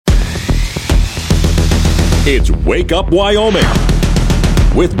It's Wake Up Wyoming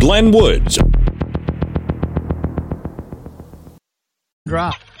with Glenn Woods.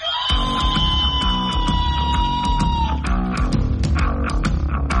 Drop.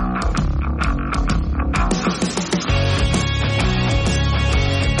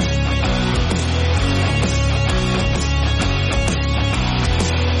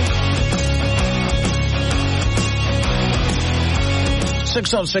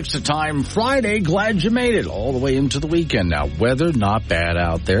 .06 the time, Friday. Glad you made it all the way into the weekend. Now, weather not bad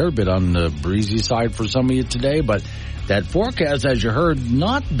out there, a bit on the breezy side for some of you today, but that forecast, as you heard,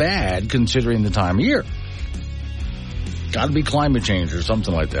 not bad considering the time of year. Got to be climate change or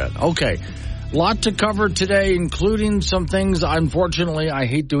something like that. Okay, lot to cover today, including some things. Unfortunately, I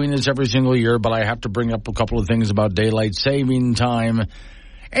hate doing this every single year, but I have to bring up a couple of things about daylight saving time.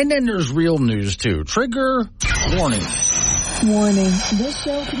 And then there's real news, too. Trigger warning. Warning. This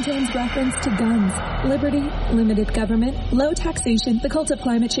show contains reference to guns, liberty, limited government, low taxation, the cult of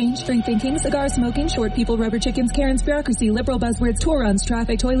climate change, free thinking, cigar smoking, short people, rubber chickens, Karen's bureaucracy, liberal buzzwords, tour runs,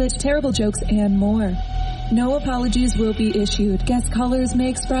 traffic, toilets, terrible jokes, and more. No apologies will be issued. Guest callers may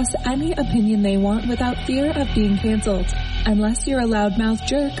express any opinion they want without fear of being canceled. Unless you're a loudmouth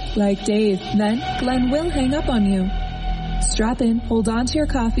jerk like Dave, then Glenn will hang up on you. Strap in, hold on to your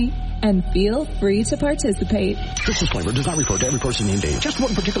coffee, and feel free to participate. This disclaimer does not refer to every person named Dave, just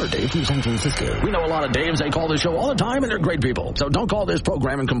one particular Dave from San Francisco. We know a lot of Daves. They call this show all the time, and they're great people. So don't call this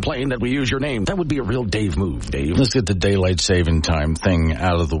program and complain that we use your name. That would be a real Dave move, Dave. Let's get the daylight saving time thing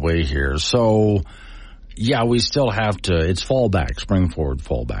out of the way here. So, yeah, we still have to, it's fallback, spring forward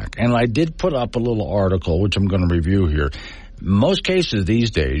fallback. And I did put up a little article, which I'm going to review here. Most cases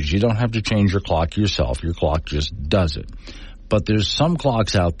these days, you don't have to change your clock yourself. Your clock just does it. But there's some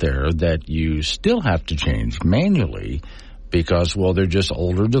clocks out there that you still have to change manually because, well, they're just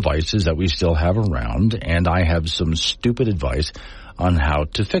older devices that we still have around, and I have some stupid advice on how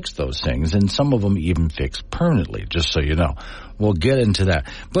to fix those things, and some of them even fix permanently, just so you know. We'll get into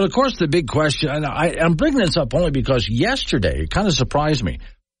that. But, of course, the big question, and I'm bringing this up only because yesterday it kind of surprised me.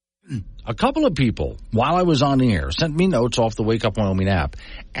 A couple of people, while I was on the air, sent me notes off the Wake Up Wyoming app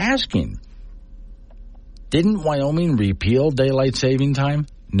asking, didn't Wyoming repeal daylight saving time?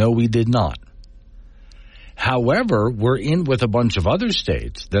 No, we did not. However, we're in with a bunch of other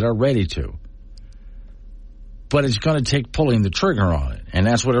states that are ready to. But it's going to take pulling the trigger on it, and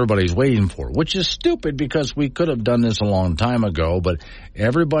that's what everybody's waiting for, which is stupid because we could have done this a long time ago, but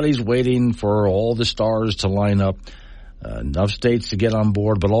everybody's waiting for all the stars to line up, enough states to get on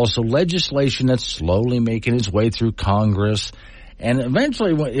board, but also legislation that's slowly making its way through Congress. And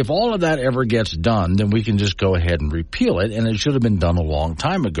eventually, if all of that ever gets done, then we can just go ahead and repeal it, and it should have been done a long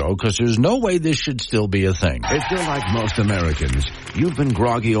time ago, because there's no way this should still be a thing. If you're like most Americans, you've been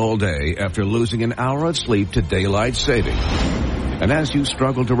groggy all day after losing an hour of sleep to daylight saving. And as you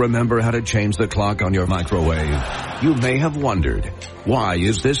struggle to remember how to change the clock on your microwave, you may have wondered, why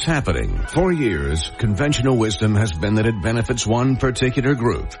is this happening? For years, conventional wisdom has been that it benefits one particular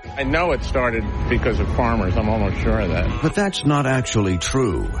group. I know it started because of farmers. I'm almost sure of that. But that's not actually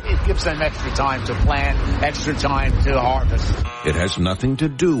true. It gives them extra time to plant, extra time to harvest. It has nothing to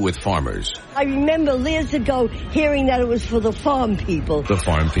do with farmers. I remember years ago hearing that it was for the farm people. The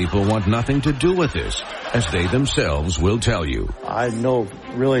farm people want nothing to do with this, as they themselves will tell you. I know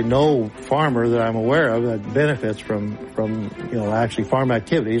really no farmer that I'm aware of that benefits from actually farm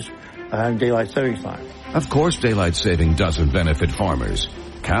activities and daylight savings time. Of course daylight saving doesn't benefit farmers.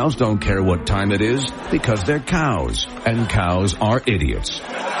 Cows don't care what time it is because they're cows, and cows are idiots.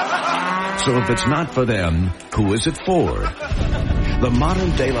 So if it's not for them, who is it for? The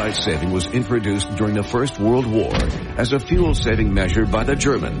modern daylight saving was introduced during the First World War as a fuel-saving measure by the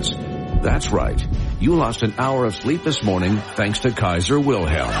Germans. That's right. You lost an hour of sleep this morning thanks to Kaiser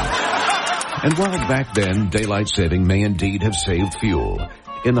Wilhelm. And while back then daylight saving may indeed have saved fuel,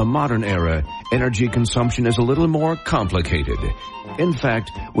 in the modern era, energy consumption is a little more complicated. In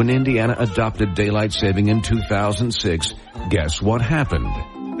fact, when Indiana adopted daylight saving in 2006, guess what happened?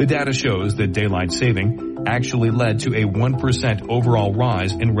 The data shows that daylight saving actually led to a 1% overall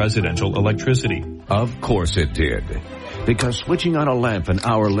rise in residential electricity. Of course it did. Because switching on a lamp an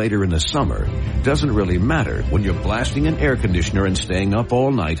hour later in the summer doesn't really matter when you're blasting an air conditioner and staying up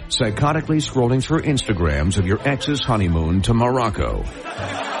all night, psychotically scrolling through Instagrams of your ex's honeymoon to Morocco.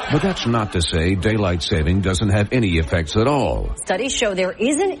 But that's not to say daylight saving doesn't have any effects at all. Studies show there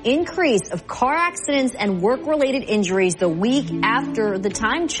is an increase of car accidents and work-related injuries the week after the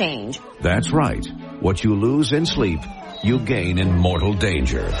time change. That's right. What you lose in sleep, you gain in mortal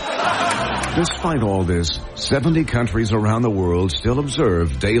danger. Despite all this, 70 countries around the world still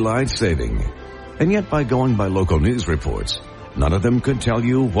observe daylight saving. And yet, by going by local news reports, none of them could tell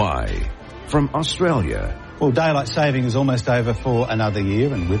you why. From Australia. Well, daylight saving is almost over for another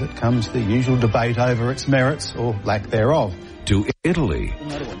year, and with it comes the usual debate over its merits or lack thereof. To Italy.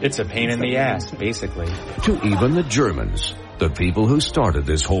 It's a pain in the ass, basically. To even the Germans, the people who started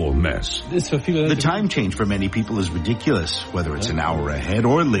this whole mess. The time change for many people is ridiculous. Whether it's an hour ahead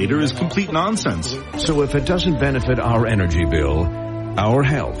or later is complete nonsense. So if it doesn't benefit our energy bill, our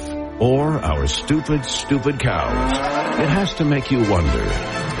health, or our stupid cows, it has to make you wonder.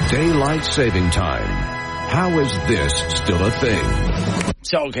 Daylight saving time. How is this still a thing?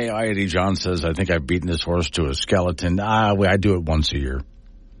 So, okay, Eddie John says, I think I've beaten this horse to a skeleton. I do it once a year.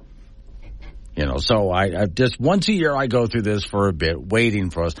 You know, so I just once a year I go through this for a bit, waiting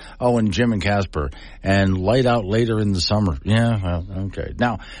for us. Oh, and Jim and Casper, and light out later in the summer. Yeah, well, okay.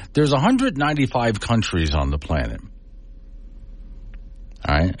 Now, there's 195 countries on the planet.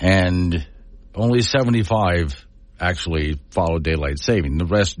 All right, and only 75 actually follow daylight saving. The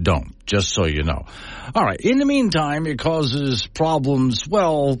rest don't, just so you know. All right, in the meantime, it causes problems,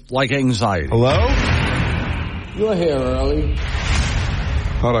 well, like anxiety. Hello? You're here early.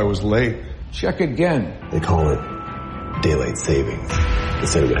 Thought I was late. Check again. They call it daylight savings. They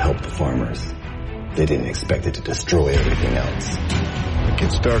said it would help the farmers. They didn't expect it to destroy everything else. It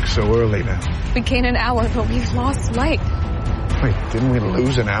gets dark so early now. We gained an hour, but we've lost light. Wait, didn't we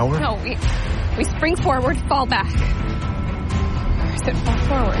lose an hour? No, we spring forward, fall back. Or is it fall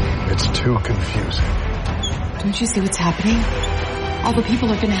forward? It's too confusing. Don't you see what's happening? All the people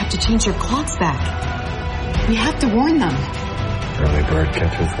are going to have to change their clocks back. We have to warn them. Early bird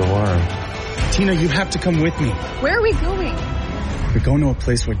catches the worm. Tina, you have to come with me. Where are we going? We're going to a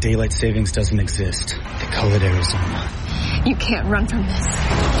place where daylight savings doesn't exist. They call it Arizona. You can't run from this.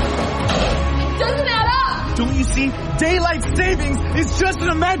 Doesn't add up! Don't you see? Daylight savings is just an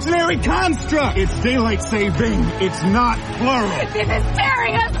imaginary construct. It's daylight saving. It's not plural. This is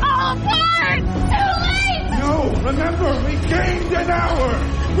tearing us all apart! Too late! No, remember, we gained an hour.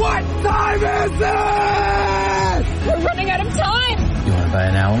 What time is it? We're running out of time. You want to buy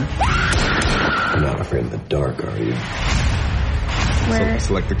an hour? You're not afraid of the dark, are you?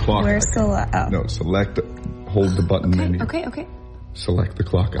 Select the clock icon. No, hold the button menu. Okay. Select the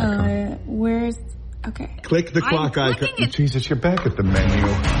clock icon. Where's... Okay. Click the clock icon. Jesus, you're back at the menu.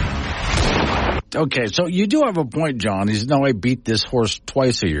 Okay, so you do have a point, John. He says, no, I beat this horse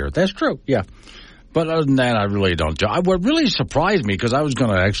twice a year. That's true, yeah. But other than that, I really don't. What really surprised me, because I was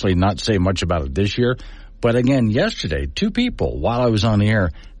going to actually not say much about it this year, but again, yesterday, 2 people, while I was on the air,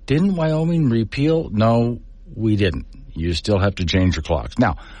 didn't Wyoming repeal? No, we didn't. You still have to change your clocks.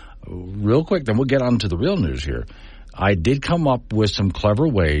 Now, real quick, then we'll get on to the real news here. I did come up with some clever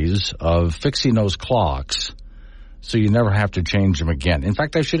ways of fixing those clocks so you never have to change them again. In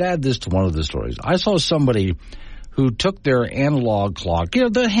fact, I should add this to one of the stories. I saw somebody who took their analog clock,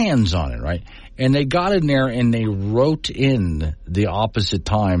 the hands on it, right? And they got in there and they wrote in the opposite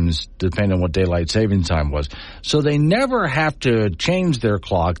times depending on what daylight saving time was. So they never have to change their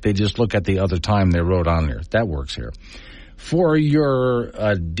clock. They just look at the other time they wrote on there. That works here. For your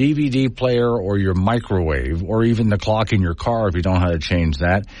DVD player or your microwave or even the clock in your car, if you don't know how to change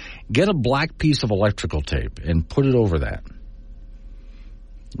that, get a black piece of electrical tape and put it over that.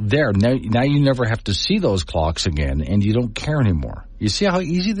 There, now you never have to see those clocks again, and you don't care anymore. You see how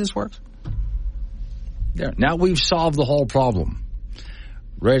easy this works? There. Now we've solved the whole problem.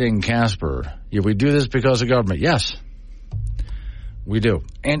 Red and Casper, we do this because of government. Yes, we do.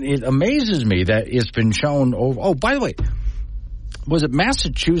 And it amazes me that it's been shown over... Oh, by the way, was it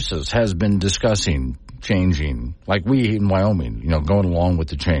Massachusetts has been discussing changing, like we in Wyoming, going along with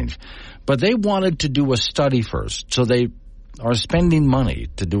the change. But they wanted to do a study first, so they are spending money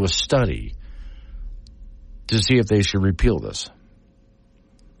to do a study to see if they should repeal this.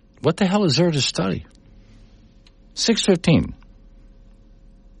 What the hell is there to study? 6:15,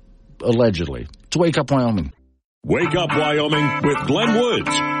 allegedly. It's Wake Up Wyoming. Wake Up Wyoming with Glenn Woods.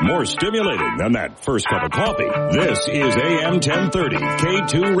 More stimulating than that first cup of coffee. This is AM 1030,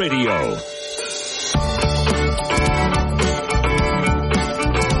 K2 Radio.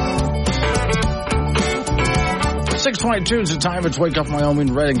 .22 is the time. It's Wake Up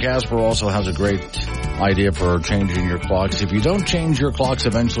Wyoming. Red and Casper also has a great idea for changing your clocks. If you don't change your clocks,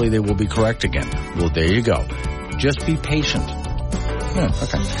 eventually they will be correct again. Well, there you go. Just be patient. Yeah,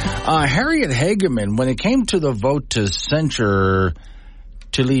 okay. Harriet Hageman, when it came to the vote to censure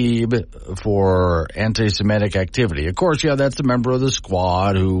Tlaib for anti-Semitic activity, of course, that's the member of the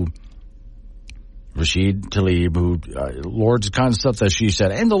squad Rashid Tlaib, who Lord's kind of stuff that she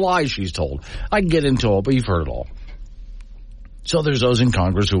said, and the lies she's told. I can get into it, but you've heard it all. So there's those in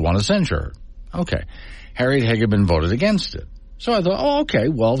Congress who want to censure her. Okay. Harriet Hageman voted against it. So I thought, okay,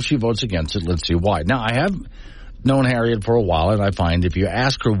 well, if she votes against it, let's see why. Now, I have known Harriet for a while, and I find if you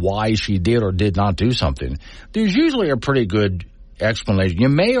ask her why she did or did not do something, there's usually a pretty good explanation. You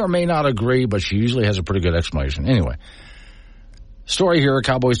may or may not agree, but she usually has a pretty good explanation. Anyway, story here at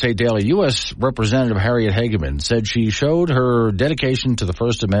Cowboy State Daily. U.S. Representative Harriet Hageman said she showed her dedication to the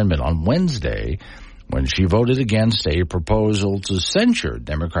First Amendment on Wednesday when she voted against a proposal to censure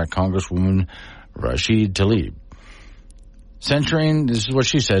Democrat Congresswoman Rashid Tlaib. Censuring, this is what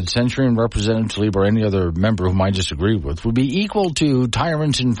she said, censuring Representative Tlaib or any other member whom I disagree with would be equal to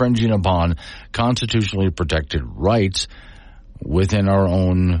tyrants infringing upon constitutionally protected rights within our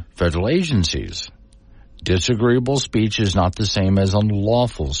own federal agencies. Disagreeable speech is not the same as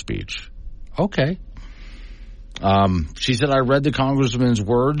unlawful speech. Okay. She said, I read the congressman's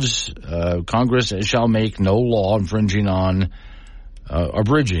words. Congress shall make no law infringing on,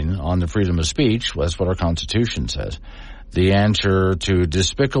 abridging on the freedom of speech. That's what our Constitution says. The answer to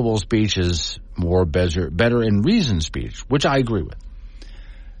despicable speech is more better in reasoned speech, which I agree with.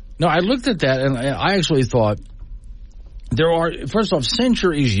 No, I looked at that and I actually thought first off,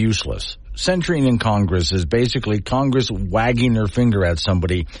 censure is useless. Censuring in Congress is basically Congress wagging their finger at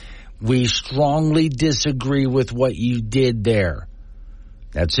somebody. We strongly disagree with what you did there.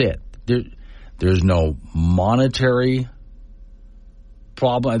 That's it. There's no monetary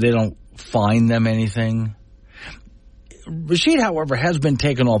problem. They don't fine them anything. Rashid, however, has been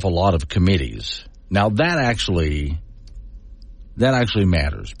taken off a lot of committees. Now, that actually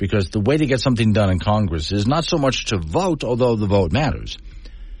matters, because the way to get something done in Congress is not so much to vote, although the vote matters.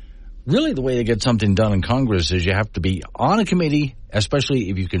 Really, the way to get something done in Congress is you have to be on a committee, especially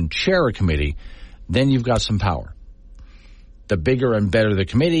if you can chair a committee, then you've got some power. The bigger and better the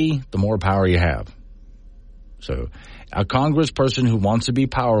committee, the more power you have. So a congressperson who wants to be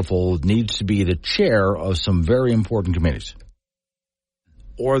powerful needs to be the chair of some very important committees.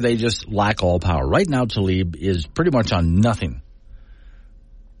 Or they just lack all power. Right now, Tlaib is pretty much on nothing.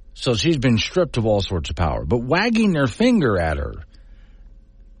 So she's been stripped of all sorts of power. But wagging their finger at her,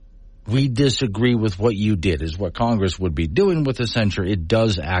 we disagree with what you did, is what Congress would be doing with the censure. It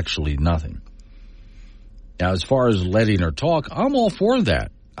does actually nothing. Now, as far as letting her talk, I'm all for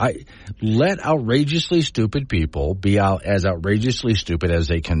that. I let outrageously stupid people be as outrageously stupid as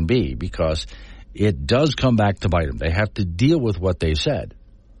they can be, because it does come back to bite them. They have to deal with what they said.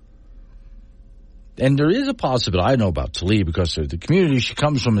 And there is a possibility, I know about Tlaib, because the community she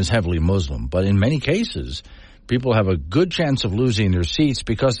comes from is heavily Muslim, but in many cases, people have a good chance of losing their seats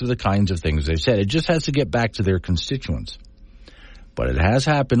because of the kinds of things they said. It just has to get back to their constituents. But it has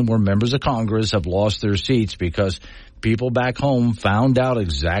happened where members of Congress have lost their seats because people back home found out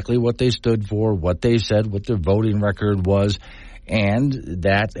exactly what they stood for, what they said, what their voting record was, and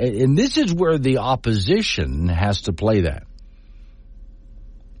this is where the opposition has to play that.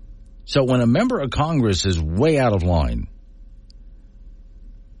 So when a member of Congress is way out of line,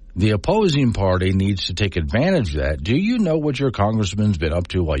 the opposing party needs to take advantage of that. Do you know what your congressman's been up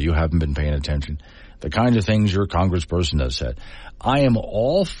to while you haven't been paying attention? The kind of things your congressperson has said. I am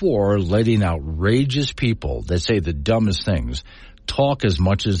all for letting outrageous people that say the dumbest things talk as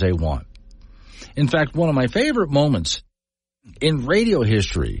much as they want. In fact, one of my favorite moments in radio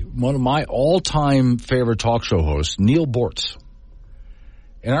history, one of my all-time favorite talk show hosts, Neil Bortz.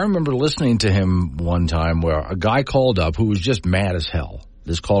 And I remember listening to him one time where a guy called up who was just mad as hell.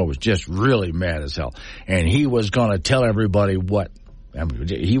 This caller was just really mad as hell. And he was going to tell everybody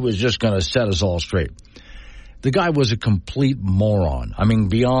he was just going to set us all straight. The guy was a complete moron. I mean,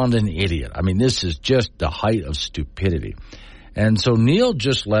 beyond an idiot. I mean, this is just the height of stupidity. And so Neil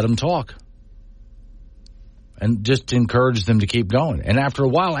just let him talk and just encouraged them to keep going. And after a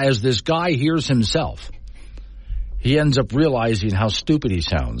while, as this guy hears himself, he ends up realizing how stupid he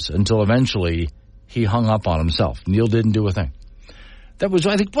sounds until eventually he hung up on himself. Neil didn't do a thing. That was,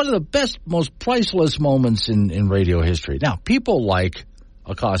 I think, one of the best, most priceless moments in radio history. Now, people like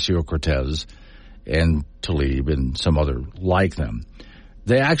Ocasio-Cortez and Tlaib and some other like them,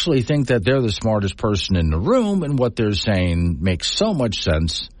 they actually think that they're the smartest person in the room and what they're saying makes so much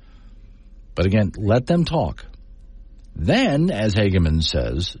sense. But again, let them talk. Then, as Hageman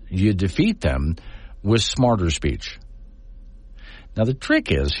says, you defeat them with smarter speech. Now, the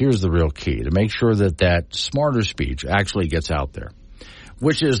trick is, here's the real key, to make sure that smarter speech actually gets out there,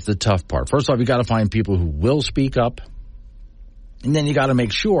 which is the tough part. First off, you got to find people who will speak up, and then you got to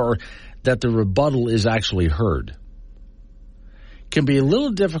make sure that the rebuttal is actually heard. It can be a little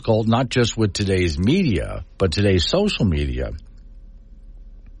difficult, not just with today's media, but today's social media,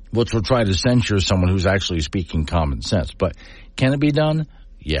 which will try to censure someone who's actually speaking common sense. But can it be done?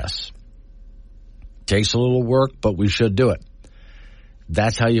 Yes. Takes a little work, but we should do it.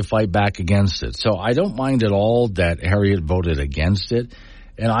 That's how you fight back against it. So I don't mind at all that Harriet voted against it.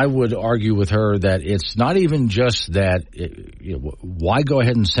 And I would argue with her that it's not even just that, why go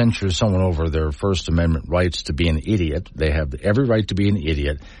ahead and censure someone over their First Amendment rights to be an idiot? They have every right to be an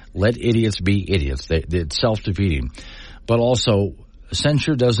idiot. Let idiots be idiots. It's self-defeating. But also,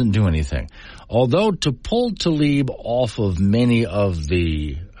 censure doesn't do anything. Although to pull Tlaib off of many of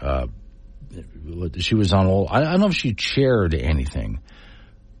the, she was on all, I don't know if she chaired anything,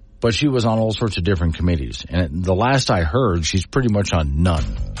 but she was on all sorts of different committees. And the last I heard, she's pretty much on none.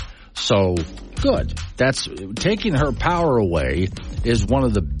 So, good. That's, taking her power away is one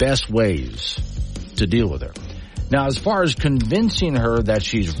of the best ways to deal with her. Now, as far as convincing her that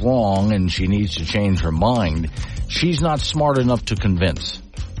she's wrong and she needs to change her mind, she's not smart enough to convince.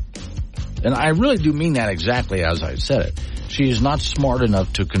 And I really do mean that exactly as I said it. She is not smart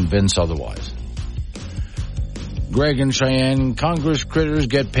enough to convince otherwise. Greg and Cheyenne, Congress critters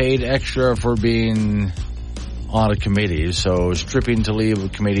get paid extra for being on a committee, so stripping to leave a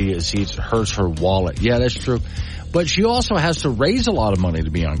committee seats hurts her wallet. Yeah, that's true. But she also has to raise a lot of money to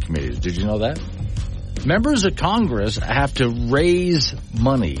be on committees. Did you know that? Members of Congress have to raise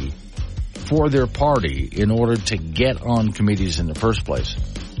money for their party in order to get on committees in the first place.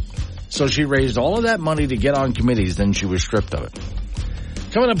 So she raised all of that money to get on committees, then she was stripped of it.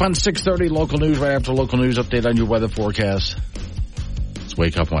 Coming up on 6:30, local news, right after local news update on your weather forecast. It's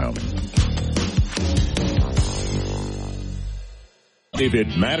Wake Up Wyoming. If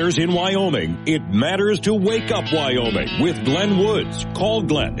it matters in Wyoming, it matters to Wake Up Wyoming with Glenn Woods. Call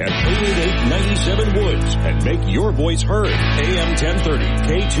Glenn at 888-97-WOODS and make your voice heard. AM 1030,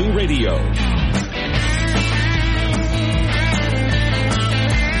 K2 Radio.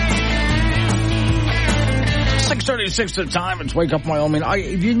 6:36 at the time. It's Wake Up Wyoming.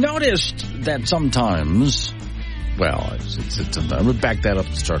 Have you noticed that sometimes, well, I'm going to back that up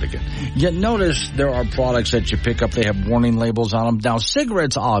and start again. You notice there are products that you pick up, they have warning labels on them. Now,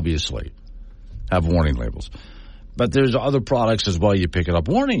 cigarettes obviously have warning labels. But there's other products as well you pick it up.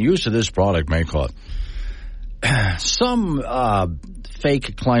 Warning, use of this product may cause. Some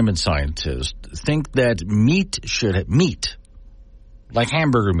fake climate scientists think that meat, like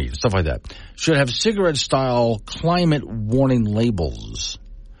hamburger meat, stuff like that, should have cigarette-style climate warning labels.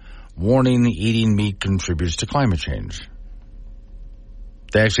 Warning, eating meat contributes to climate change.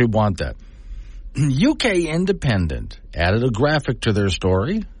 They actually want that. UK Independent added a graphic to their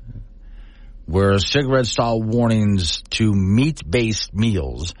story where cigarette-style warnings to meat-based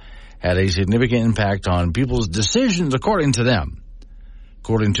meals had a significant impact on people's decisions, according to them,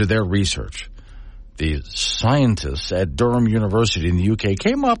 according to their research. The scientists at Durham University in the UK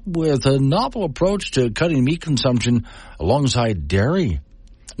came up with a novel approach to cutting meat consumption alongside dairy,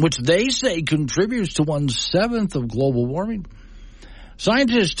 which they say contributes to 1/7 of global warming.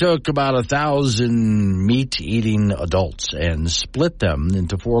 Scientists took about 1,000 meat-eating adults and split them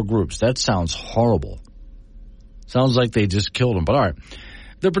into 4 groups. That sounds horrible. Sounds like they just killed them, but all right.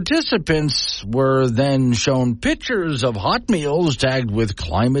 The participants were then shown pictures of hot meals tagged with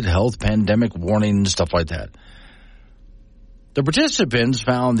climate, health, pandemic warning, stuff like that. The participants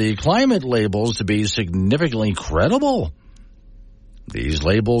found the climate labels to be significantly credible. These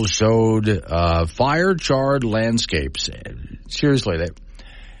labels showed fire-charred landscapes. Seriously,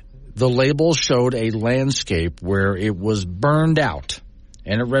 the label showed a landscape where it was burned out,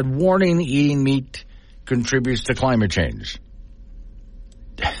 and it read, warning, eating meat contributes to climate change.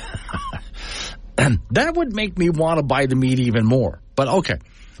 That would make me want to buy the meat even more. But okay,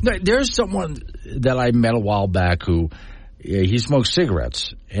 there's someone that I met a while back who he smokes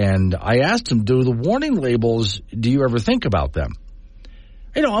cigarettes, and I asked him, do the warning labels, do you ever think about them?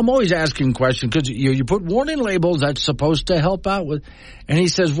 You know, I'm always asking questions because you put warning labels that's supposed to help out with, and he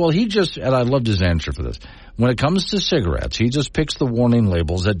says, well, and I loved his answer for this. When it comes to cigarettes, he just picks the warning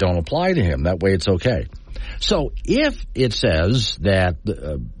labels that don't apply to him. That way it's okay. So if it says that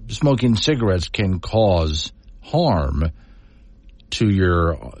smoking cigarettes can cause harm to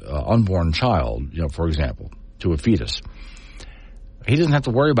your unborn child, for example, to a fetus, he doesn't have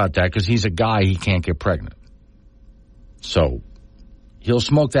to worry about that because he's a guy, he can't get pregnant. So he'll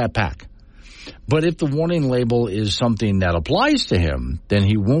smoke that pack. But if the warning label is something that applies to him, then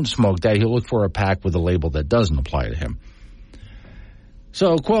he won't smoke that. He'll look for a pack with a label that doesn't apply to him.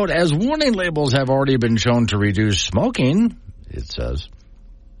 So, quote, as warning labels have already been shown to reduce smoking, it says,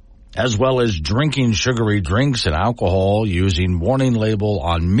 as well as drinking sugary drinks and alcohol, using warning label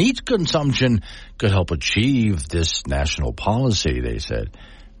on meat consumption could help achieve this national policy, they said.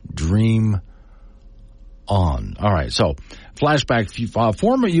 Dream on. All right, so flashback.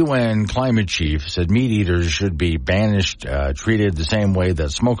 Former UN climate chief said meat eaters should be banished, treated the same way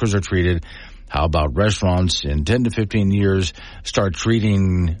that smokers are treated. How about restaurants in 10 to 15 years start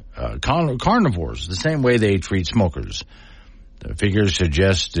treating carnivores the same way they treat smokers? The figures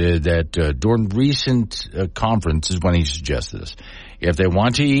suggested that during recent conferences when he suggested this. If they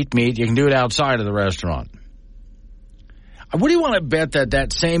want to eat meat, you can do it outside of the restaurant. What do you want to bet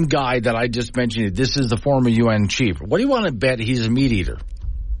that same guy that I just mentioned, this is the former UN chief, what do you want to bet he's a meat eater?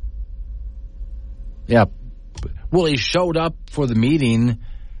 Yeah. Well, he showed up for the meeting,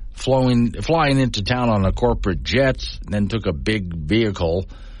 flying into town on a corporate jet, then took a big vehicle,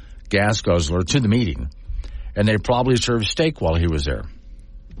 gas guzzler, to the meeting. And they probably served steak while he was there.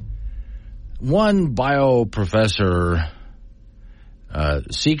 One bio professor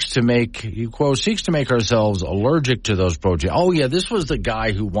seeks to make ourselves allergic to those proteins. Oh, yeah, this was the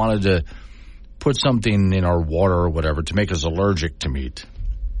guy who wanted to put something in our water or whatever to make us allergic to meat.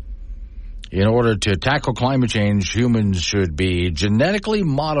 In order to tackle climate change, humans should be genetically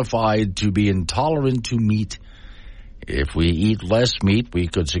modified to be intolerant to meat. If we eat less meat, we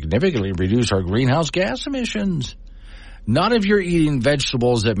could significantly reduce our greenhouse gas emissions. Not if you're eating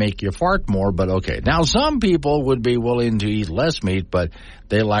vegetables that make you fart more, but okay. Now, some people would be willing to eat less meat, but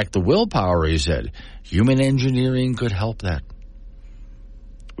they lack the willpower, he said. Human engineering could help that.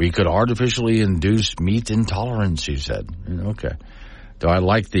 We could artificially induce meat intolerance, he said. Okay. Though I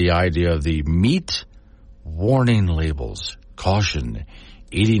like the idea of the meat warning labels. Caution,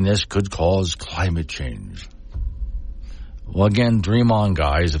 eating this could cause climate change. Well, again, dream on,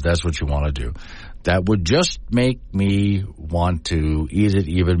 guys, if that's what you want to do. That would just make me want to eat it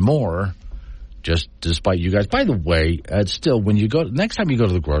even more, just despite you guys. By the way, still, when you go, next time you go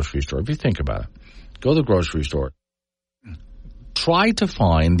to the grocery store, if you think about it, go to the grocery store, try to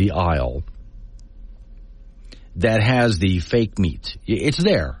find the aisle that has the fake meat. It's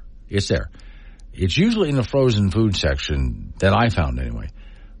there. It's there. It's usually in the frozen food section that I found anyway,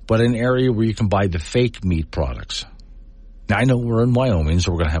 but an area where you can buy the fake meat products. Now, I know we're in Wyoming,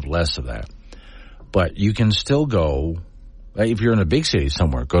 so we're going to have less of that. But you can still go, if you're in a big city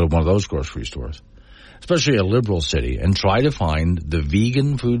somewhere, go to one of those grocery stores, especially a liberal city, and try to find the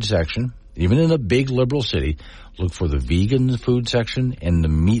vegan food section. Even in a big liberal city, look for the vegan food section and the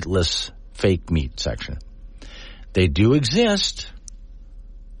meatless fake meat section. They do exist.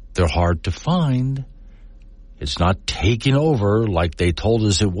 They're hard to find. It's not taking over like they told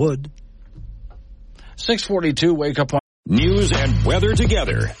us it would. 642, wake up. News and weather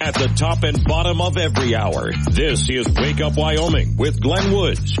together at the top and bottom of every hour. This is Wake Up Wyoming with Glenn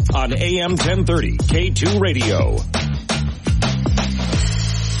Woods on AM 1030 K2 Radio.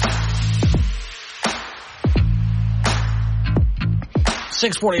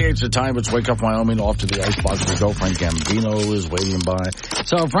 6:48 is the time. It's Wake Up Wyoming. Off to the icebox we go. Frank Gambino is waiting by.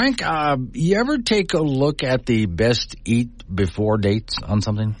 So, Frank, you ever take a look at the best eat before dates on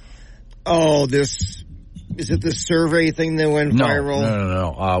something? Oh, is it the survey thing that went viral?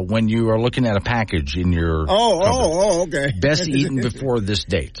 No. When you are looking at a package in your okay. Best eaten before this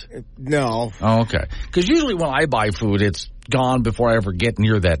date. No. Oh, okay. Because usually when I buy food, it's gone before I ever get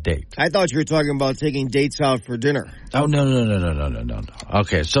near that date. I thought you were talking about taking dates out for dinner. Oh, no.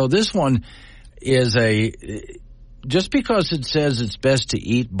 Okay, so this one is just because it says it's best to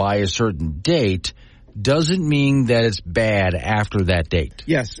eat by a certain date doesn't mean that it's bad after that date.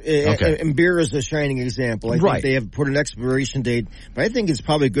 Yes, okay. And beer is a shining example. I think they have put an expiration date, but I think it's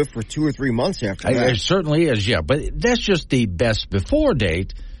probably good for 2 or 3 months after that. It certainly is, yeah. But that's just the best before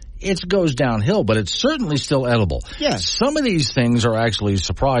date. It goes downhill, but it's certainly still edible. Yes. Some of these things are actually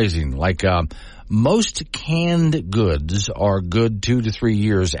surprising. Like most canned goods are good 2 to 3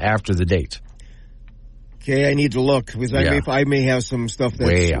 years after the date. Okay, I need to look because I may have some stuff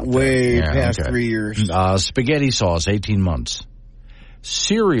that's way past 3 years. Spaghetti sauce, 18 months.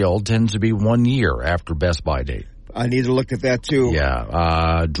 Cereal tends to be 1 year after best by date. I need to look at that too.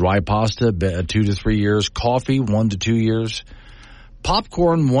 Yeah, dry pasta, 2 to 3 years. Coffee, 1 to 2 years.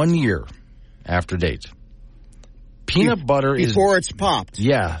 Popcorn, 1 year after date. Peanut butter before it's popped.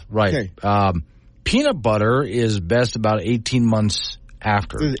 Yeah, right. Okay. Peanut butter is best about 18 months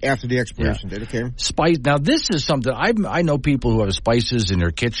after the expiration date. Okay. Spice. Now this is something I know people who have spices in their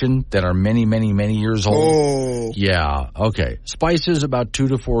kitchen that are many, many, many years old. Oh. Yeah. Okay. Spices about 2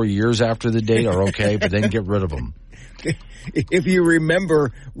 to 4 years after the date are okay, but then get rid of them. If you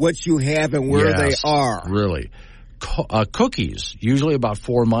remember what you have and where they are. Really. Cookies, usually about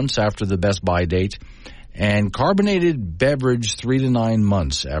 4 months after the best by date, and carbonated beverage 3 to 9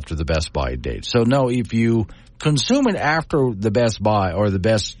 months after the best by date. So no, if you consume it after the best buy or the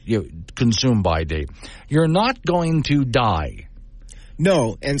best consume by date, you're not going to die.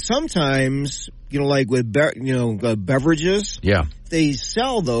 No, and sometimes, like with beverages, they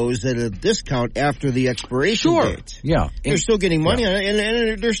sell those at a discount after the expiration date. Yeah, they're still getting money on it,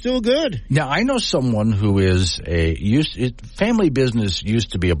 and they're still good. Now, I know someone who is family business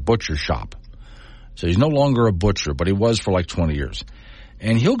used to be a butcher shop, so he's no longer a butcher, but he was for like 20 years.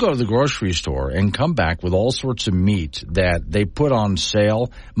 And he'll go to the grocery store and come back with all sorts of meat that they put on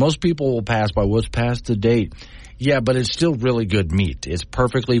sale. Most people will pass by what's past the date. Yeah, but it's still really good meat. It's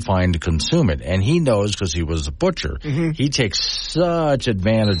perfectly fine to consume it. And he knows because he was a butcher. Mm-hmm. He takes such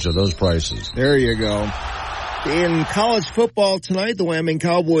advantage of those prices. There you go. In college football tonight, the Wyoming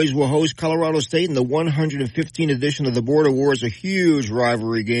Cowboys will host Colorado State in the 115th edition of the Border Wars, a huge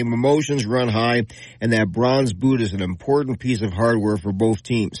rivalry game. Emotions run high, and that bronze boot is an important piece of hardware for both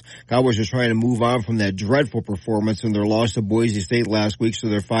teams. Cowboys are trying to move on from that dreadful performance in their loss to Boise State last week, so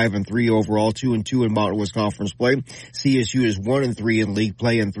they're 5-3 overall, 2-2 in Mountain West Conference play. CSU is 1-3 in league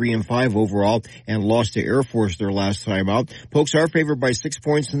play and 3-5 overall, and lost to Air Force their last time out. Pokes are favored by 6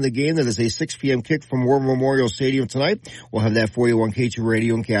 points in the game. That is a 6 p.m. kick from War Memorial Stadium tonight. We'll have that for you on K2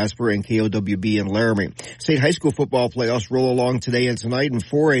 Radio in Casper and KOWB in Laramie. State high school football playoffs roll along today and tonight. In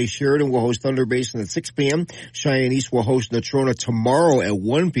 4A, Sheridan will host Thunder Basin at 6 p.m. Cheyenne East will host Natrona tomorrow at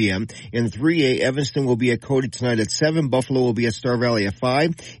 1 p.m. In 3A, Evanston will be at Cody tonight at 7. Buffalo will be at Star Valley at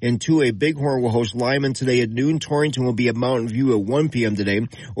 5. In 2A, Bighorn will host Lyman today at noon. Torrington will be at Mountain View at 1 p.m. today.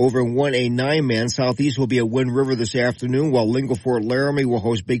 Over in 1A, 9-man, Southeast will be at Wind River this afternoon, while Lingle Fort Laramie will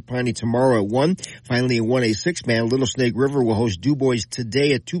host Big Piney tomorrow at 1. Finally, in 1A, 6-man, Little Snake River will host Du Bois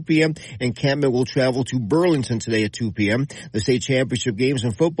today at 2 p.m. and Campbell will travel to Burlington today at 2 p.m. The state championship games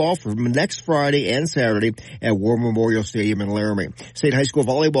in football for next Friday and Saturday at War Memorial Stadium in Laramie. State high school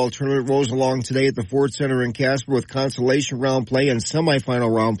volleyball tournament rolls along today at the Ford Center in Casper with consolation round play and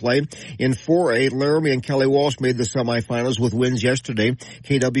semifinal round play. In 4A, Laramie and Kelly Walsh made the semifinals with wins yesterday.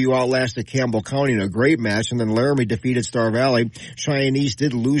 KW outlasted Campbell County in a great match, and then Laramie defeated Star Valley. Cheyenne East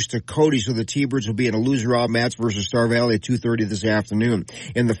did lose to Cody, so the T-Birds will be in a loser-out match versus Star Valley at 2:30 this afternoon.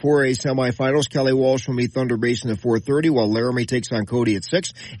 In the 4A semifinals, Kelly Walsh will meet Thunder Basin at 4:30, while Laramie takes on Cody at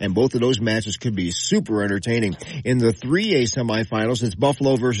 6, and both of those matches could be super entertaining. In the 3A semifinals, it's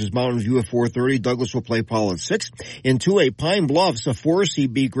Buffalo versus Mountain View at 4:30. Douglas will play Paul at 6. In 2A, Pine Bluffs, a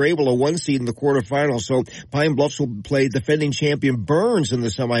 4-seed, beat Grable, a 1-seed in the quarterfinals, so Pine Bluffs will play defending champion Burns in the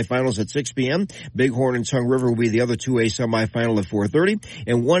semifinals at 6 p.m. Bighorn and Tongue River will be the other 2A semifinal at 4:30.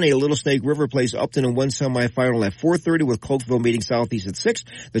 In 1A, Little Snake River plays Upton in one semifinal at 4:30, with Cokeville meeting Southeast at 6.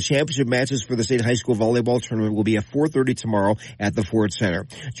 The championship matches for the state high school volleyball tournament will be at 4:30 tomorrow at the Ford Center.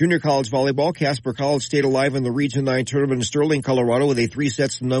 Junior college volleyball, Casper College stayed alive in the Region 9 tournament in Sterling, Colorado, with a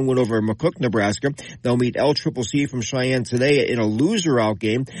 3-0 win over McCook, Nebraska. They'll meet LCCC from Cheyenne today in a loser-out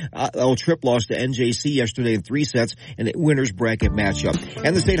game. L-Trip lost to NJC yesterday in 3 sets in a winner's bracket matchup.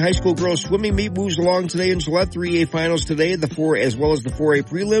 And the state high school girls swimming meet moves along today in Gillette. 3A finals today, the 4 as well as the 4A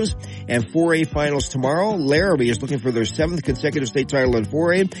prelims, and 4A finals tomorrow. Laramie is looking for their 7th consecutive state title in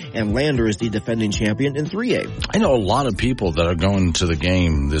 4A, and Lander is the defending champion in 3A. I know a lot of people that are going to the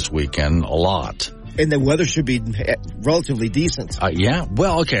game this weekend, a lot. And the weather should be relatively decent. Yeah.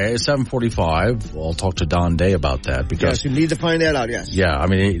 Well, okay, 7:45. I'll talk to Don Day about that. Because yes, you need to find that out, yes. Yeah, I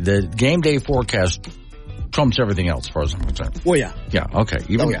mean, the game day forecast trumps everything else, as far as I'm concerned. Well, yeah. Yeah, okay.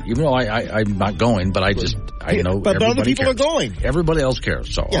 Even though I'm not going, but I know but other people cares. Are going. Everybody else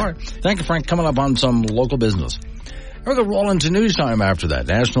cares. So, all right. Thank you, Frank. Coming up on some local business. We're going to roll into news time after that.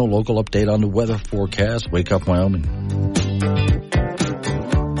 National local update on the weather forecast. Wake Up Wyoming.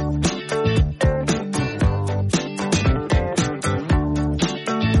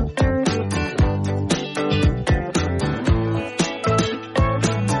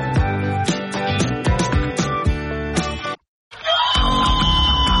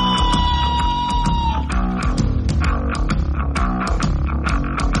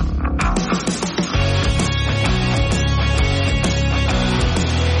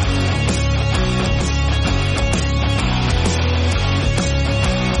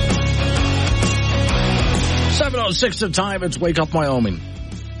 7:06 of time. It's Wake Up Wyoming.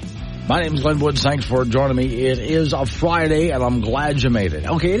 My name is Glenn Woods. Thanks for joining me. It is a Friday, and I'm glad you made it.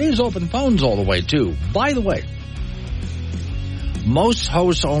 Okay, it is open phones all the way, too. By the way, most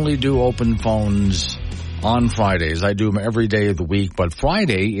hosts only do open phones on Fridays. I do them every day of the week, but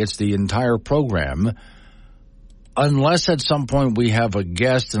Friday, it's the entire program. Unless at some point we have a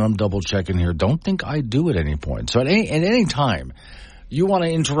guest, and I'm double-checking here, don't think I do at any point. So at any time, you want to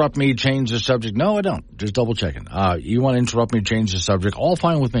interrupt me, change the subject? No, I don't. Just double-checking. You want to interrupt me, change the subject? All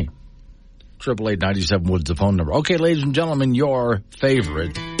fine with me. 888-97 Woods, the phone number. Okay, ladies and gentlemen, your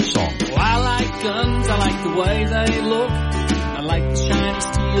favorite song. Well, I like guns. I like the way they look. I like the shiny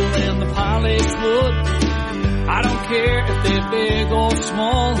steel and the polished wood. I don't care if they're big or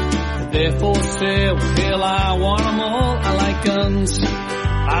small. If they're for sale, hell, I want them all. I like guns.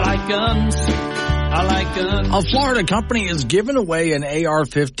 I like guns. I like guns. A Florida company is giving away an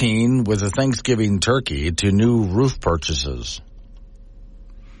AR-15 with a Thanksgiving turkey to new roof purchases.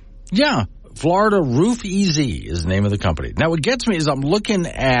 Yeah, Florida Roof Easy is the name of the company. Now, what gets me is I'm looking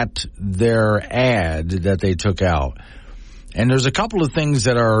at their ad that they took out, and there's a couple of things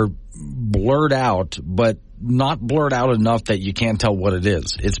that are blurred out, but not blurred out enough that you can't tell what it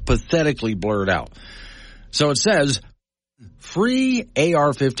is. It's pathetically blurred out. So it says, free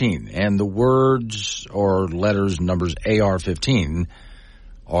AR-15, and the words or letters, numbers AR-15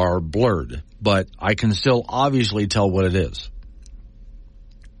 are blurred, but I can still obviously tell what it is.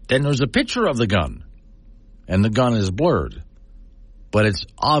 Then there's a picture of the gun, and the gun is blurred, but it's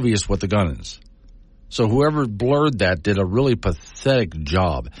obvious what the gun is. So whoever blurred that did a really pathetic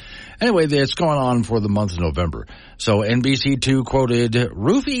job. Anyway, it's going on for the month of November. So NBC2 quoted,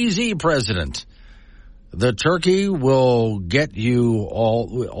 Roof Easy president, the turkey will get you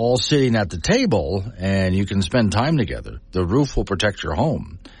all sitting at the table, and you can spend time together. The roof will protect your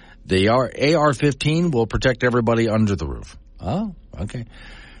home. The AR-15 will protect everybody under the roof. Oh, okay.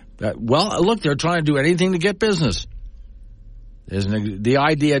 Well, look, they're trying to do anything to get business. The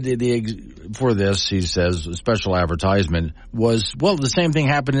idea for this, he says, special advertisement was, well, the same thing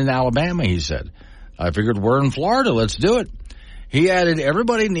happened in Alabama, he said. I figured we're in Florida, let's do it. He added,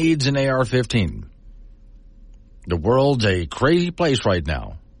 everybody needs an AR-15. The world's a crazy place right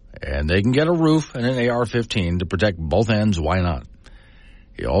now, and they can get a roof and an AR-15 to protect both ends, why not?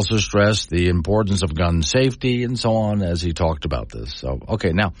 He also stressed the importance of gun safety and so on as he talked about this. So,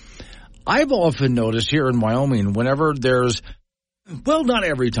 okay, now, I've often noticed here in Wyoming, whenever there's, well, not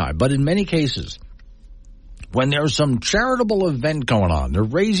every time, but in many cases, when there's some charitable event going on, they're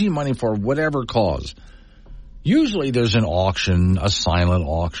raising money for whatever cause, usually there's an auction, a silent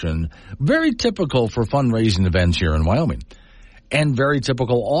auction, very typical for fundraising events here in Wyoming, and very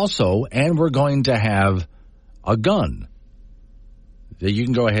typical also, and we're going to have a gun that you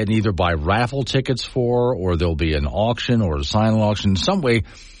can go ahead and either buy raffle tickets for, or there'll be an auction or a silent auction. Some way,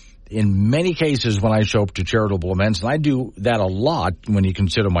 in many cases when I show up to charitable events, and I do that a lot when you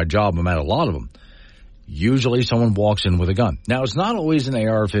consider my job, I'm at a lot of them, usually someone walks in with a gun. Now, it's not always an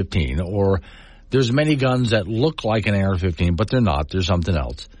AR-15, or there's many guns that look like an AR-15, but they're not. There's something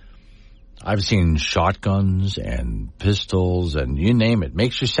else. I've seen shotguns and pistols and you name it.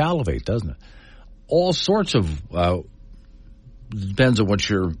 Makes you salivate, doesn't it? All sorts of depends on what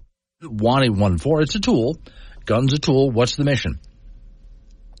you're wanting one for. It's a tool. Gun's a tool. What's the mission?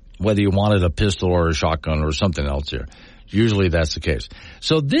 Whether you wanted a pistol or a shotgun or something else here. Usually that's the case.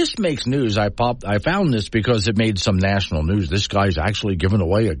 So this makes news. I found this because it made some national news. This guy's actually giving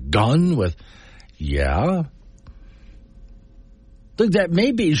away a gun with, yeah. Look, that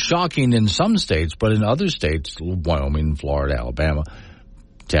may be shocking in some states, but in other states, Wyoming, Florida, Alabama,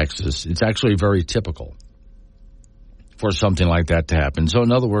 Texas, it's actually very typical for something like that to happen. So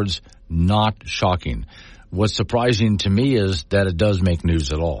in other words, not shocking. What's surprising to me is that it does make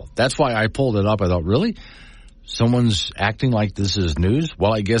news at all. That's why I pulled it up. I thought, really? Someone's acting like this is news?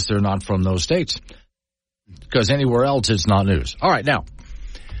 Well, I guess they're not from those states, because anywhere else it's not news. All right, now,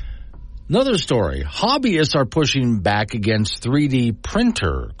 another story. Hobbyists are pushing back against 3D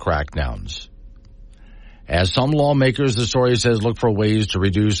printer crackdowns. As some lawmakers, the story says, look for ways to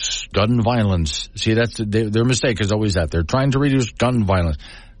reduce gun violence. See, that's their mistake is always that. They're trying to reduce gun violence.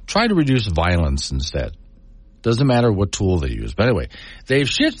 Try to reduce violence instead. Doesn't matter what tool they use. But anyway, they've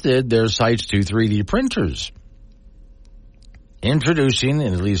shifted their sights to 3D printers, introducing,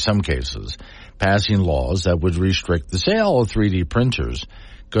 in at least some cases, passing laws that would restrict the sale of 3D printers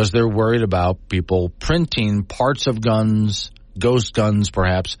because they're worried about people printing parts of guns, ghost guns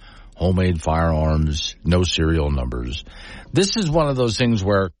perhaps, homemade firearms, no serial numbers. This is one of those things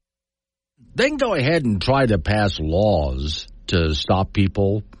where they can go ahead and try to pass laws to stop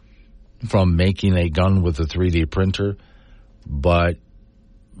people from making a gun with a 3D printer, but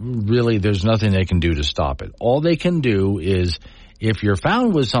really there's nothing they can do to stop it. All they can do is, if you're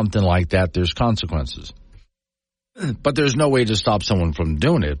found with something like that, there's consequences. But there's no way to stop someone from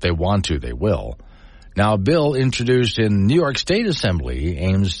doing it. If they want to, they will. Now, a bill introduced in New York State Assembly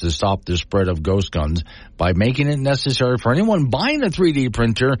aims to stop the spread of ghost guns by making it necessary for anyone buying a 3D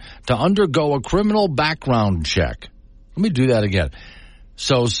printer to undergo a criminal background check. Let me do that again.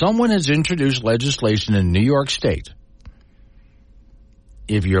 So someone has introduced legislation in New York State.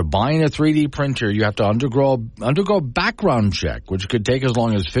 if you're buying a 3D printer, you have to undergo a background check, which could take as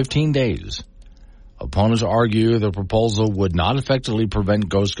long as 15 days. Opponents argue the proposal would not effectively prevent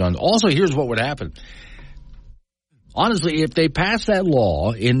ghost guns. Also, here's what would happen. Honestly, if they pass that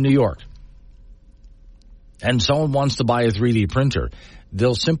law in New York and someone wants to buy a 3D printer,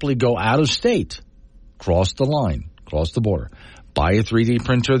 they'll simply go out of state, cross the line, cross the border, buy a 3D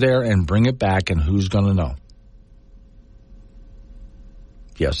printer there and bring it back, and who's going to know?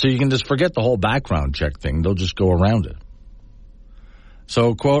 Yeah, so you can just forget the whole background check thing. They'll just go around it.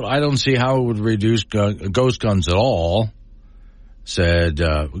 So, quote, I don't see how it would reduce ghost guns at all, said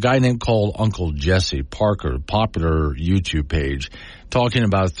a guy named called Uncle Jesse Parker, popular YouTube page, talking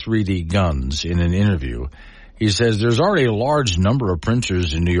about 3D guns in an interview. He says there's already a large number of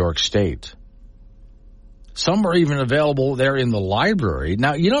printers in New York State. Some are even available there in the library.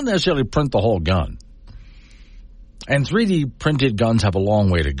 Now, you don't necessarily print the whole gun. And 3D printed guns have a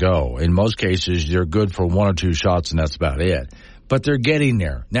long way to go. In most cases, they're good for 1 or 2 shots, and that's about it. But they're getting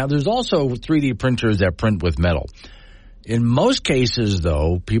there. Now, there's also 3D printers that print with metal. In most cases,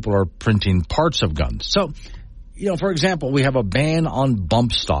 though, people are printing parts of guns. So, for example, we have a ban on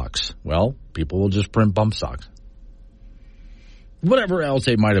bump stocks. Well, people will just print bump stocks. Whatever else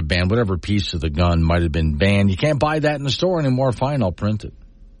they might have banned, whatever piece of the gun might have been banned, you can't buy that in the store anymore. Fine, I'll print it.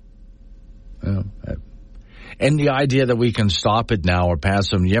 And the idea that we can stop it now or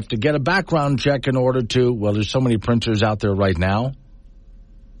pass them, you have to get a background check in order to, well, there's so many printers out there right now.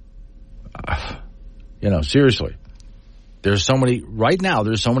 Seriously. There's so many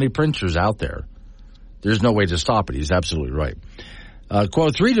printers out there. There's no way to stop it. He's absolutely right.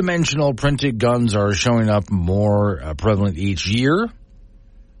 Quote, 3-dimensional printed guns are showing up more prevalent each year.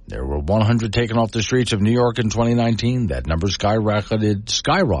 There were 100 taken off the streets of New York in 2019. That number skyrocketed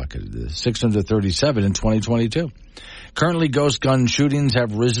to 637 in 2022. Currently, ghost gun shootings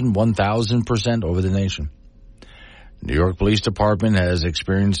have risen 1,000% over the nation. New York Police Department has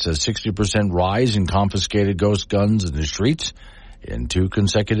experienced a 60% rise in confiscated ghost guns in the streets in 2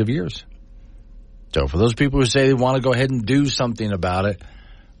 consecutive years. So for those people who say they want to go ahead and do something about it,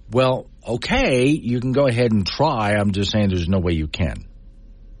 well, okay, you can go ahead and try. I'm just saying there's no way you can.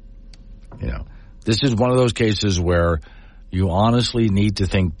 This is one of those cases where you honestly need to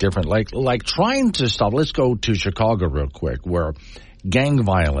think different. Like trying to stop. Let's go to Chicago real quick, where gang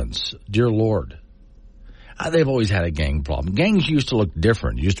violence, dear Lord, they've always had a gang problem. Gangs used to look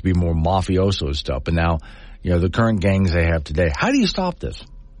different. It used to be more mafioso stuff, but now, the current gangs they have today. How do you stop this?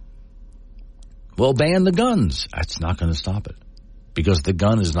 Well, ban the guns. That's not going to stop it, because the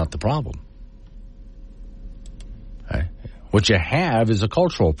gun is not the problem. Okay? What you have is a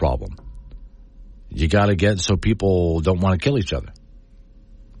cultural problem. You got to get so people don't want to kill each other.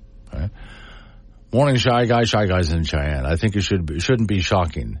 Okay? Morning, Shy Guys in Cheyenne. I think it shouldn't be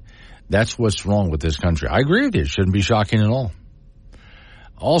shocking. That's what's wrong with this country. I agree with you. It shouldn't be shocking at all.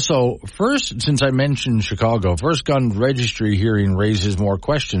 Also, first, since I mentioned Chicago, first gun registry hearing raises more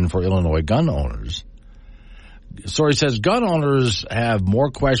questions for Illinois gun owners. Story says gun owners have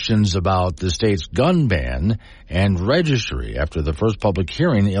more questions about the state's gun ban and registry after the first public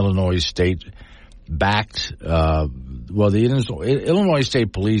hearing. Illinois State Illinois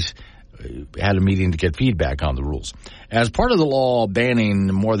State Police had a meeting to get feedback on the rules. As part of the law banning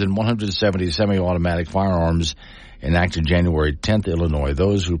more than 170 semi-automatic firearms enacted January 10th, Illinois,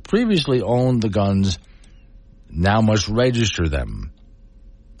 those who previously owned the guns now must register them.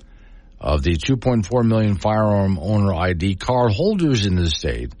 Of the 2.4 million firearm owner ID card holders in the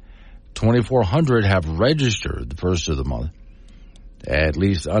state, 2,400 have registered the first of the month. At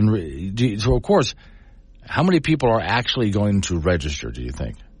least, so of course, how many people are actually going to register, do you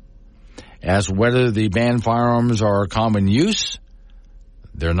think? As whether the banned firearms are common use,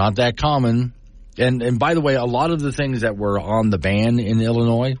 they're not that common. And by the way, a lot of the things that were on the ban in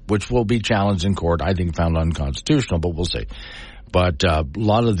Illinois, which will be challenged in court, I think found unconstitutional, but we'll see. But a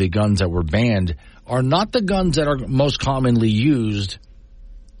lot of the guns that were banned are not the guns that are most commonly used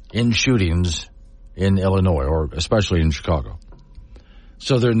in shootings in Illinois, or especially in Chicago.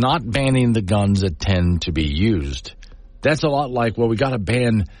 So they're not banning the guns that tend to be used. That's a lot like, well, we got to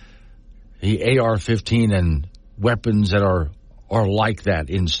ban the AR-15 and weapons that are like that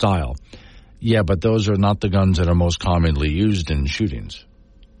in style. Yeah, but those are not the guns that are most commonly used in shootings.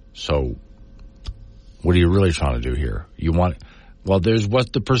 So what are you really trying to do here? There's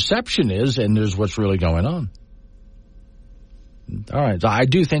what the perception is, and there's what's really going on. All right, so I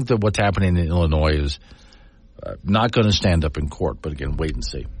do think that what's happening in Illinois is not going to stand up in court, but again, wait and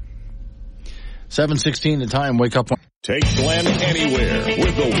see. 7:16 the time, wake up. Take Glenn anywhere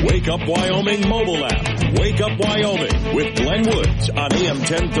with the Wake Up Wyoming mobile app. Wake Up Wyoming with Glenn Woods on AM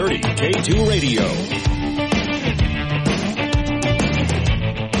 1030 K2 Radio.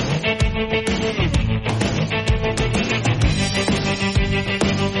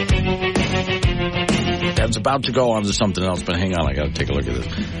 I was about to go on to something else, but hang on, I got to take a look at this.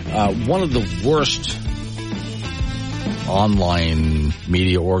 One of the worst online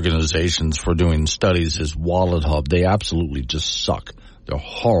media organizations for doing studies is Wallet Hub. They absolutely just suck. They're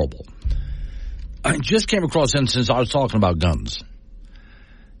horrible. I just came across them since I was talking about guns.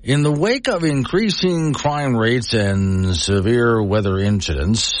 In the wake of increasing crime rates and severe weather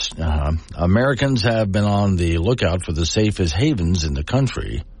incidents, Americans have been on the lookout for the safest havens in the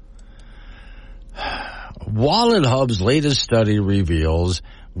country. Wallet Hub's latest study reveals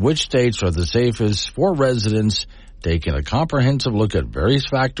which states are the safest for residents, taking a comprehensive look at various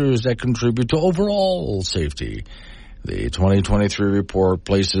factors that contribute to overall safety. The 2023 report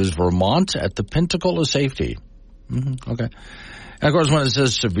places Vermont at the pinnacle of safety. Okay. And of course, when it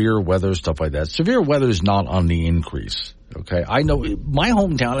says severe weather, stuff like that, severe weather is not on the increase. Okay. I know my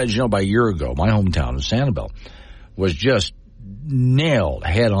hometown, as you know, by a year ago, my hometown of Sanibel was just nailed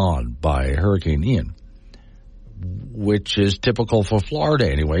head on by Hurricane Ian, which is typical for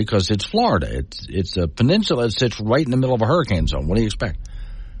Florida anyway, because it's Florida. It's a peninsula that sits right in the middle of a hurricane zone. What do you expect?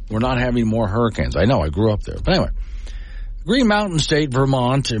 We're not having more hurricanes. I know, I grew up there. But anyway, Green Mountain State,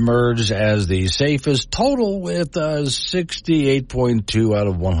 Vermont, emerged as the safest total with 68.2 out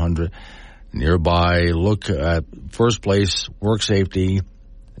of 100. Nearby, look at first place, work safety,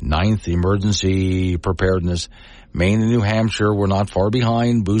 9th, emergency preparedness. Maine and New Hampshire were not far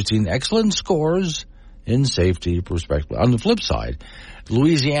behind, boosting excellent scores in safety perspective. On the flip side,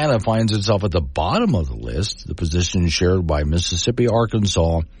 Louisiana finds itself at the bottom of the list, the position shared by Mississippi,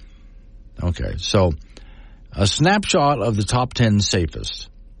 Arkansas. Okay, so a snapshot of the top 10 safest.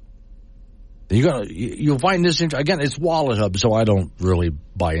 You'll find this, again, it's Wallet Hub, so I don't really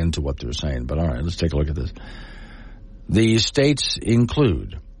buy into what they're saying, but all right, let's take a look at this. The states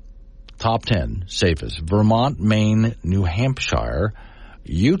include top 10 safest: Vermont, Maine, New Hampshire,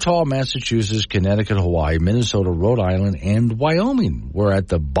 Utah, Massachusetts, Connecticut, Hawaii, Minnesota, Rhode Island, and Wyoming. We're at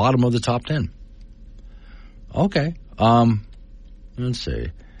the bottom of the top 10. Okay. Let's see.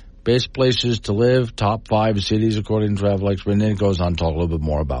 Best places to live, top 5 cities according to travel expert, and then it goes on to talk a little bit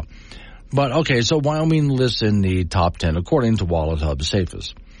more about. But, okay, so Wyoming lists in the top 10 according to Wallet Hub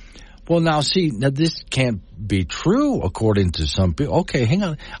safest. Well, now, this can't be true according to some people. Okay, hang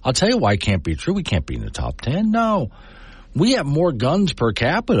on. I'll tell you why it can't be true. We can't be in the top 10. No. We have more guns per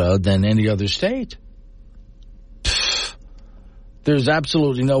capita than any other state. There's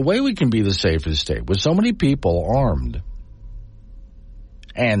absolutely no way we can be the safest state. With so many people armed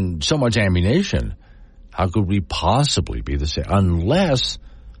and so much ammunition, how could we possibly be the same? Unless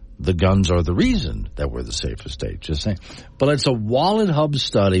the guns are the reason that we're the safest state, just saying. But it's a Wallet Hub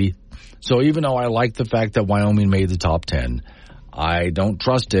study, so even though I like the fact that Wyoming made the top 10, I don't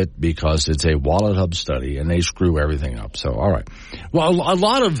trust it because it's a Wallet Hub study and they screw everything up. So, all right. Well, a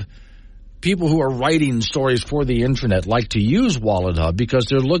lot of people who are writing stories for the internet like to use Wallet Hub because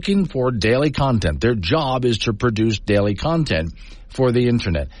they're looking for daily content. Their job is to produce daily content for the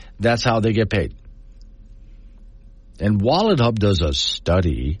internet. That's how they get paid. And Wallet Hub does a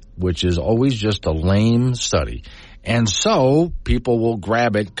study, which is always just a lame study. And so people will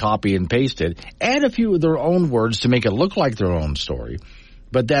grab it, copy and paste it, add a few of their own words to make it look like their own story.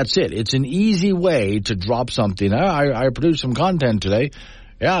 But that's it. It's an easy way to drop something. I produced some content today.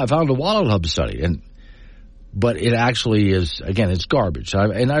 Yeah, I found a Wallet Hub study. But it actually is, again, it's garbage.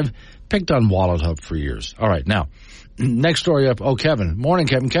 I've picked on Wallet Hub for years. All right, now, next story up. Oh, Kevin. Morning,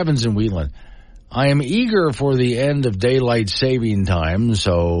 Kevin. Kevin's in Wheatland. I am eager for the end of daylight saving time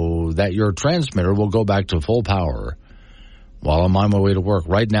so that your transmitter will go back to full power while I'm on my way to work.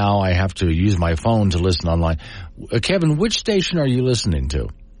 Right now, I have to use my phone to listen online. Kevin, which station are you listening to?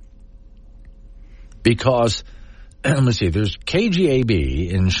 Because, let me see, there's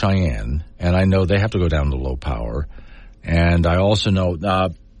KGAB in Cheyenne, and I know they have to go down to low power. And I also know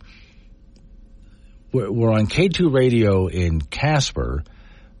we're on K2 radio in Casper.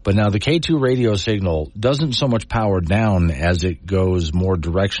 But now the K2 radio signal doesn't so much power down as it goes more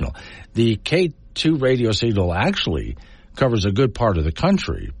directional. The K2 radio signal actually covers a good part of the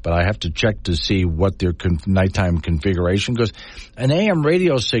country, but I have to check to see what their nighttime configuration goes. An AM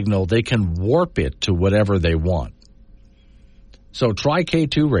radio signal, they can warp it to whatever they want. So try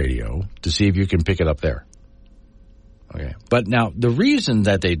K2 radio to see if you can pick it up there. Okay. But now the reason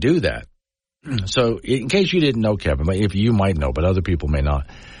that they do that, so in case you didn't know, Kevin, but if you might know, but other people may not.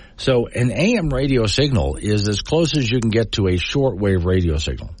 So an AM radio signal is as close as you can get to a shortwave radio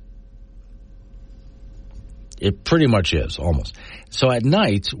signal. It pretty much is, almost. So at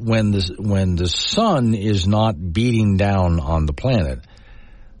night, when the sun is not beating down on the planet,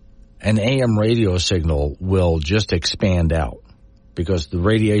 an AM radio signal will just expand out because the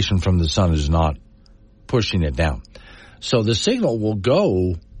radiation from the sun is not pushing it down. So the signal will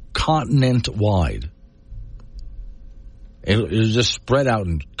go continent-wide. It'll just spread out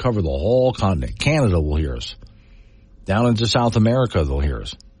and cover the whole continent. Canada will hear us. Down into South America, they'll hear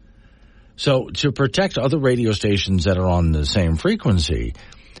us. So to protect other radio stations that are on the same frequency,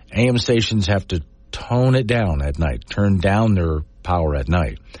 AM stations have to tone it down at night, turn down their power at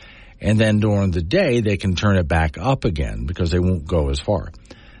night. And then during the day, they can turn it back up again because they won't go as far.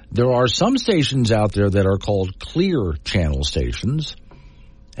 There are some stations out there that are called clear channel stations,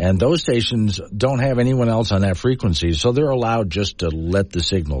 and those stations don't have anyone else on that frequency, so they're allowed just to let the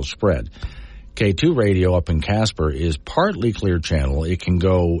signal spread. K2 radio up in Casper is partly clear channel.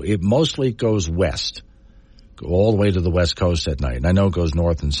 It mostly goes west, go all the way to the west coast at night. And I know it goes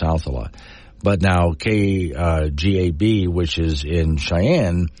north and south a lot. But now KGAB, which is in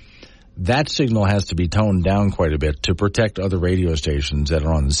Cheyenne, that signal has to be toned down quite a bit to protect other radio stations that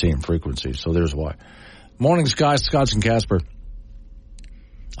are on the same frequency. So there's why. Morning, Scott. Scott's in Casper.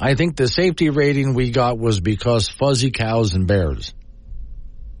 I think the safety rating we got was because fuzzy cows and bears.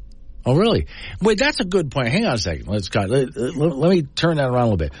 Oh, really? Wait, that's a good point. Hang on a second. Let me turn that around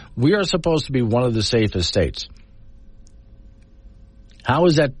a little bit. We are supposed to be one of the safest states. How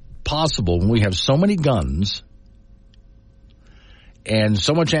is that possible when we have so many guns and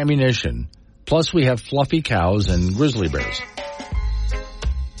so much ammunition, plus we have fluffy cows and grizzly bears?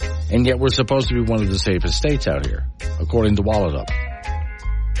 And yet we're supposed to be one of the safest states out here, according to Wallet Hub.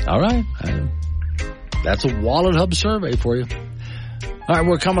 All right. That's a Wallet Hub survey for you. All right,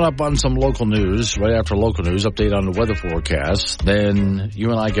 we're coming up on some local news. Right after local news, update on the weather forecast. Then you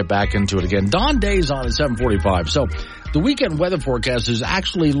and I get back into it again. Don Day's on at 7:45. So the weekend weather forecast is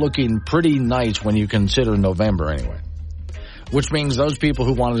actually looking pretty nice when you consider November anyway. Which means those people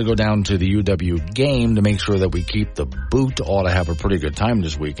who wanted to go down to the UW game to make sure that we keep the boot ought to have a pretty good time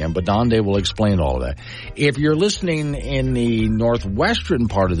this weekend. But Don Day will explain all of that. If you're listening in the northwestern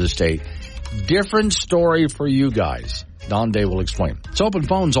part of the state, different story for you guys. Don Day will explain. It's open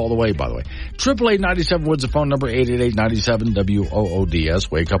phones all the way, by the way. 888-97 Woods, the phone number, 888-97 WOODS.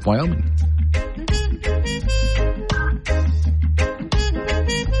 Wake Up Wyoming.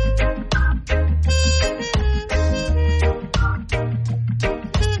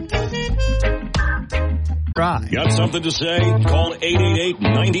 Got something to say? Call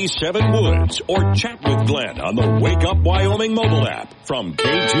 888-97 Woods or chat with Glenn on the Wake Up Wyoming mobile app from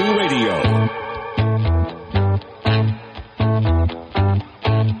K2 Radio.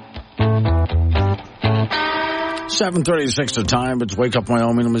 7:36 the time. It's Wake Up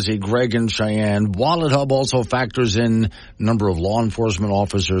Wyoming. I'm going to see Greg in Cheyenne. Wallet Hub also factors in number of law enforcement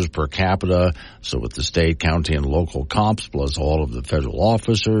officers per capita. So with the state, county, and local cops, plus all of the federal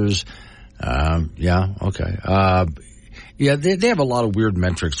officers. Okay. They have a lot of weird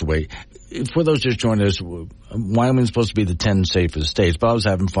metrics to wait. For those just joining us, Wyoming's supposed to be the 10 safest states, but I was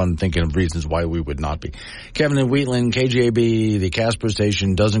having fun thinking of reasons why we would not be. Kevin in Wheatland, KGAB, the Casper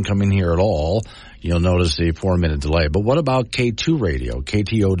station doesn't come in here at all. You'll notice the 4-minute delay. But what about K2 radio,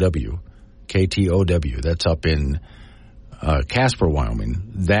 KTOW? KTOW, that's up in Casper,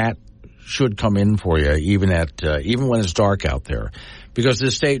 Wyoming. That should come in for you even when it's dark out there, because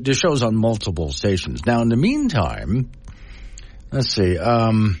this show's on multiple stations. Now, in the meantime, let's see.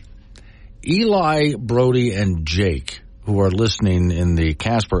 Eli, Brody, and Jake, who are listening in the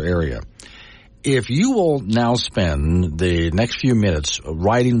Casper area, if you will now spend the next few minutes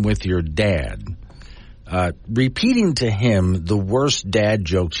riding with your dad, repeating to him the worst dad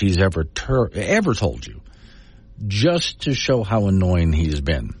jokes he's ever told you, just to show how annoying he's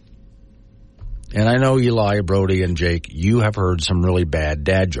been. And I know Eli, Brody, and Jake, you have heard some really bad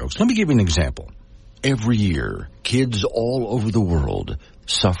dad jokes. Let me give you an example. Every year, kids all over the world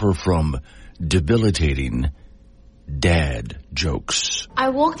suffer from debilitating dad jokes. I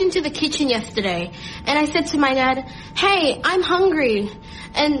walked into the kitchen yesterday and I said to my dad, "Hey, I'm hungry."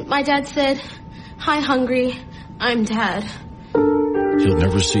 And my dad said, "Hi, hungry. I'm Dad." He'll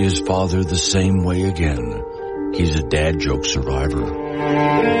never see his father the same way again. He's a dad joke survivor.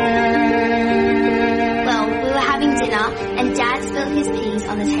 Well, we were having dinner and Dad spilled his peas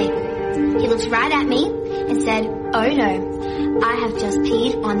on the table. He looked right at me and said, "Oh no, I have just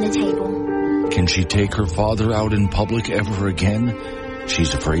peed on the table." Can she take her father out in public ever again?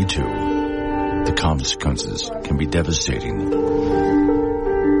 She's afraid to. The consequences can be devastating.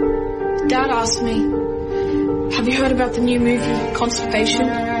 asked me, have you heard about the new movie, Constipation?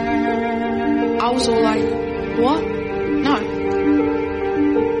 I was all like, what? No.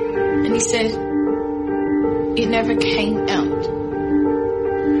 And he said, it never came out.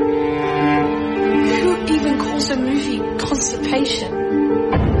 Who even calls a movie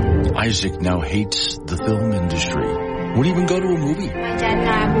Constipation? Isaac now hates the film industry. Wouldn't even go to a movie. My dad and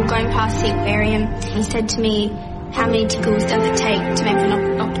I were going past the aquarium. He said to me, how many tickles does it take to make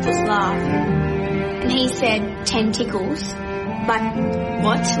an octopus laugh? And he said, 10 tickles. But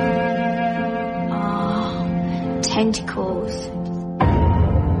what? Oh, tentacles.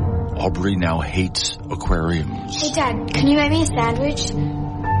 Aubrey now hates aquariums. Hey, Dad, can you make me a sandwich?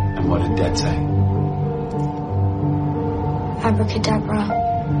 And what did Dad say? Abracadabra.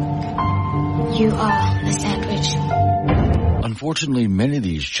 You are a sandwich. Unfortunately, many of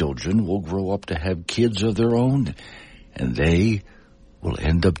these children will grow up to have kids of their own, and they will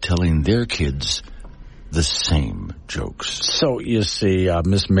end up telling their kids the same jokes. So, you see,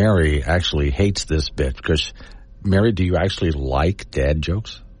 Miss Mary actually hates this bit because, Mary, do you actually like dad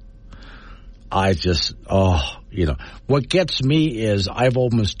jokes? I just, what gets me is I've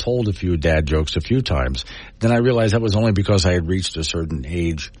almost told a few dad jokes a few times. Then I realized that was only because I had reached a certain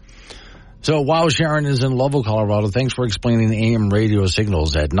age. So while Sharon is in Lovell, Colorado, thanks for explaining AM radio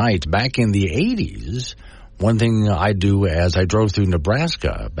signals at night. Back in the 80s, one thing I do as I drove through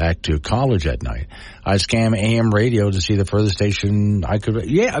Nebraska back to college at night, I scam AM radio to see the furthest station I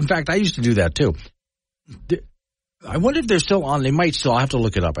could. Yeah, in fact, I used to do that too. I wonder if they're still on. They might still. I'll have to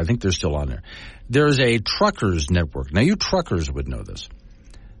look it up. I think they're still on there. There's a truckers network. Now, you truckers would know this.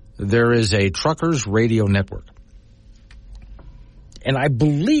 There is a truckers radio network. And I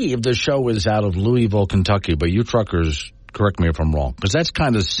believe the show is out of Louisville, Kentucky, but you truckers, correct me if I'm wrong, because that's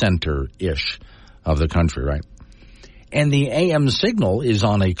kind of center-ish of the country, right? And the AM signal is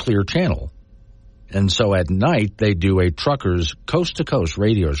on a clear channel. And so at night, they do a truckers coast-to-coast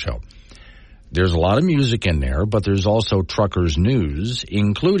radio show. There's a lot of music in there, but there's also truckers news,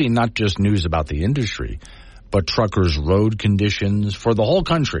 including not just news about the industry, but truckers road conditions for the whole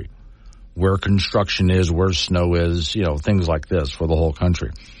country, where construction is, where snow is, things like this for the whole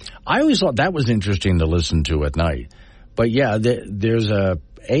country. I always thought that was interesting to listen to at night. But yeah, there's a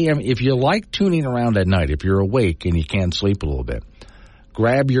AM, if you like tuning around at night, if you're awake and you can't sleep a little bit,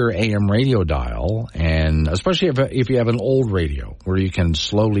 grab your AM radio dial, and especially if you have an old radio where you can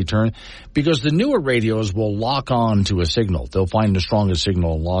slowly turn, because the newer radios will lock on to a signal. They'll find the strongest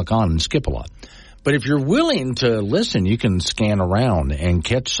signal and lock on and skip a lot. But if you're willing to listen, you can scan around and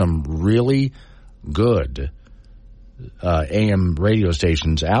catch some really good AM radio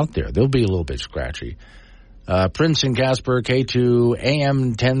stations out there. They'll be a little bit scratchy. Prince and Casper, K2 AM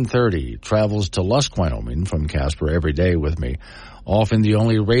 1030, travels to Lusk, Wyoming from Casper every day with me. Often the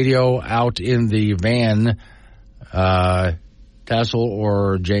only radio out in the van, Tassel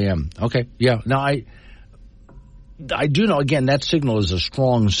or JM. Okay, yeah. Now, I do know, again, that signal is a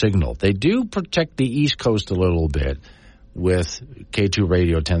strong signal. They do protect the East Coast a little bit with K2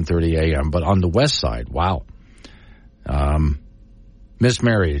 Radio 1030 AM, but on the west side, wow. Miss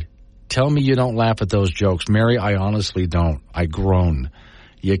Mary, tell me you don't laugh at those jokes. Mary, I honestly don't. I groan.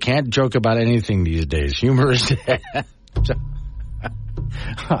 You can't joke about anything these days. Humor is dead.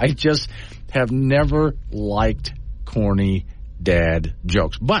 I just have never liked corny dad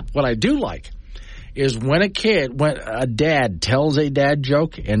jokes. But what I do like is when a dad tells a dad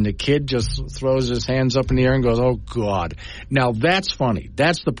joke and the kid just throws his hands up in the air and goes, oh, God. Now, that's funny.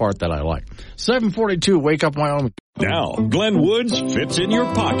 That's the part that I like. 742, Wake Up Wyoming. Now, Glenn Woods fits in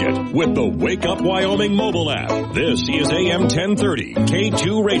your pocket with the Wake Up Wyoming mobile app. This is AM 1030,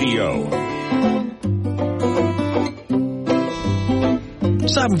 K2 Radio.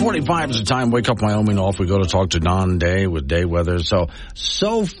 7:45 is the time. Wake Up Wyoming off. We go to talk to Don Day with Day Weather.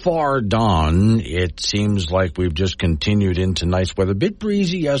 So far, Don, it seems like we've just continued into nice weather. A bit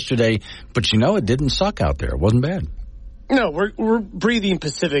breezy yesterday, but it didn't suck out there. It wasn't bad. No, we're breathing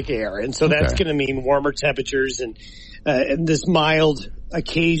Pacific air, and so that's going to mean warmer temperatures, and this mild,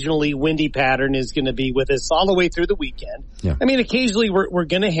 occasionally windy pattern is going to be with us all the way through the weekend. Yeah. I mean, occasionally we're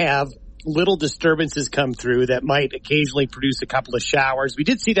going to have little disturbances come through that might occasionally produce a couple of showers. We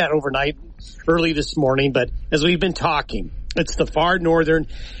did see that overnight, early this morning, but as we've been talking, it's the far northern,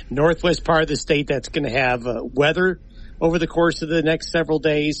 northwest part of the state that's going to have weather over the course of the next several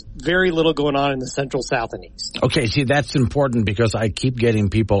days. Very little going on in the central, south, and east. Okay, see, that's important because I keep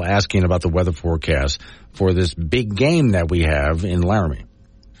getting people asking about the weather forecast for this big game that we have in Laramie.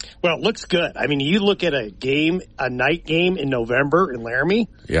 Well, it looks good. I mean, you look at a night game in November in Laramie.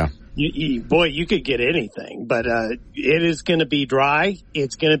 Yeah. You could get anything, but it is going to be dry.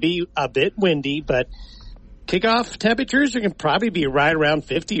 It's going to be a bit windy, but kickoff temperatures are going to probably be right around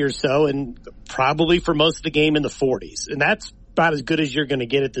 50 or so, and probably for most of the game in the 40s. And that's about as good as you're going to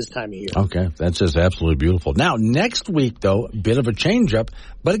get at this time of year. Okay, that's just absolutely beautiful. Now, next week, though, a bit of a change-up.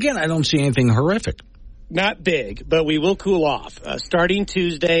 But again, I don't see anything horrific. Not big, but we will cool off. Starting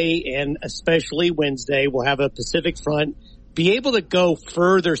Tuesday and especially Wednesday, we'll have a Pacific front be able to go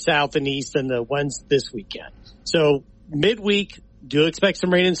further south and east than the ones this weekend. So midweek, do expect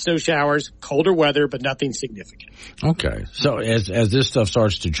some rain and snow showers, colder weather, but nothing significant. Okay. So as this stuff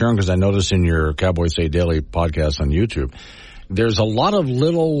starts to churn, because I noticed in your Cowboy Say Daily podcast on YouTube, there's a lot of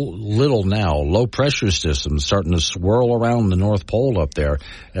little now low-pressure systems starting to swirl around the North Pole up there.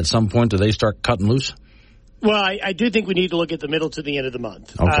 At some point, do they start cutting loose? Well, I do think we need to look at the middle to the end of the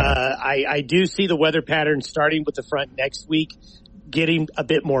month. Okay. I do see the weather pattern starting with the front next week getting a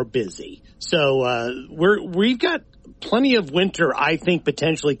bit more busy. So we've got plenty of winter, I think,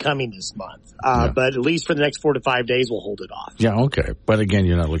 potentially coming this month. But at least for the next 4 to 5 days, we'll hold it off. Yeah, okay. But again,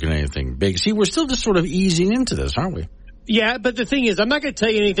 you're not looking at anything big. See, we're still just sort of easing into this, aren't we? Yeah, but the thing is, I'm not going to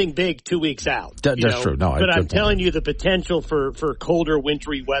tell you anything big 2 weeks out. That's true. No, but I'm telling you the potential for colder,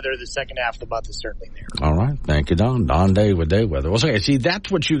 wintry weather the second half of the month is certainly there. All right. Thank you, Don. Don Day with day weather. Well, okay, see,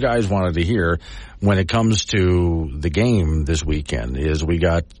 that's what you guys wanted to hear when it comes to the game this weekend, is we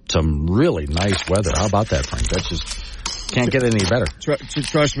got some really nice weather. How about that, Frank? That's just can't get any better.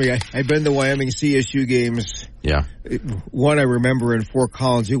 Trust me, I've been to Wyoming CSU games. Yeah. One I remember in Fort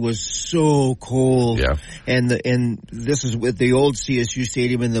Collins, it was so cold. Yeah. And this is with the old CSU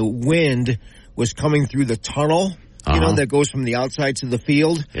stadium, and the wind was coming through the tunnel, that goes from the outside to the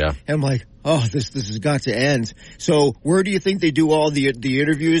field. Yeah. And I'm like, oh, this has got to end. So where do you think they do all the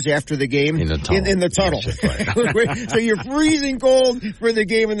interviews after the game? In the tunnel. In the tunnel. Right. So you're freezing cold for the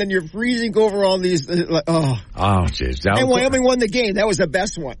game, and then you're freezing cold for all these. Oh, jeez. And Wyoming won the game. That was the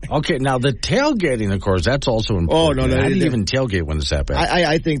best one. Okay, now the tailgating, of course, that's also important. Oh, no. I didn't even tailgate when it's that bad.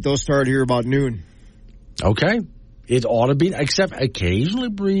 I think they'll start here about noon. Okay. It ought to be, except occasionally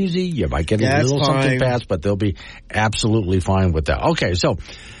breezy. You might get a little something fast, but they'll be absolutely fine with that. Okay, so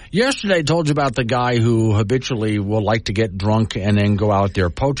yesterday I told you about the guy who habitually will like to get drunk and then go out there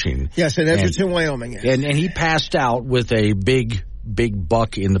poaching. Yes, and that's what's in Wyoming. Yes. And he passed out with a big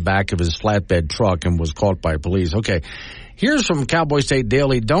buck in the back of his flatbed truck and was caught by police. Okay, here's from Cowboy State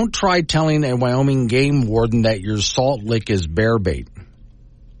Daily. Don't try telling a Wyoming game warden that your salt lick is bear bait.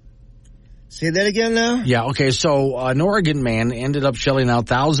 Say that again now? Yeah, okay, so an Oregon man ended up shelling out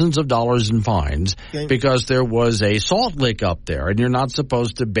thousands of dollars in fines because there was a salt lick up there, and you're not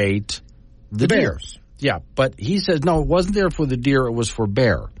supposed to bait the bears. Yeah, but he says, no, it wasn't there for the deer, it was for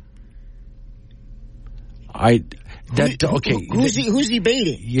bear. Who's he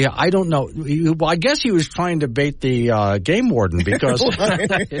baiting? Yeah, I don't know. Well, I guess he was trying to bait the game warden because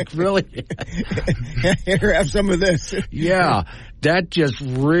it really... Here, have some of this. Yeah, that just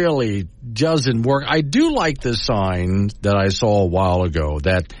really doesn't work. I do like the sign that I saw a while ago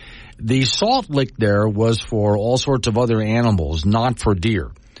that the salt lick there was for all sorts of other animals, not for deer.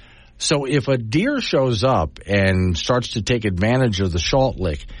 So if a deer shows up and starts to take advantage of the salt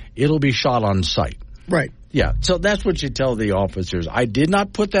lick, it'll be shot on sight. Right. Yeah, so that's what you tell the officers. I did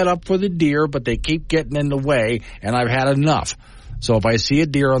not put that up for the deer, but they keep getting in the way, and I've had enough. So if I see a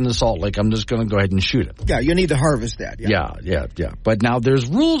deer on the salt lick, I'm just going to go ahead and shoot it. Yeah, you need to harvest that. Yeah. But now there's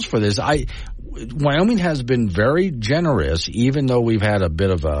rules for this. Wyoming has been very generous, even though we've had a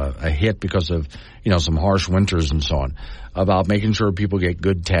bit of a hit because of, some harsh winters and so on, about making sure people get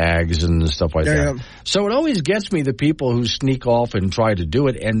good tags and stuff like that. Yeah. So it always gets me the people who sneak off and try to do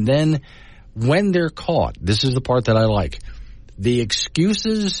it, and then when they're caught, this is the part that I like, the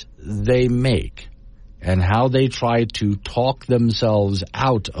excuses they make and how they try to talk themselves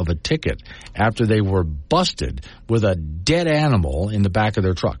out of a ticket after they were busted with a dead animal in the back of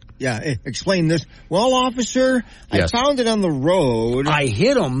their truck. Yeah, explain this. Well, officer, yes. I found it on the road. I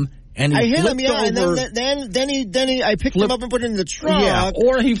hit him. And I hit him, over, and then I picked him up and put it in the truck. Yeah,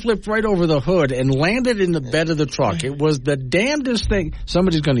 or he flipped right over the hood and landed in the bed of the truck. It was the damnedest thing.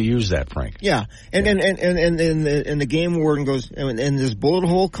 Somebody's going to use that, Frank. Yeah, and the game warden goes, and this bullet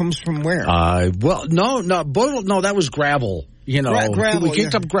hole comes from where? No, that was gravel. Gravel. We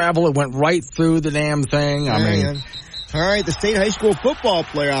kicked up gravel. It went right through the damn thing. All right, the state high school football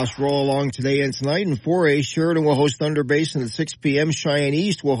playoffs roll along today and tonight. In 4A, Sheridan will host Thunder Basin at 6 p.m. Cheyenne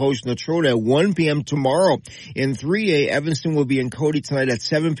East will host Natrona at 1 p.m. tomorrow. In 3A, Evanston will be in Cody tonight at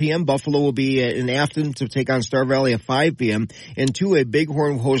 7 p.m. Buffalo will be in Afton to take on Star Valley at 5 p.m. In 2A,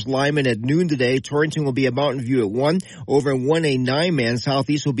 Bighorn will host Lyman at noon today. Torrington will be at Mountain View at 1. Over in 1A, 9-man,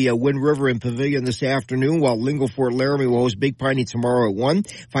 Southeast will be at Wind River and Pavilion this afternoon, while Lingle Fort Laramie will host Big Piney tomorrow at 1.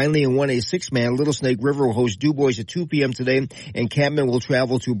 Finally, in 1A, 6-man, Little Snake River will host DuBois at 2 p.m. today, and Campman will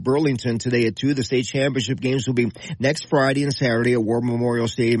travel to Burlington today at 2. The state championship games will be next Friday and Saturday at War Memorial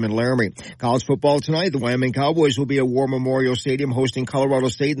Stadium in Laramie. College football tonight, the Wyoming Cowboys will be at War Memorial Stadium hosting Colorado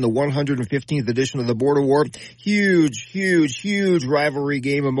State in the 115th edition of the Border War. Huge rivalry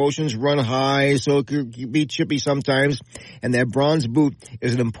game. Emotions run high, so it could be chippy sometimes. And that bronze boot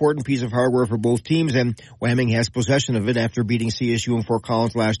is an important piece of hardware for both teams, and Wyoming has possession of it after beating CSU in Fort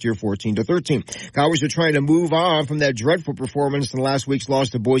Collins last year 14-13. Cowboys are trying to move on from that dreadful performance in last week's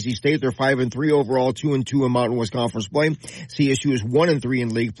loss to Boise State. They're 5-3 overall, 2-2 in Mountain West Conference play. CSU is 1-3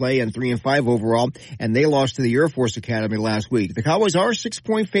 in league play and 3-5 overall, and they lost to the Air Force Academy last week. The Cowboys are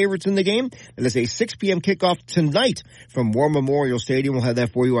 6-point favorites in the game. It is a 6 p.m. kickoff tonight from War Memorial Stadium. We'll have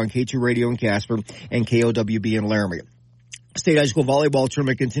that for you on K2 Radio in Casper and KOWB in Laramie. State high school volleyball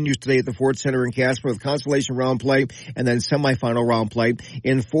tournament continues today at the Ford Center in Casper with consolation round play and then semifinal round play.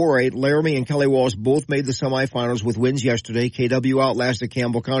 In 4A, Laramie and Kelly Walsh both made the semifinals with wins yesterday. KW outlasted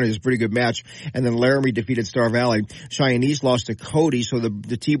Campbell County. It was a pretty good match. And then Laramie defeated Star Valley. Cheyenne East lost to Cody, so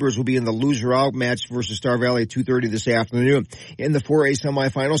the T-Birds will be in the loser out match versus Star Valley at 2:30 this afternoon. In the 4A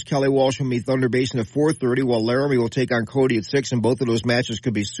semifinals, Kelly Walsh will meet Thunder Basin at 4:30, while Laramie will take on Cody at 6, and both of those matches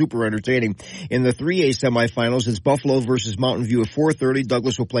could be super entertaining. In the 3A semifinals, it's Buffalo versus Mountain View at 4:30.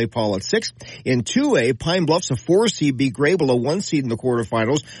 Douglas will play Paul at 6. In 2A, Pine Bluffs, a 4-seed, beat Grable, a 1-seed in the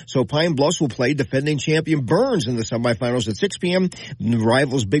quarterfinals. So Pine Bluffs will play defending champion Burns in the semifinals at 6 p.m. The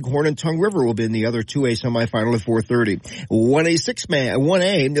rivals Bighorn and Tongue River will be in the other 2A semifinal at 4:30.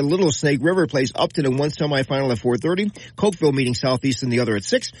 1A, the Little Snake River plays Upton in one semifinal at 4:30. Cokeville meeting Southeast in the other at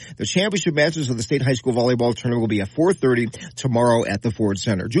 6. The championship matches of the state high school volleyball tournament will be at 4:30 tomorrow at the Ford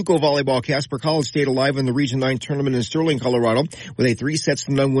Center. JUCO volleyball, Casper College stayed alive in the Region 9 tournament in Sterling, Colorado, with a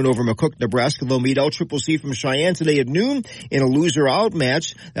 3-0 win over McCook, Nebraska. They'll meet LCCC from Cheyenne today at noon in a loser-out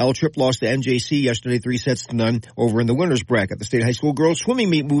match. L-Trip lost to NJC yesterday 3-0 over in the winners bracket. The state high school girls swimming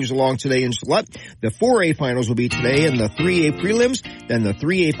meet moves along today in Gillette. The 4A finals will be today and the 3A prelims, then the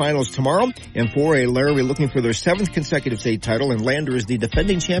 3A finals tomorrow. In 4A, Laramie looking for their 7th consecutive state title, and Lander is the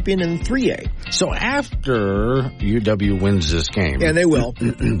defending champion in 3A. So after UW wins this game, and they will,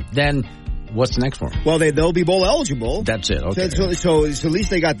 then what's the next one? Well, they'll be bowl eligible. That's it. Okay. So at least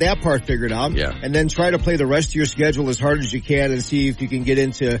they got that part figured out. Yeah. And then try to play the rest of your schedule as hard as you can and see if you can get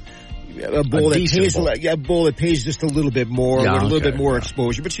into a bowl that pays just a little bit more, with a little bit more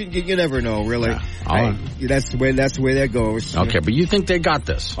exposure. But you never know, really. Yeah. That's the way that goes. Okay, but you think they got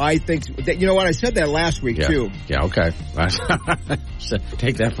this? I think you know what, I said that last week too. Yeah. Okay.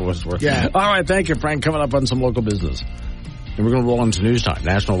 Take that for what it's worth. Yeah. All right. Thank you, Frank. Coming up on some local business. And we're going to roll into news time.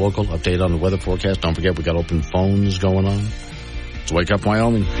 National, local, update on the weather forecast. Don't forget, we got open phones going on. It's Wake Up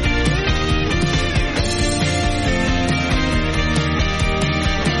Wyoming.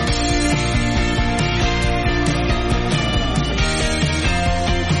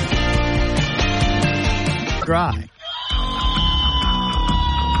 Dry.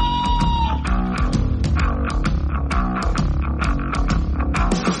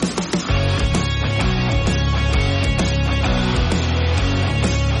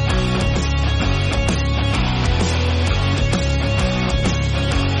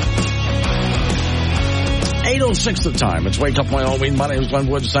 Six the time. It's Wake Up Wyoming. My name is Glenn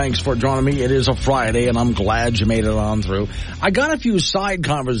Woods. Thanks for joining me. It is a Friday, and I'm glad you made it on through. I got a few side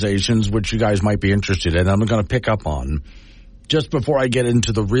conversations which you guys might be interested in. I'm going to pick up on just before I get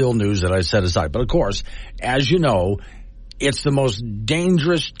into the real news that I set aside. But of course, as you know, it's the most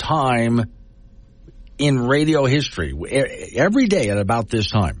dangerous time in radio history. Every day at about this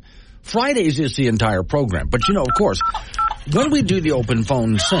time. Fridays is the entire program. But you know, of course, when we do the open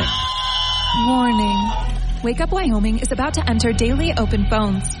phone sing. Warning. Wake Up Wyoming is about to enter daily open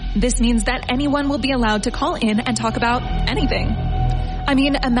phones. This means that anyone will be allowed to call in and talk about anything. I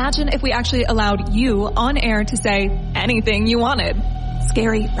mean, imagine if we actually allowed you on air to say anything you wanted.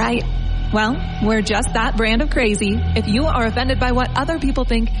 Scary, right? Well, we're just that brand of crazy. If you are offended by what other people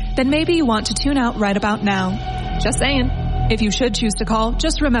think, then maybe you want to tune out right about now. Just saying. If you should choose to call,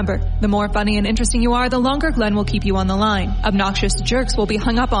 just remember, the more funny and interesting you are, the longer Glenn will keep you on the line. Obnoxious jerks will be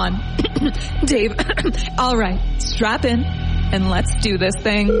hung up on. Dave, all right, strap in, and let's do this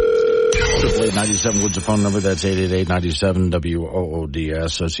thing. 888-97 Woods, the phone number. That's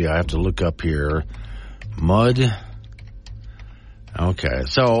 888-97-WOODS. So see, I have to look up here. Mud. Okay.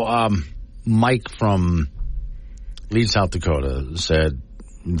 So, Mike from Leeds, South Dakota said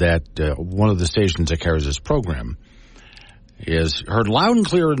that one of the stations that carries this program is heard loud and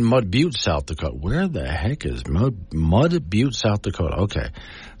clear in Mud Butte, South Dakota. Where the heck is Mud Butte, South Dakota? Okay.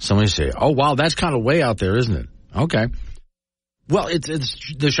 Somebody say, oh, wow, that's kind of way out there, isn't it? Okay. Well, it's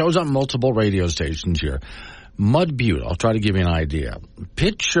the show's on multiple radio stations here. Mud Butte, I'll try to give you an idea.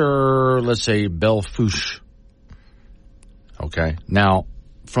 Picture, let's say, Belle Fourche. Okay. Now,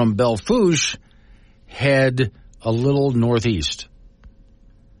 from Belle Fourche, head a little northeast.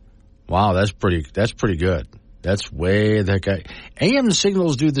 Wow, that's pretty good. That's way the heck. AM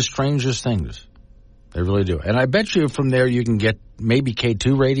signals do the strangest things. They really do. And I bet you from there you can get maybe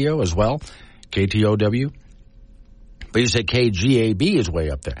K2 radio as well, KTOW. But you said KGAB is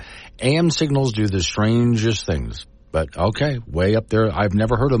way up there. AM signals do the strangest things. But, okay, way up there. I've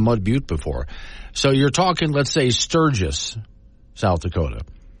never heard of Mud Butte before. So you're talking, let's say, Sturgis, South Dakota.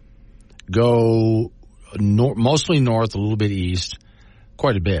 Go mostly north, a little bit east,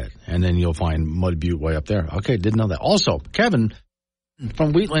 quite a bit. And then you'll find Mud Butte way up there. Okay, didn't know that. Also, Kevin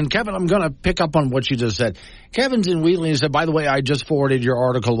from Wheatland. Kevin, I'm going to pick up on what you just said. Kevin's in Wheatland. He said, by the way, I just forwarded your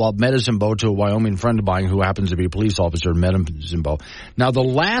article about Medicine Bow to a Wyoming friend of mine who happens to be a police officer in Medicine Bow. Now, the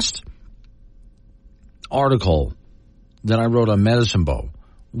last article that I wrote on Medicine Bow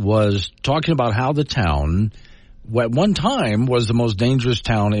was talking about how the town, at one time, was the most dangerous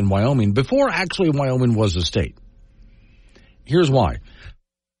town in Wyoming, before actually Wyoming was a state. Here's why.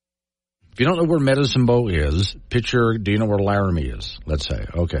 If you don't know where Medicine Bow is, do you know where Laramie is? Let's say.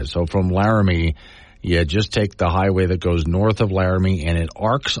 Okay, so from Laramie, you just take the highway that goes north of Laramie, and it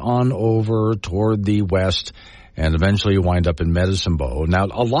arcs on over toward the west, and eventually you wind up in Medicine Bow. Now,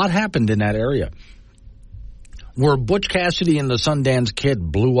 a lot happened in that area. Where Butch Cassidy and the Sundance Kid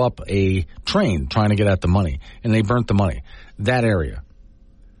blew up a train trying to get at the money, and they burnt the money. That area.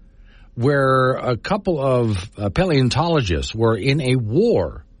 Where a couple of paleontologists were in a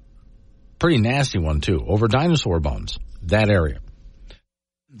war, pretty nasty one too, over dinosaur bones. That area.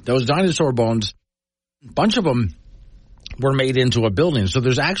 Those dinosaur bones, a bunch of them were made into a building. So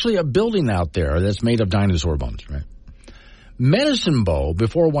there's actually a building out there that's made of dinosaur bones, right? Medicine Bow,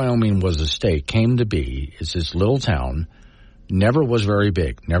 before Wyoming was a state, came to be, it's this little town, never was very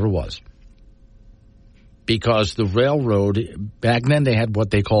big, never was. Because the railroad, back then they had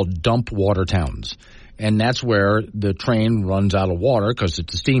what they called dump water towns. And that's where the train runs out of water because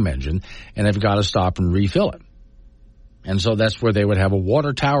it's a steam engine, and they've got to stop and refill it. And so that's where they would have a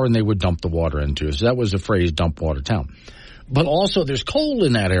water tower and they would dump the water into. So that was the phrase, dump water town. But also there's coal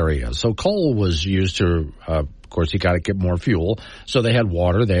in that area. So coal was used to, of course, you got to get more fuel. So they had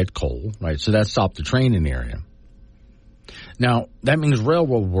water, they had coal, right? So that stopped the train in the area. Now, that means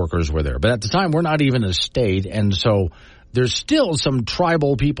railroad workers were there. But at the time, we're not even a state, and so there's still some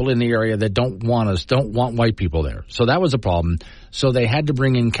tribal people in the area that don't want white people there. So that was a problem. So they had to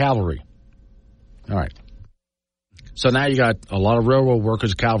bring in cavalry. All right. So now you got a lot of railroad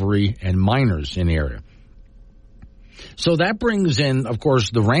workers, cavalry, and miners in the area. So that brings in, of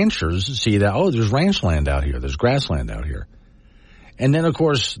course, the ranchers see that, oh, there's ranch land out here. There's grassland out here. And then, of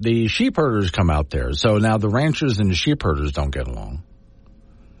course, the sheep herders come out there. So now the ranchers and the sheep herders don't get along.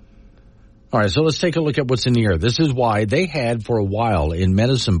 All right, so let's take a look at what's in the air. This is why they had, for a while in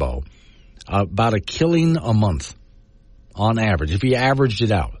Medicine Bow, about a killing a month on average. If you averaged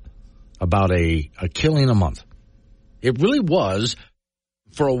it out, about a killing a month. It really was,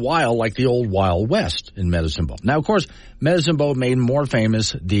 for a while, like the old Wild West in Medicine Bow. Now, of course, Medicine Bow made more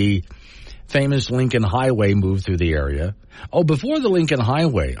famous the famous Lincoln Highway moved through the area. Oh, before the Lincoln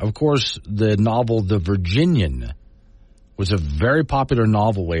Highway, of course, the novel The Virginian was a very popular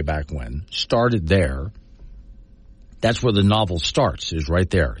novel way back when. Started there. That's where the novel starts, is right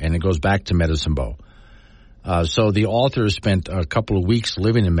there. And it goes back to Medicine Bow. So the author spent a couple of weeks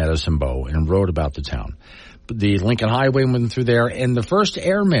living in Medicine Bow and wrote about the town. The Lincoln Highway went through there, and the first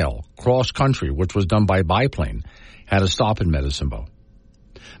airmail cross-country, which was done by biplane, had a stop in Medicine Bow.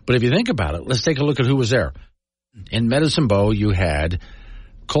 But if you think about it, let's take a look at who was there. In Medicine Bow, you had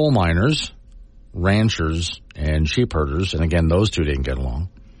coal miners, ranchers, and sheep herders, and again, those two didn't get along.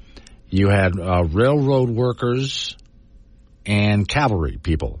 You had railroad workers and cavalry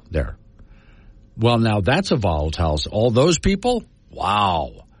people there. Well, now that's a volatile. All those people?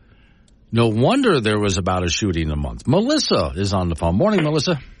 Wow. No wonder there was about a shooting a month. Melissa is on the phone. Morning,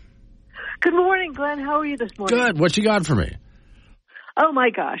 Melissa. Good morning, Glenn. How are you this morning? Good. What you got for me? Oh, my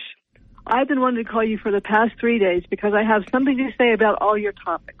gosh. I've been wanting to call you for the past 3 days because I have something to say about all your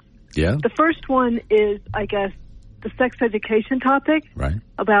topics. Yeah. The first one is, I guess, the sex education topic. Right.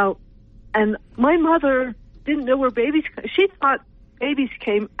 And my mother didn't know where babies, she thought babies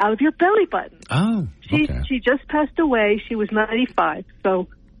came out of your belly button. Oh, okay. She just passed away. She was 95. So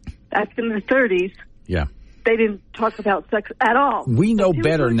back in the 30s. Yeah. They didn't talk about sex at all. We know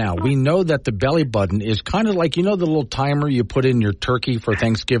better now. We know that the belly button is kind of like, the little timer you put in your turkey for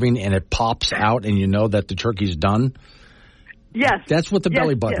Thanksgiving and it pops out and you know that the turkey's done? Yes. That's what the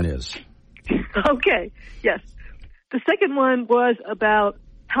belly button is. Okay, yes. The second one was about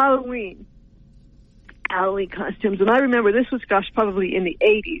Halloween costumes. And I remember this was, probably in the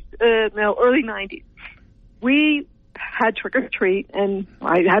 80s, early 90s. We had trick-or-treat, and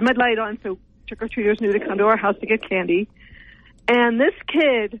I had my light on, so trick-or-treaters knew to come to our house to get candy. And this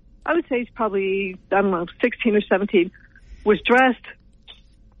kid, I would say he's probably, 16 or 17, was dressed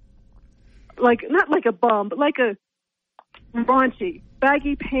not like a bum, but like a raunchy.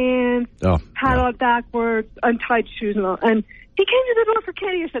 Baggy pants, hat on backwards, untied shoes and all. And he came to the door for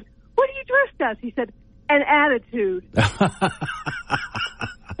candy and said, "What are you dressed as?" He said, "An attitude." So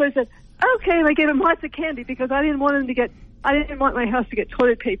I said, "Okay," and I gave him lots of candy because I didn't want my house to get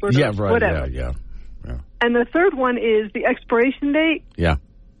toilet paper or whatever. Yeah. And the third one is the expiration date. Yeah.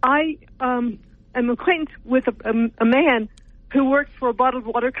 I am acquainted with a man who worked for a bottled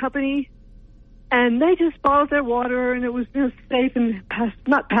water company, and they just bottled their water, and it was safe and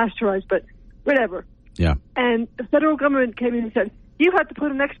not pasteurized, but whatever. Yeah. And the federal government came in and said, "You have to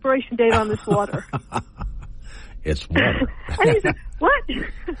put an expiration date on this water." It's water. And he said, "What?"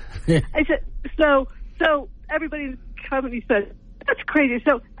 I said, so everybody in the company said, "That's crazy."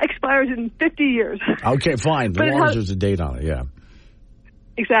 So expires in 50 years. Okay, fine. As long as there's a date on it, yeah.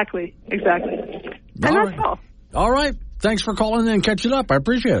 Exactly. And that's all. All right. Thanks for calling in and catching up. I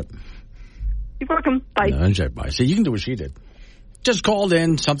appreciate it. You're welcome. Bye. Bye. See, you can do what she did. Just called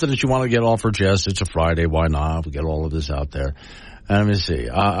in, something that you want to get off her chest. It's a Friday. Why not? We'll get all of this out there. Let me see.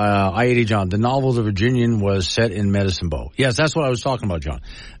 I-80 John, the novel The Virginian was set in Medicine Bow. Yes, that's what I was talking about, John.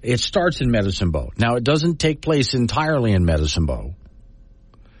 It starts in Medicine Bow. Now, it doesn't take place entirely in Medicine Bow,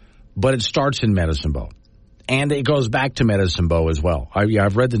 but it starts in Medicine Bow. And it goes back to Medicine Bow as well.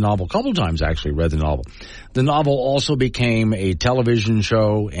 I've read the novel a couple times, actually, read the novel. The novel also became a television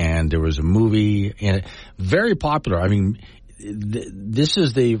show, and there was a movie in it. Very popular. I mean, this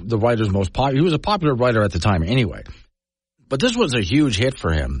is the writer's most popular. He was a popular writer at the time anyway. But this was a huge hit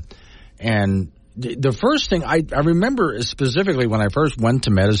for him. And the first thing I remember specifically when I first went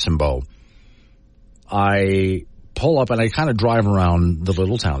to Medicine Bow, I pull up and I kind of drive around the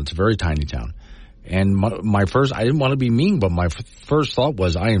little town. It's a very tiny town. And my first, I didn't want to be mean, but my first thought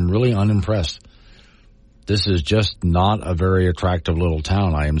was, I am really unimpressed. This is just not a very attractive little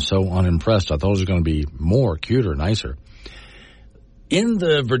town. I am so unimpressed. I thought it was going to be more, cuter, nicer. In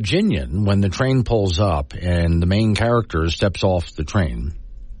the Virginian, when the train pulls up and the main character steps off the train,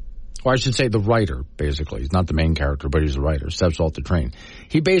 or I should say the writer, basically. He's not the main character, but he's the writer, steps off the train.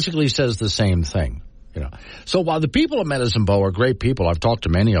 He basically says the same thing. So while the people of Medicine Bow are great people, I've talked to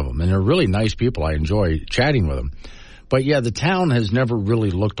many of them, and they're really nice people. I enjoy chatting with them. But yeah, the town has never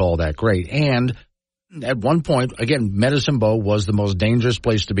really looked all that great. And at one point, again, Medicine Bow was the most dangerous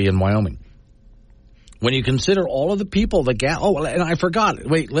place to be in Wyoming. When you consider all of the people that and I forgot.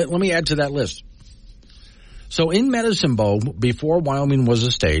 Wait, let me add to that list. So in Medicine Bow, before Wyoming was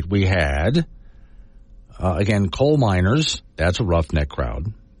a state, we had, again, coal miners. That's a roughneck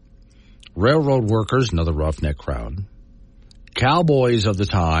crowd. Railroad workers, another roughneck crowd. Cowboys of the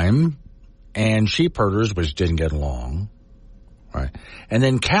time, and sheep herders, which didn't get along. Right. And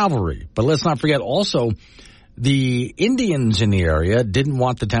then cavalry. But let's not forget also the Indians in the area didn't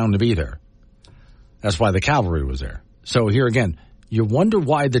want the town to be there. That's why the cavalry was there. So here again, you wonder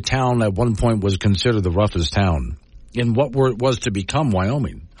why the town at one point was considered the roughest town in what was to become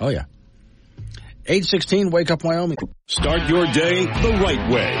Wyoming. Oh, yeah. 8:16, Wake Up Wyoming. Start your day the right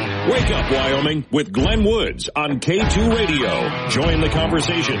way. Wake Up Wyoming with Glenn Woods on K2 Radio. Join the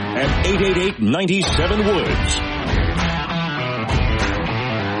conversation at 888-97-WOODS.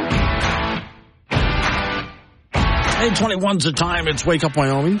 Hey, 21's the time. It's Wake Up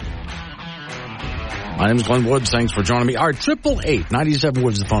Wyoming. My name is Glenn Woods. Thanks for joining me. Our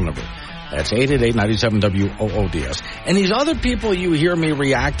 888-97-WOODS is the phone number. That's 888-97-WOODS. And these other people you hear me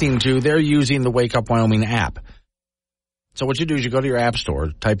reacting to, they're using the Wake Up Wyoming app. So what you do is you go to your app store,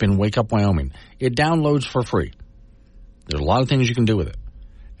 type in Wake Up Wyoming. It downloads for free. There's a lot of things you can do with it.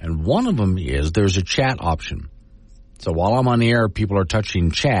 And one of them is there's a chat option. So while I'm on the air, people are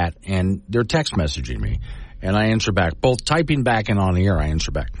touching chat, and they're text messaging me. And I answer back. Both typing back and on the air, I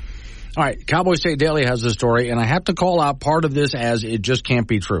answer back. All right, Cowboy State Daily has the story, and I have to call out part of this as it just can't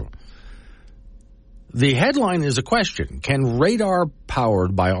be true. The headline is a question. Can radar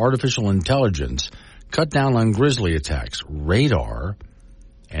powered by artificial intelligence cut down on grizzly attacks? Radar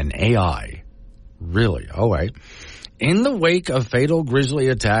and AI. Really? Oh, wait. In the wake of fatal grizzly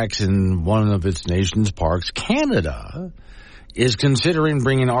attacks in one of its nation's parks, Canada is considering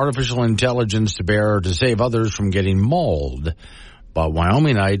bringing artificial intelligence to bear to save others from getting mauled. But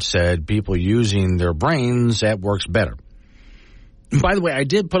Wyomingites said people using their brains, that works better. By the way, I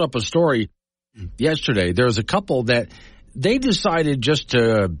did put up a story yesterday. There's a couple that they decided just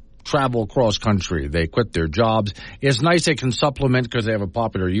to travel cross country. They quit their jobs. It's nice they can supplement because they have a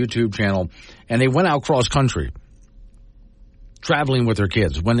popular YouTube channel. And they went out cross country, traveling with their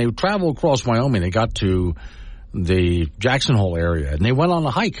kids. When they traveled across Wyoming, they got to the Jackson Hole area, and they went on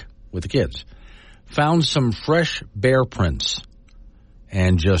a hike with the kids. Found some fresh bear prints,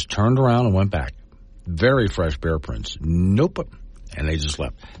 and just turned around and went back. Very fresh bear prints. Nope. And they just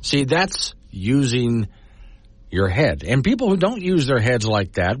left. See, that's using your head. And people who don't use their heads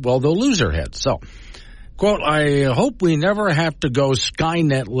like that, well, they'll lose their heads. So, quote, I hope we never have to go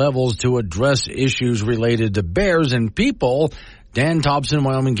Skynet levels to address issues related to bears and people, Dan Thompson,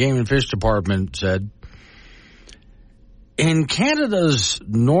 Wyoming Game and Fish Department said. In Canada's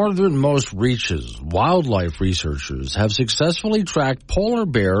northernmost reaches, wildlife researchers have successfully tracked polar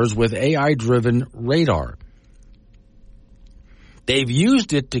bears with AI-driven radar. They've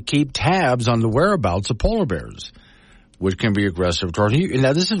used it to keep tabs on the whereabouts of polar bears, which can be aggressive toward humans.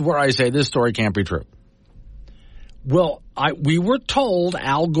 Now, this is where I say this story can't be true. Well, we were told,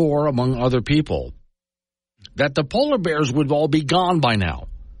 Al Gore, among other people, that the polar bears would all be gone by now.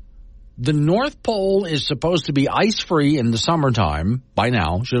 The North Pole is supposed to be ice-free in the summertime by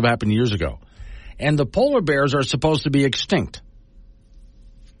now. Should have happened years ago. And the polar bears are supposed to be extinct.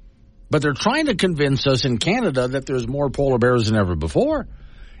 But they're trying to convince us in Canada that there's more polar bears than ever before.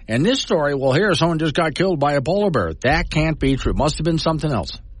 And this story, well, here, someone just got killed by a polar bear. That can't be true. It must have been something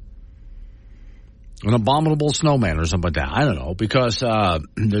else. An abominable snowman or something like that. I don't know, because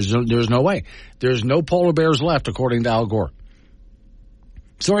there's no way. There's no polar bears left, according to Al Gore.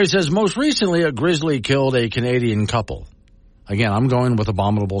 Story says, most recently, a grizzly killed a Canadian couple. Again, I'm going with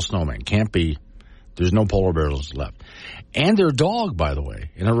abominable snowman. Can't be. There's no polar bears left. And their dog, by the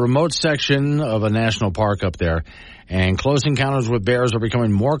way, in a remote section of a national park up there. And close encounters with bears are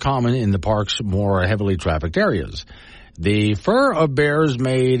becoming more common in the park's more heavily trafficked areas. The fur of bears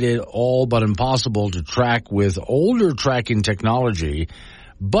made it all but impossible to track with older tracking technology,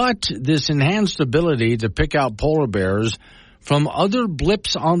 but this enhanced ability to pick out polar bears from other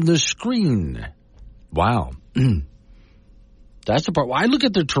blips on the screen. Wow. That's the part. Well, I look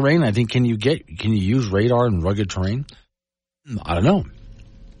at the terrain, I think, can you use radar in rugged terrain? I don't know.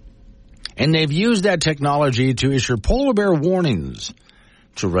 And they've used that technology to issue polar bear warnings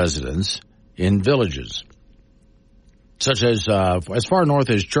to residents in villages, such as far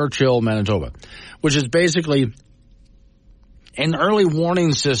north as Churchill, Manitoba, which is basically an early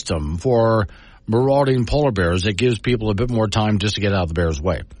warning system for marauding polar bears that gives people a bit more time just to get out of the bear's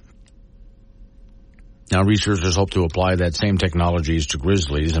way. Now, researchers hope to apply that same technologies to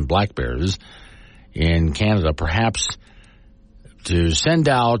grizzlies and black bears in Canada, perhaps to send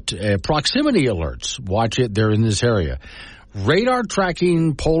out proximity alerts. Watch it, they're in this area. Radar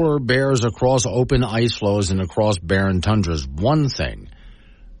tracking polar bears across open ice floes and across barren tundra is one thing.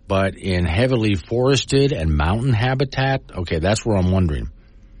 But in heavily forested and mountain habitat, okay, that's where I'm wondering.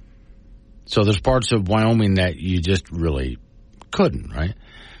 So there's parts of Wyoming that you just really couldn't, right?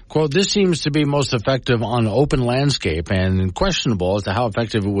 Quote, this seems to be most effective on open landscape and questionable as to how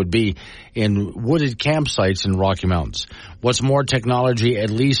effective it would be in wooded campsites in Rocky Mountains. What's more, technology, at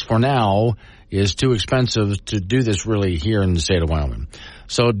least for now, is too expensive to do this really here in the state of Wyoming.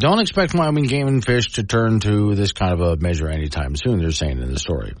 So don't expect Wyoming Game and Fish to turn to this kind of a measure anytime soon, they're saying in the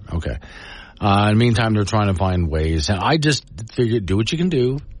story. Okay. In the meantime, they're trying to find ways. And I just figured, do what you can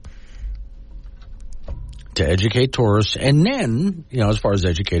do to educate tourists. And then, as far as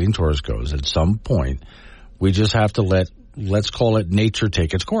educating tourists goes, at some point, we just have to let's call it nature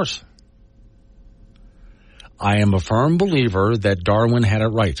take its course. I am a firm believer that Darwin had it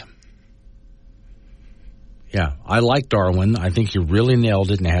right. Yeah, I like Darwin. I think he really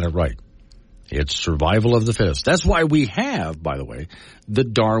nailed it and had it right. It's survival of the fittest. That's why we have, by the way, the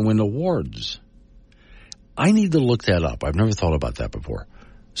Darwin Awards. I need to look that up. I've never thought about that before.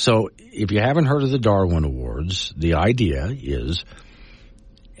 So if you haven't heard of the Darwin Awards, the idea is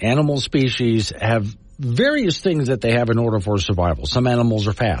animal species have various things that they have in order for survival. Some animals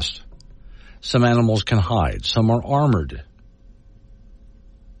are fast. Some animals can hide. Some are armored.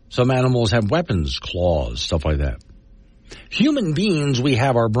 Some animals have weapons, claws, stuff like that. Human beings, we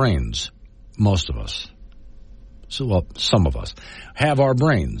have our brains. most of us, some of us, have our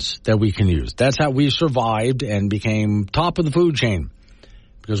brains that we can use. That's how we survived and became top of the food chain,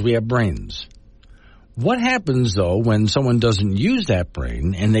 because we have brains. What happens, though, when someone doesn't use that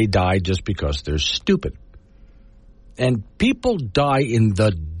brain and they die just because they're stupid? And people die in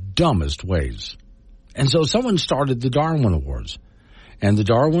the dumbest ways. And so someone started the Darwin Awards. And the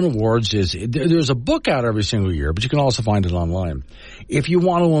Darwin Awards there's a book out every single year, but you can also find it online. If you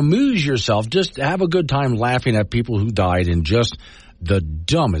want to amuse yourself, just have a good time laughing at people who died in just the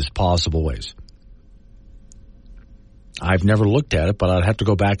dumbest possible ways. I've never looked at it, but I'd have to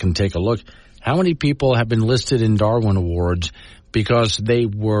go back and take a look. How many people have been listed in Darwin Awards because they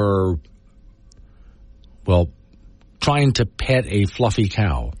were, trying to pet a fluffy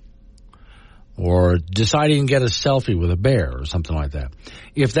cow, or deciding to get a selfie with a bear or something like that?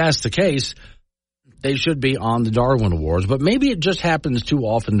 If that's the case, they should be on the Darwin Awards, but maybe it just happens too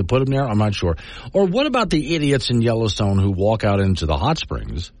often to put them there. I'm not sure. Or what about the idiots in Yellowstone who walk out into the hot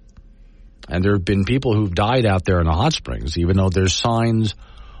springs? And there have been people who've died out there in the hot springs, even though there's signs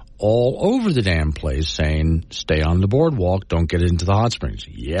all over the damn place saying, stay on the boardwalk, don't get into the hot springs.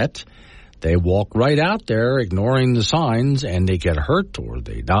 Yet, they walk right out there ignoring the signs, and they get hurt or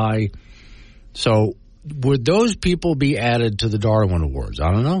they die. So, would those people be added to the Darwin Awards?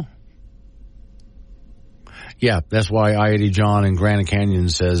 I don't know. Yeah, that's why I-80 John in Granite Canyon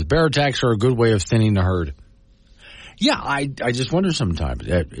says, bear attacks are a good way of thinning the herd. Yeah, I just wonder sometimes,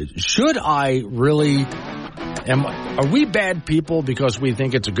 should I really, are we bad people because we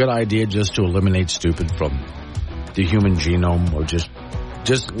think it's a good idea just to eliminate stupid from the human genome, or just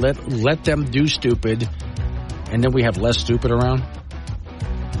let them do stupid, and then we have less stupid around?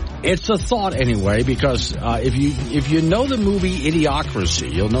 It's a thought anyway, because if you know the movie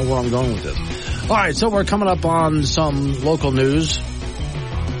Idiocracy, you'll know where I'm going with this. All right, so we're coming up on some local news.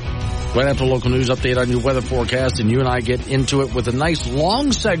 Right after local news update on your weather forecast, and you and I get into it with a nice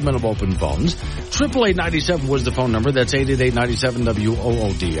long segment of open phones. 888-97 was the phone number. That's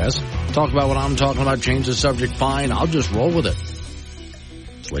 888-97-WOODS. Talk about what I'm talking about. Change the subject. Fine. I'll just roll with it.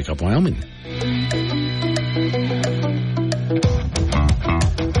 It's Wake Up Wyoming.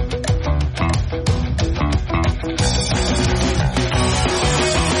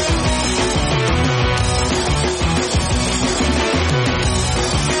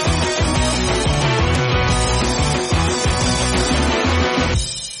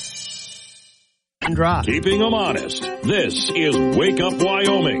 Keeping them honest. This is Wake Up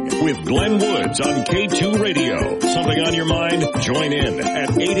Wyoming with Glenn Woods on K2 Radio. Something on your mind? Join in at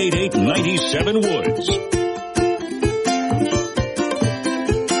 888-97-WOODS.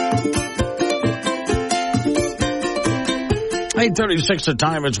 8:36 the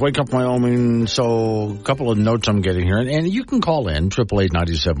time. It's Wake Up Wyoming. So a couple of notes I'm getting here. And you can call in,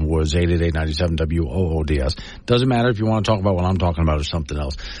 888-97-WOODS, 888-97-WOODS. Doesn't matter if you want to talk about what I'm talking about or something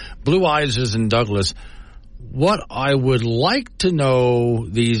else. Blue Eyes is in Douglas. What I would like to know,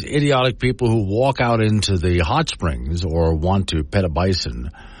 these idiotic people who walk out into the hot springs or want to pet a bison,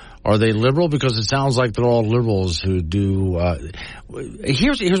 are they liberal? Because it sounds like they're all liberals who do.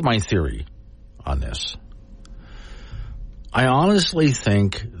 Here's my theory on this. I honestly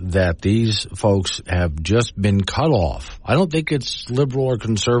think that these folks have just been cut off. I don't think it's liberal or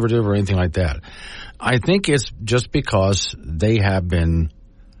conservative or anything like that. I think it's just because they have been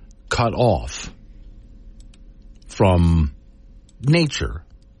cut off from nature.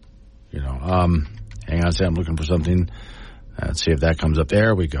 Hang on a second, I'm looking for something. Let's see if that comes up.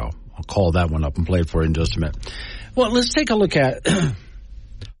 There we go. I'll call that one up and play it for you in just a minute. Well, let's take a look at,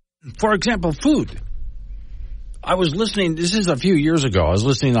 for example, food. I was listening, this is a few years ago, I was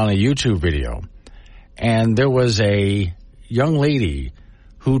listening on a YouTube video, and there was a young lady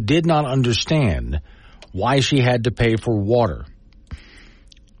who did not understand why she had to pay for water.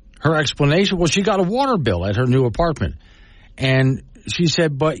 Her explanation was she got a water bill at her new apartment. And she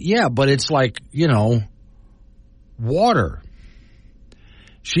said, but it's like, water.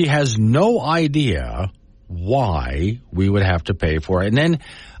 She has no idea why we would have to pay for it. And then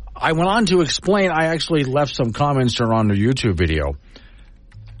I went on to explain, I actually left some comments on the YouTube video.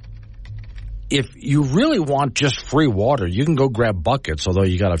 If you really want just free water, you can go grab buckets, although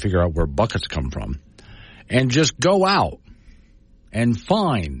you got to figure out where buckets come from. And just go out and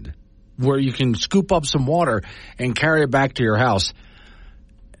find where you can scoop up some water and carry it back to your house.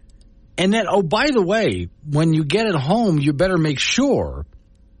 And then, oh, by the way, when you get it home, you better make sure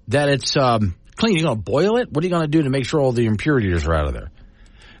that it's clean. You're going to boil it? What are you going to do to make sure all the impurities are out of there?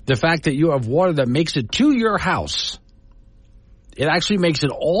 The fact that you have water that makes it to your house, it actually makes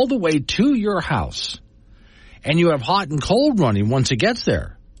it all the way to your house, and you have hot and cold running once it gets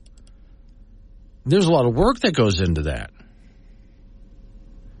there. There's a lot of work that goes into that.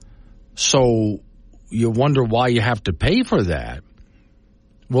 So you wonder why you have to pay for that.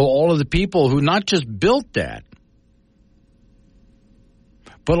 Well, all of the people who not just built that,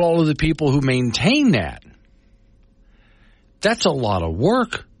 but all of the people who maintain that, that's a lot of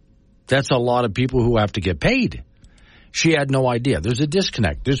work. That's a lot of people who have to get paid. She had no idea. There's a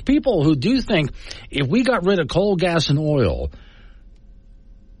disconnect. There's people who do think if we got rid of coal, gas, and oil,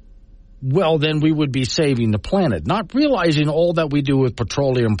 well, then we would be saving the planet, not realizing all that we do with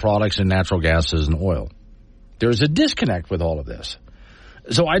petroleum products and natural gases and oil. There's a disconnect with all of this.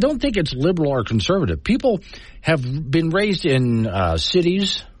 So I don't think it's liberal or conservative. People have been raised in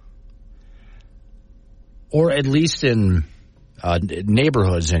cities, or at least in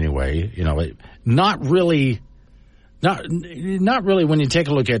neighborhoods anyway, not really when you take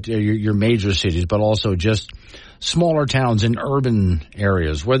a look at your major cities, but also just smaller towns in urban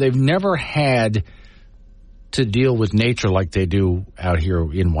areas where they've never had to deal with nature like they do out here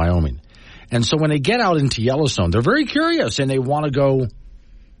in Wyoming. And so when they get out into Yellowstone, they're very curious and they want to go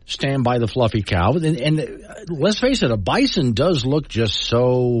stand by the fluffy cow. And let's face it, a bison does look just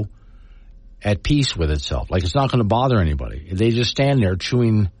so at peace with itself, like it's not going to bother anybody. They just stand there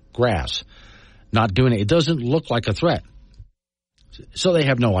chewing grass, not doing it. It doesn't look like a threat. So they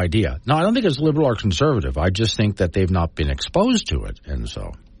have no idea. No, I don't think it's liberal or conservative. I just think that they've not been exposed to it. And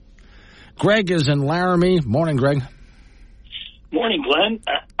so Greg is in Laramie. Morning, Greg. Morning, Glenn.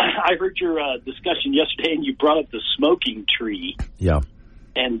 I heard your discussion yesterday, and you brought up the smoking tree. Yeah.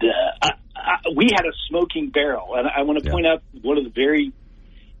 And we had a smoking barrel. And I want to point out one of the very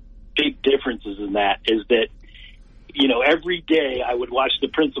big differences in that is that, every day I would watch the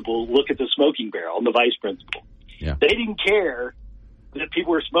principal look at the smoking barrel and the vice principal. Yeah. They didn't care that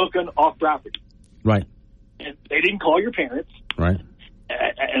people were smoking off property. Right. And they didn't call your parents. Right.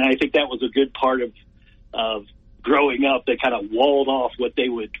 And I think that was a good part of growing up. They kind of walled off what they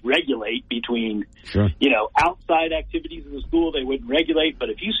would regulate between, outside activities in the school they wouldn't regulate. But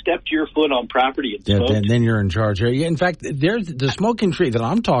if you stepped your foot on property and smoked, then you're in charge. In fact, the smoking tree that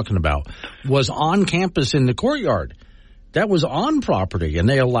I'm talking about was on campus in the courtyard. That was on property, and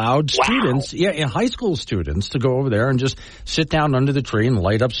they allowed students, high school students, to go over there and just sit down under the tree and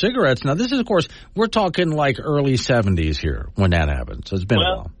light up cigarettes. Now, this is, of course, we're talking like early 70s here when that happened, so it's been a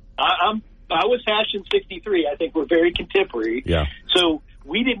while. I was hatched in 63. I think we're very contemporary. Yeah. So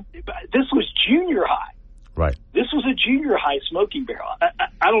this was junior high. Right. This was a junior high smoking barrel.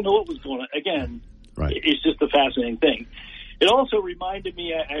 I don't know what was going on. Again, right. It's just a fascinating thing. It also reminded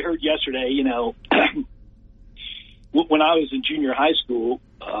me, I heard yesterday, when I was in junior high school,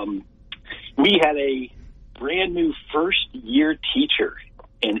 we had a brand new first-year teacher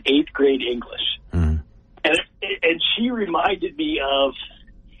in 8th grade English. Mm-hmm. And she reminded me of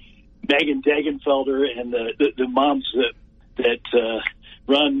Megan Degenfelder and the moms that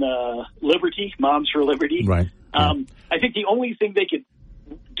run Liberty, Moms for Liberty. Right. I think the only thing they could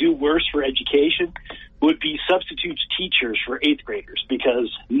do worse for education would be substitute teachers for 8th graders,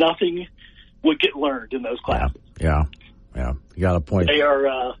 because nothing would get learned in those classes. Yeah. You got a point.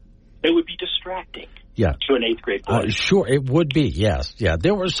 They would be distracting. Yeah. To an 8th grade boy. Sure, it would be. Yes. Yeah.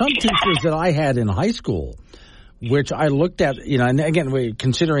 There were some teachers that I had in high school, which I looked at, and again,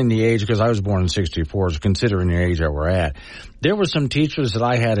 considering the age, because I was born in 64, so considering the age that we're at, there were some teachers that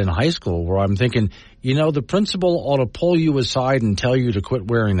I had in high school where I'm thinking, the principal ought to pull you aside and tell you to quit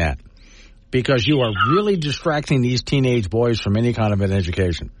wearing that, because you are really distracting these teenage boys from any kind of an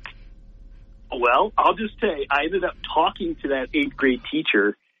education. Well, I'll just tell you, I ended up talking to that 8th grade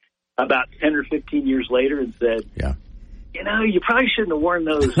teacher about 10 or 15 years later and said, you probably shouldn't have worn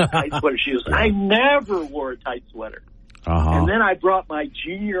those tight sweater shoes. I never wore a tight sweater. And then I brought my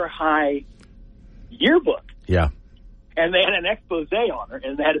junior high yearbook. Yeah. And they had an expose on her,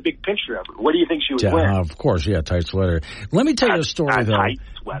 and they had a big picture of her. What do you think she was wearing? Of course, tight sweater. Let me tell you a story, though. Tight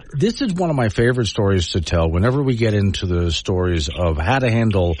sweater. This is one of my favorite stories to tell whenever we get into the stories of how to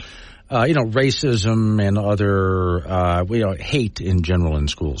handle racism and other, hate in general in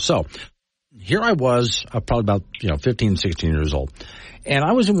schools. So here I was, probably about, 15, 16 years old. And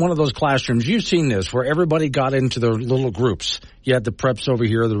I was in one of those classrooms, you've seen this, where everybody got into their little groups. You had the preps over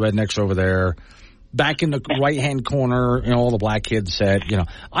here, the rednecks over there. Back in the right-hand corner, all the black kids sat,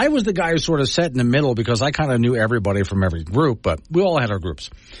 I was the guy who sort of sat in the middle because I kind of knew everybody from every group, but we all had our groups.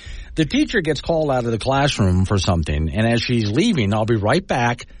 The teacher gets called out of the classroom for something, and as she's leaving, I'll be right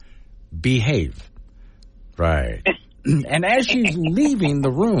back. Behave. Right. And as she's leaving the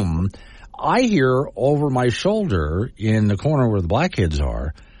room, I hear over my shoulder in the corner where the black kids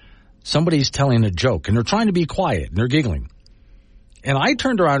are, somebody's telling a joke, and they're trying to be quiet, and they're giggling. And I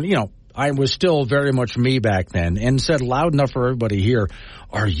turned around, I was still very much me back then, and said loud enough for everybody to hear,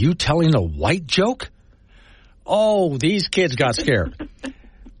 "Are you telling a white joke?" Oh, these kids got scared.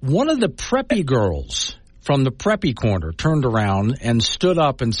 One of the preppy girls from the preppy corner turned around and stood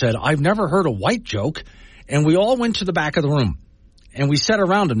up and said, "I've never heard a white joke." And we all went to the back of the room, and we sat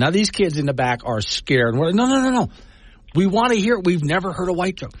around them. Now, these kids in the back are scared. We're like, no. We want to hear it. We've never heard a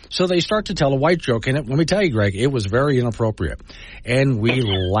white joke. So they start to tell a white joke, and let me tell you, Greg, it was very inappropriate. And we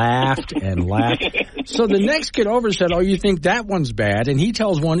laughed and laughed. So the next kid over said, "Oh, you think that one's bad?" And he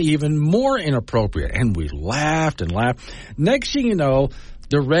tells one even more inappropriate. And we laughed and laughed. Next thing you know,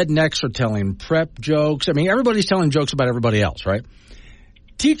 the rednecks are telling prep jokes. I mean, everybody's telling jokes about everybody else, right?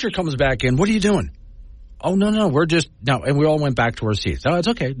 Teacher comes back in. "What are you doing?" "Oh, no, we're just..." No, and we all went back to our seats. "Oh, it's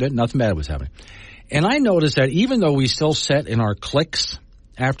okay. Nothing bad was happening." And I noticed that even though we still sat in our cliques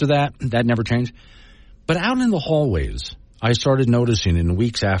after that never changed. But out in the hallways, I started noticing in the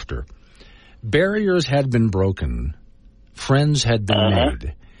weeks after, barriers had been broken, friends had been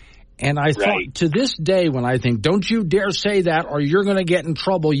made. And I thought, to this day, when I think, don't you dare say that or you're going to get in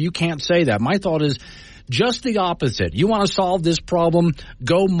trouble, you can't say that. My thought is just the opposite. You want to solve this problem,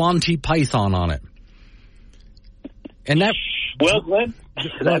 go Monty Python on it. And that... Well, Glenn,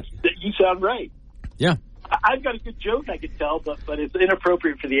 you sound right. Yeah. I've got a good joke I could tell, but it's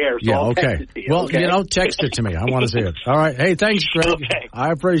inappropriate for the air, so I'll okay. text it to you. Well, okay? Text it to me. I want to see it. All right. Hey, thanks, Greg. Okay.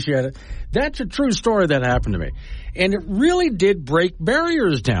 I appreciate it. That's a true story that happened to me. And it really did break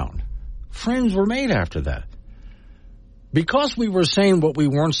barriers down. Friends were made after that. Because we were saying what we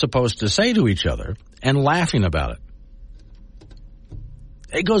weren't supposed to say to each other and laughing about it.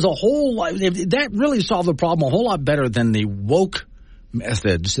 It goes a whole lot. That really solved the problem a whole lot better than the woke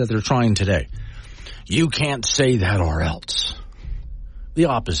methods that they're trying today. You can't say that or else. The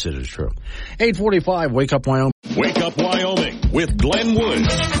opposite is true. 8:45, Wake Up Wyoming. Wake Up Wyoming with Glenn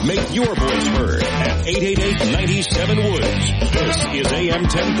Woods. Make your voice heard at 888-97-WOODS. This is AM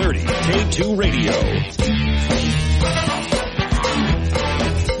 1030, K2 Radio.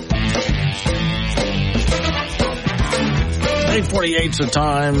 8:48's the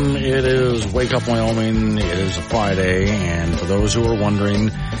time. It is Wake Up Wyoming. It is a Friday, and for those who are wondering,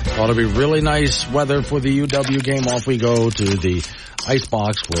 it ought to be really nice weather for the UW game. Off we go to the ice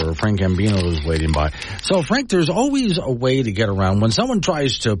box where Frank Gambino is waiting by. So, Frank, there's always a way to get around. When someone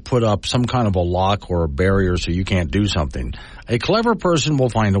tries to put up some kind of a lock or a barrier so you can't do something, a clever person will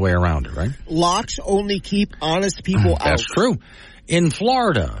find a way around it, right? Locks only keep honest people out. That's true. In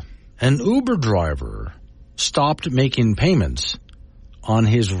Florida, an Uber driver stopped making payments on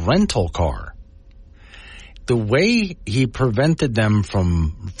his rental car. The way he prevented them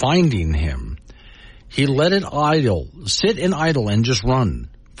from finding him, he let it sit in idle and just run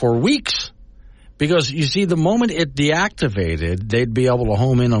for weeks. Because, you see, the moment it deactivated, they'd be able to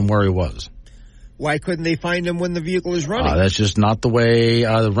home in on where he was. Why couldn't they find him when the vehicle is running? That's just not the way.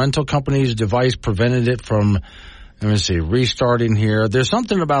 The rental company's device prevented it from, let me see, restarting here. There's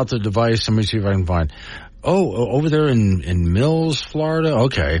something about the device. Let me see if I can find. Oh, over there in Mills, Florida?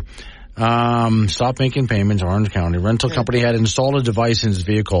 Okay. Stop making payments, Orange County. Rental company had installed a device in his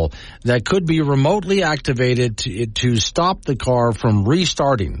vehicle that could be remotely activated to stop the car from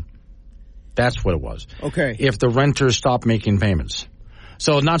restarting. That's what it was. Okay. If the renter stopped making payments.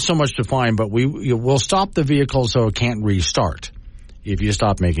 So not so much to find, but we'll stop the vehicle so it can't restart if you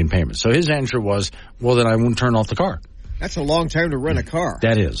stop making payments. So his answer was, well, then I won't turn off the car. That's a long time to rent a car.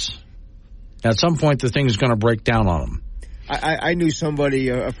 That is. At some point, the thing's going to break down on him. I knew somebody,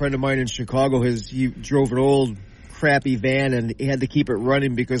 a friend of mine in Chicago, he drove an old crappy van and he had to keep it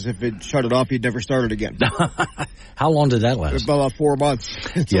running because if it shut it off, he'd never start it again. How long did that last? About 4 months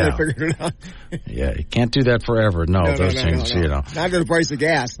until they figured it out. Yeah, you can't do that forever. No, those things, you know. Not the price of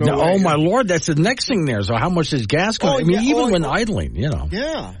gas. Oh, my Lord, that's the next thing there. So how much is gas going? Even when idling, you know.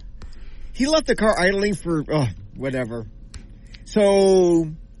 Yeah. He left the car idling for, whatever.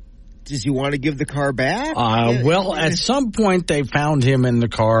 So, does he want to give the car back? Well, at some point they found him in the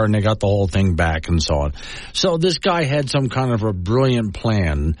car and they got the whole thing back and so on. So this guy had some kind of a brilliant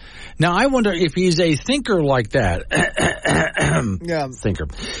plan. Now, I wonder if he's a thinker like that,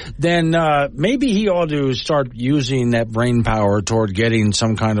 then maybe he ought to start using that brain power toward getting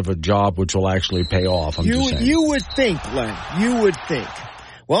some kind of a job which will actually pay off. You would think, Len. You would think.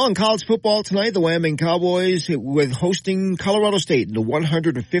 Well, in college football tonight, the Wyoming Cowboys with hosting Colorado State in the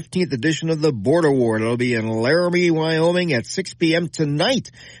 115th edition of the Border War. It'll be in Laramie, Wyoming at 6 p.m. tonight.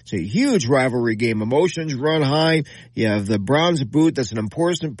 It's a huge rivalry game. Emotions run high. You have the Browns boot. That's an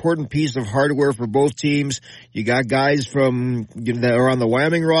important piece of hardware for both teams. You got guys from that are on the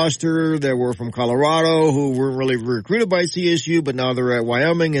Wyoming roster that were from Colorado who weren't really recruited by CSU, but now they're at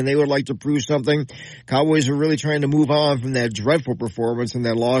Wyoming and they would like to prove something. Cowboys are really trying to move on from that dreadful performance and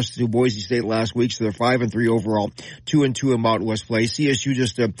that loss to Boise State last week, so they're 5-3 overall, 2-2 in Mountain West play. CSU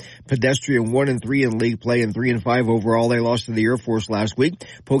just a pedestrian 1-3 in league play and 3-5 overall. They lost to the Air Force last week.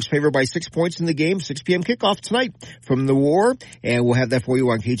 Pokes favored by 6 points in the game. 6 p.m. kickoff tonight from the War, and we'll have that for you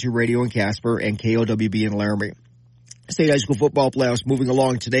on K2 Radio in Casper and KOWB in Laramie. State high school football playoffs moving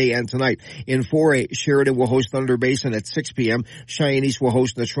along today and tonight. In 4A, Sheridan will host Thunder Basin at 6 p.m. Cheyenne East will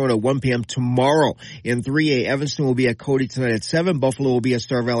host Natrona at 1 p.m. tomorrow. In 3A, Evanston will be at Cody tonight at 7. Buffalo will be at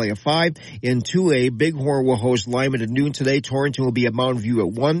Star Valley at 5. In 2A, Bighorn will host Lyman at noon today. Torrington will be at Mountain View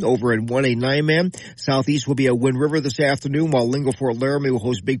at 1. Over in 1A, 9-man. Southeast will be at Wind River this afternoon, while Lingo Fort Laramie will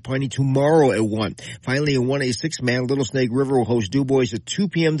host Big Piney tomorrow at 1. Finally, in 1A, 6-man, Little Snake River will host Du Bois at 2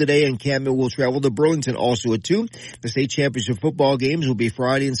 p.m. today, and Campbell will travel to Burlington also at 2. The state championship football games will be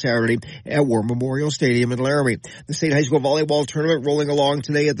Friday and Saturday at War Memorial Stadium in Laramie. The state high school volleyball tournament rolling along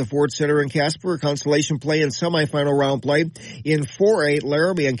today at the Ford Center in Casper. Consolation play and semifinal round play. In 4A,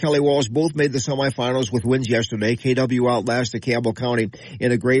 Laramie and Kelly Walsh both made the semifinals with wins yesterday. KW outlasted Campbell County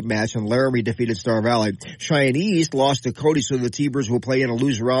in a great match, and Laramie defeated Star Valley. Cheyenne East lost to Cody, so the T-Birds will play in a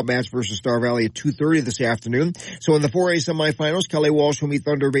loser-out match versus Star Valley at 2:30 this afternoon. So in the 4A semifinals, Kelly Walsh will meet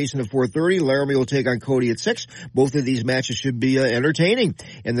Thunder Basin at 4:30. Laramie will take on Cody at 6. Both of these matches should be entertaining.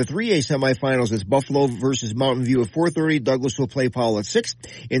 In the 3A semifinals, it's Buffalo versus Mountain View at 4:30. Douglas will play Powell at 6.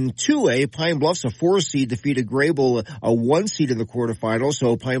 In 2A, Pine Bluffs, a 4 seed, defeated Grable, a 1 seed in the quarterfinals.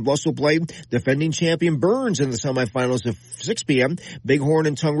 So Pine Bluffs will play defending champion Burns in the semifinals at 6 p.m. Bighorn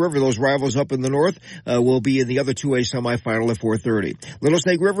and Tongue River, those rivals up in the north, will be in the other 2A semifinal at 4:30. Little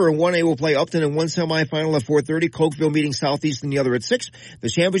Snake River in 1A will play Upton in one semifinal at 4:30. Cokeville meeting Southeast in the other at 6. The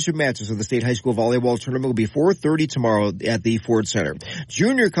championship matches of the state high school volleyball tournament will be 4:30 tomorrow at the Ford Center.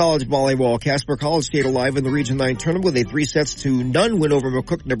 Junior college volleyball, Casper College stayed alive in the Region 9 tournament with a 3-0 win over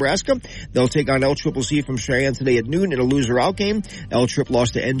McCook, Nebraska. They'll take on LCCC from Cheyenne today at noon in a loser-out game. LCCC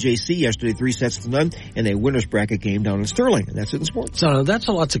lost to NJC yesterday 3-0 in a winner's bracket game down in Sterling. And that's it in sports. So that's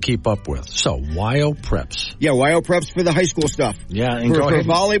a lot to keep up with. So, WYO Preps. Yeah, WYO Preps for the high school stuff. Yeah, and for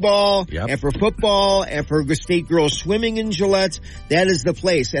volleyball, yep, and for football, and for state girls swimming in Gillette. That is the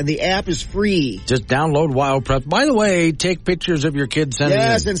place. And the app is free. Just download WYO Preps. By the way, take pictures of your kids.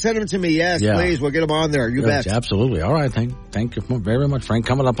 Yes, and send them to me. Yes, yeah, please. We'll get them on there. You bet. Absolutely. All right. Thank you very much, Frank.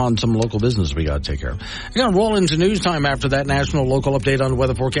 Coming up on some local business we got to take care of. We're going to roll into news time after that national local update on the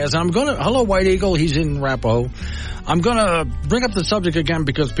weather forecast. And hello, White Eagle. He's in Rapo. I'm going to bring up the subject again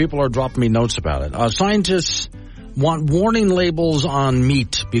because people are dropping me notes about it. Scientists want warning labels on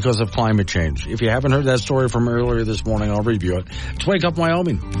meat because of climate change. If you haven't heard that story from earlier this morning, I'll review it. It's Wake Up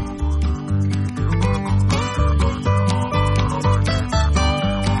Wyoming.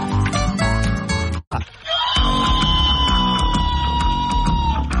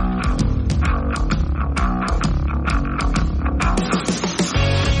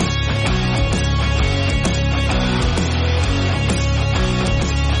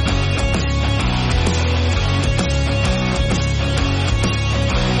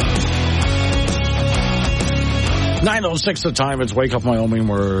 9:06 the time. It's Wake Up Wyoming.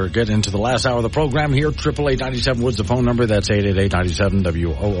 We're getting into the last hour of the program here. 888-97 Woods, the phone number. That's 888-97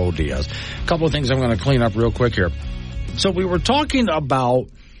 WOODS. A couple of things I'm going to clean up real quick here. So we were talking about,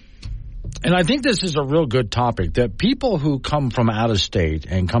 and I think this is a real good topic, that people who come from out of state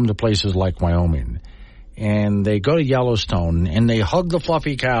and come to places like Wyoming, and they go to Yellowstone and they hug the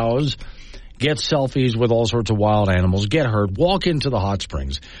fluffy cows, get selfies with all sorts of wild animals, get hurt, walk into the hot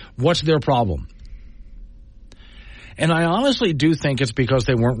springs. What's their problem? And I honestly do think it's because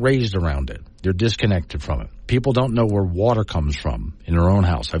they weren't raised around it. They're disconnected from it. People don't know where water comes from in their own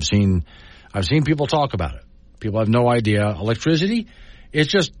house. I've seen people talk about it. People have no idea. Electricity,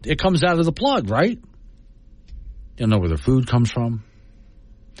 it comes out of the plug, right? They don't know where their food comes from.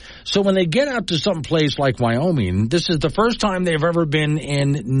 So when they get out to some place like Wyoming, this is the first time they've ever been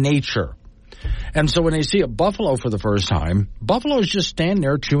in nature. And so when they see a buffalo for the first time, buffaloes just stand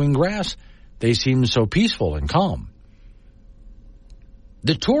there chewing grass. They seem so peaceful and calm.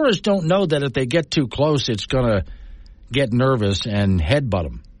 The tourists don't know that if they get too close, it's going to get nervous and headbutt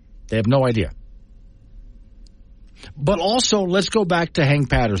them. They have no idea. But also, let's go back to Hank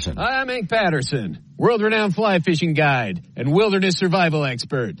Patterson. Hi, I'm Hank Patterson. world-renowned fly fishing guide and wilderness survival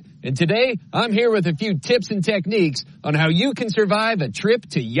expert. And today, I'm here with a few tips and techniques on how you can survive a trip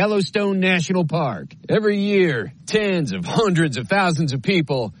to Yellowstone National Park. Every year, tens of hundreds of thousands of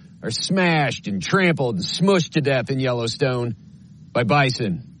people are smashed and trampled and smushed to death in Yellowstone by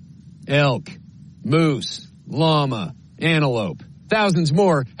bison, elk, moose, llama, antelope. Thousands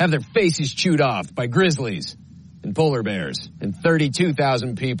more have their faces chewed off by grizzlies and polar bears. And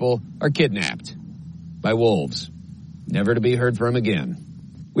 32,000 people are kidnapped by wolves, never to be heard from again.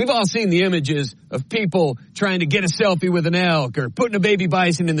 We've all seen the images of people trying to get a selfie with an elk or putting a baby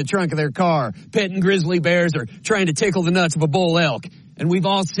bison in the trunk of their car, petting grizzly bears or trying to tickle the nuts of a bull elk. And we've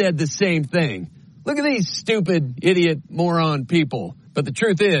all said the same thing. Look at these stupid, idiot, moron people. But the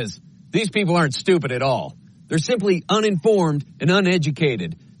truth is, these people aren't stupid at all. They're simply uninformed and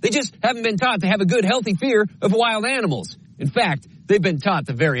uneducated. They just haven't been taught to have a good, healthy fear of wild animals. In fact, they've been taught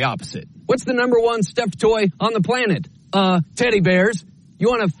the very opposite. What's the number one stuffed toy on the planet? Teddy bears. You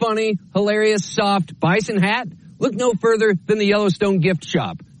want a funny, hilarious, soft bison hat? Look no further than the Yellowstone gift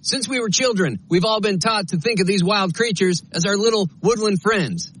shop. Since we were children, we've all been taught to think of these wild creatures as our little woodland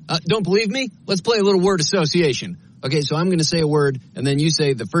friends. Don't believe me? Let's play a little word association. Okay, so I'm going to say a word, and then you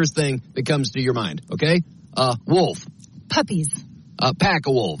say the first thing that comes to your mind, okay? Wolf. Puppies. Pack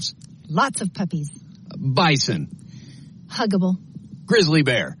of wolves. Lots of puppies. Bison. Huggable. Grizzly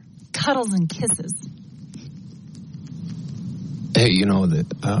bear. Cuddles and kisses. Hey, you know that,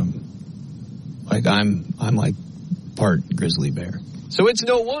 I'm like part grizzly bear. So it's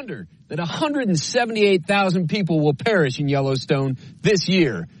no wonder that 178,000 people will perish in Yellowstone this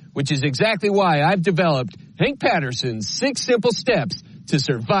year, which is exactly why I've developed Hank Patterson's 6 simple steps to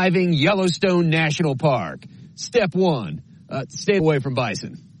surviving Yellowstone National Park. Step 1, stay away from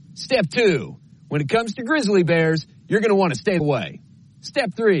bison. Step 2, when it comes to grizzly bears, you're going to want to stay away.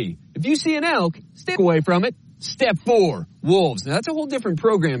 Step 3, if you see an elk, stay away from it. Step 4, wolves. Now, that's a whole different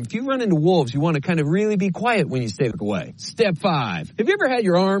program. If you run into wolves, you want to kind of really be quiet when you stay away. Step 5, have you ever had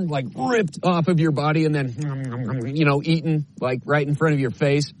your arm, ripped off of your body and then, eaten, right in front of your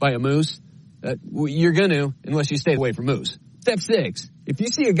face by a moose? You're going to, unless you stay away from moose. Step 6, if you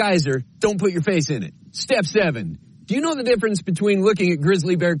see a geyser, don't put your face in it. Step 7, do you know the difference between looking at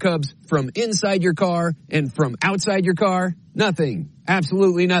grizzly bear cubs from inside your car and from outside your car? Nothing.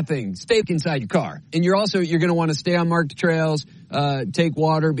 Absolutely nothing. Stay inside your car. And you're going to want to stay on marked trails, take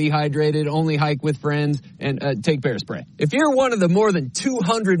water, be hydrated, only hike with friends, and take bear spray. If you're one of the more than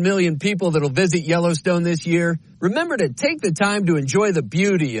 200 million people that'll visit Yellowstone this year, remember to take the time to enjoy the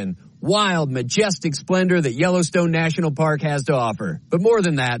beauty and wild, majestic splendor that Yellowstone National Park has to offer. But more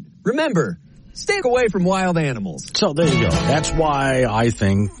than that, remember, stay away from wild animals. So there you go. That's why I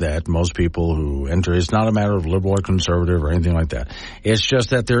think that most people who enter, it's not a matter of liberal or conservative or anything like that. It's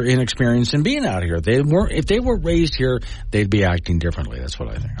just that they're inexperienced in being out here. If they were raised here, they'd be acting differently. That's what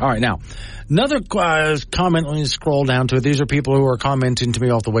I think. All right, now, another comment, let me scroll down to it. These are people who are commenting to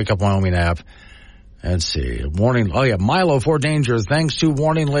me off the Wake Up Wyoming app. Let's see. Warning. Oh, yeah. Milo for danger. Thanks to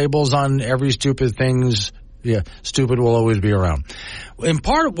warning labels on every stupid things. Yeah, stupid will always be around. And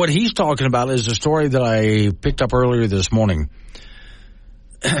part of what he's talking about is a story that I picked up earlier this morning.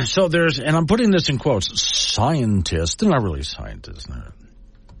 So and I'm putting this in quotes, scientists, they're not really scientists,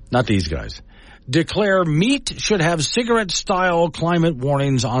 not these guys, declare meat should have cigarette-style climate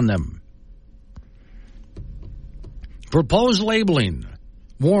warnings on them. Proposed labeling.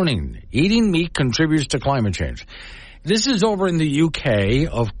 Warning, eating meat contributes to climate change. This is over in the UK,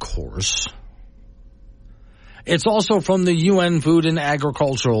 of course. It's also from the UN Food and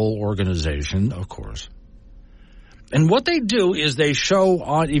Agricultural Organization, of course. And what they do is they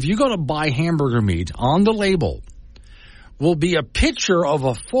show, if you go to buy hamburger meat, on the label will be a picture of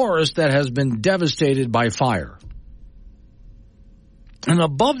a forest that has been devastated by fire. And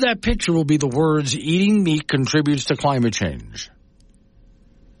above that picture will be the words, eating meat contributes to climate change.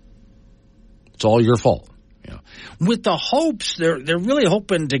 It's all your fault. With the hopes, they're really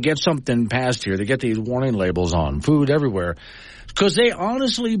hoping to get something passed here, to get these warning labels on food everywhere, because they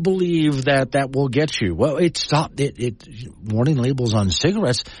honestly believe that will get you. Well, it stopped warning labels on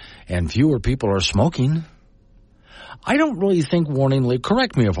cigarettes, and fewer people are smoking. I don't really think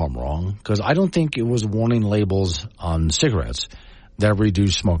correct me if I'm wrong, because I don't think it was warning labels on cigarettes that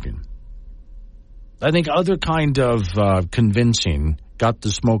reduced smoking. I think other kind of convincing got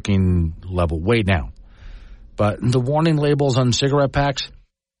the smoking level way down. But the warning labels on cigarette packs,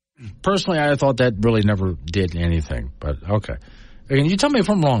 personally, I thought that really never did anything. But, okay. Again, you tell me if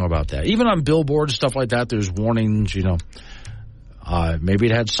I'm wrong about that. Even on billboards, stuff like that, there's warnings, maybe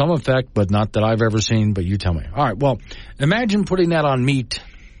it had some effect, but not that I've ever seen, but you tell me. All right, well, imagine putting that on meat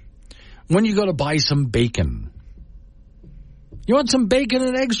When you go to buy some bacon. You want some bacon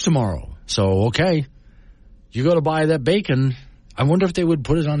and eggs tomorrow. So, okay, you go to buy that bacon. I wonder if they would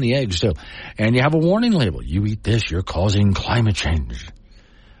put it on the eggs, too. And you have a warning label. You eat this, you're causing climate change.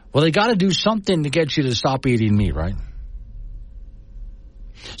 Well, they got to do something to get you to stop eating meat, right?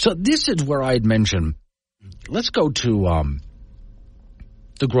 So this is where I'd mention, let's go to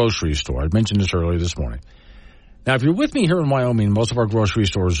the grocery store. I mentioned this earlier this morning. Now, if you're with me here in Wyoming, most of our grocery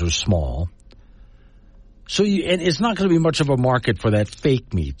stores are small. So and it's not going to be much of a market for that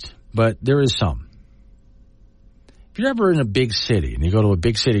fake meat, but there is some. If you're ever in a big city and you go to a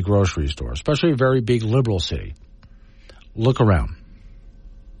big city grocery store, especially a very big liberal city, look around.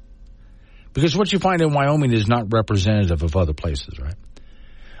 Because what you find in Wyoming is not representative of other places, right?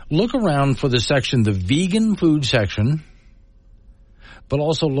 Look around for the section, the vegan food section, but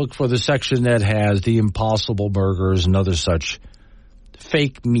also look for the section that has the Impossible burgers and other such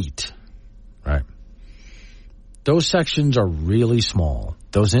fake meat, right? Those sections are really small.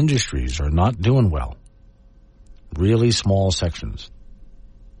 Those industries are not doing well. Really small sections.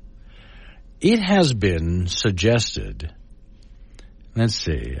 It has been suggested, let's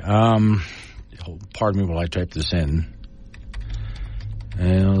see, pardon me while I type this in.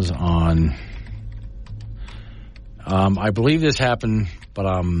 It was on, I believe this happened, but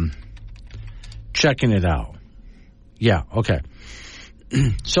I'm checking it out. Yeah, okay.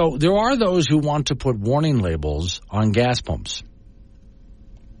 So there are those who want to put warning labels on gas pumps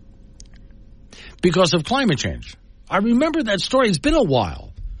because of climate change. I remember that story. It's been a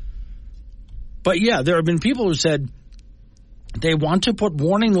while. But yeah, there have been people who said they want to put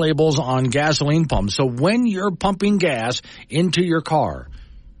warning labels on gasoline pumps. So when you're pumping gas into your car,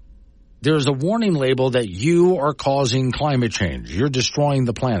 there's a warning label that you are causing climate change. You're destroying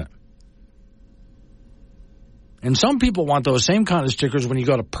the planet. And some people want those same kind of stickers when you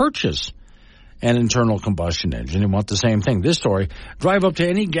go to purchase an internal combustion engine. They want the same thing. This story, drive up to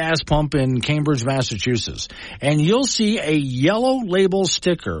any gas pump in Cambridge, Massachusetts, and you'll see a yellow label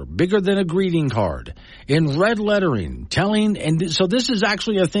sticker, bigger than a greeting card, in red lettering, telling, and so this is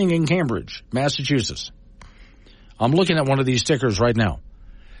actually a thing in Cambridge, Massachusetts. I'm looking at one of these stickers right now.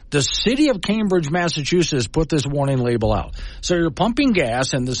 The city of Cambridge, Massachusetts put this warning label out. So you're pumping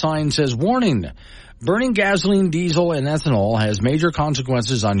gas and the sign says, warning, burning gasoline, diesel, and ethanol has major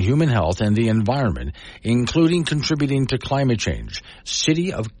consequences on human health and the environment, including contributing to climate change.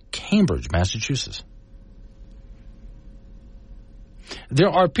 City of Cambridge, Massachusetts. There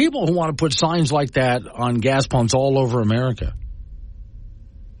are people who want to put signs like that on gas pumps all over America.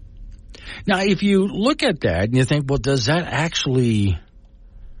 Now, if you look at that and you think, well, does that actually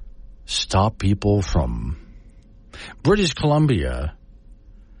stop people from British Columbia?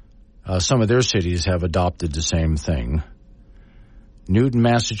 Some of their cities have adopted the same thing. Newton,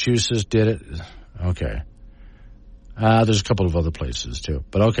 Massachusetts did it. Okay. There's a couple of other places too,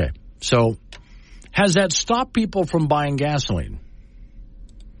 but okay. So has that stopped people from buying gasoline?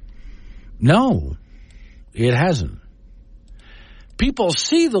 No, it hasn't. People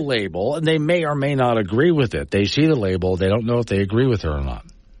see the label and they may or may not agree with it. They see the label. They don't know if they agree with it or not.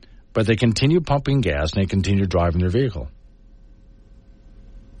 But they continue pumping gas and they continue driving their vehicle.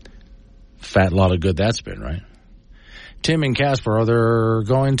 Fat lot of good that's been, right? Tim and Casper, are they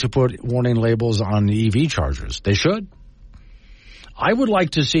going to put warning labels on the EV chargers? They should. I would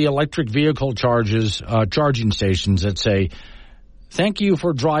like to see electric vehicle charging stations that say, thank you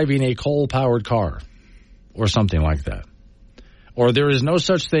for driving a coal-powered car, or something like that. Or there is no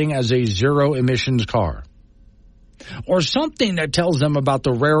such thing as a zero-emissions car. Or something that tells them about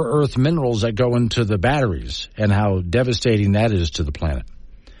the rare earth minerals that go into the batteries and how devastating that is to the planet,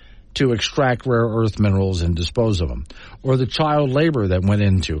 to extract rare earth minerals and dispose of them. Or the child labor that went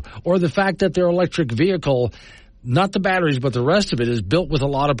into. Or the fact that their electric vehicle, not the batteries, but the rest of it, is built with a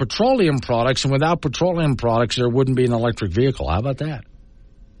lot of petroleum products, and without petroleum products, there wouldn't be an electric vehicle. How about that?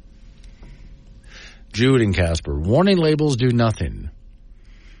 Jude and Casper, warning labels do nothing.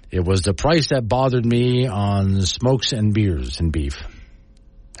 It was the price that bothered me on smokes and beers and beef.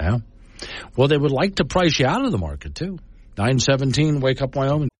 Yeah. Well, they would like to price you out of the market, too. 917, Wake Up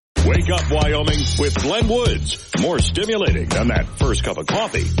Wyoming. Wake Up Wyoming with Glenn Woods. More stimulating than that first cup of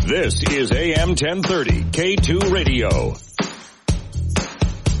coffee. This is AM 1030, K2 Radio.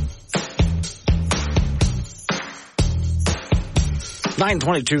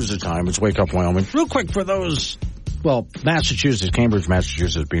 $9:22 is the time. It's Wake Up Wyoming. Real quick for those, well, Massachusetts, Cambridge,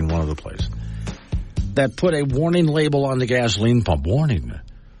 Massachusetts being one of the places that put a warning label on the gasoline pump. Warning.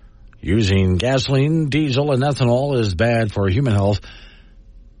 Using gasoline, diesel, and ethanol is bad for human health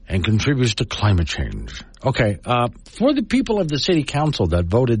and contributes to climate change. Okay, for the people of the city council that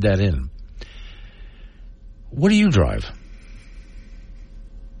voted that in, What do you drive?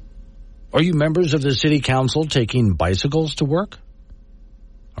 Are you members of the city council taking bicycles to work?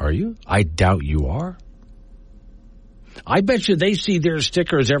 Are you? I doubt you are. I bet you they see their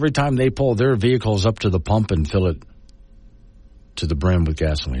stickers every time they pull their vehicles up to the pump and fill it to the brim with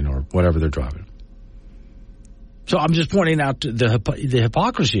gasoline or whatever they're driving. So I'm just pointing out the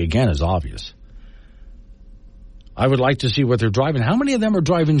hypocrisy again is obvious. I would like to see what they're driving. How many of them are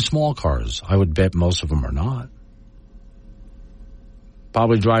driving small cars? I would bet most of them are not.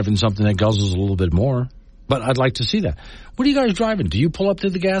 Probably driving something that guzzles a little bit more. But I'd like to see that. What are you guys driving? Do you pull up to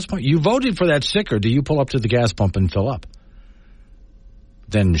the gas pump? You voted for that sticker. Do you pull up to the gas pump and fill up?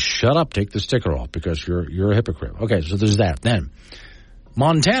 Then shut up, take the sticker off because you're a hypocrite. Okay, so there's that. Then,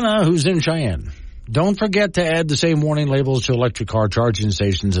 Montana, who's in Cheyenne. Don't forget to add the same warning labels to electric car charging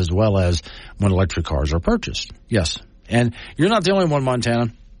stations as well as when electric cars are purchased. Yes. And you're not the only one,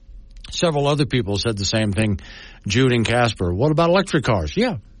 Montana. Several other people said the same thing. Jude and Casper. What about electric cars?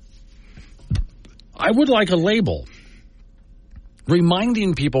 Yeah. I would like a label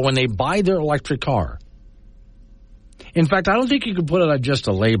reminding people when they buy their electric car. In fact, I don't think you could put it on just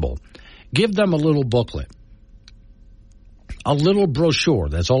a label. Give them a little booklet. A little brochure,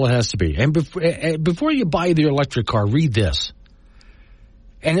 that's all it has to be. And before you buy the electric car, read this.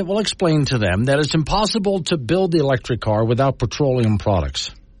 And it will explain to them that it's impossible to build the electric car without petroleum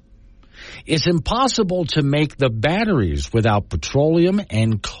products. It's impossible to make the batteries without petroleum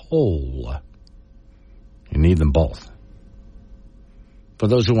and coal. You need them both. For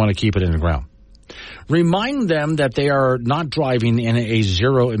those who want to keep it in the ground. Remind them that they are not driving in a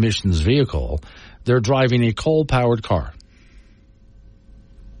zero-emissions vehicle. They're driving a coal-powered car.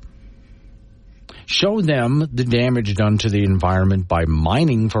 Show them the damage done to the environment by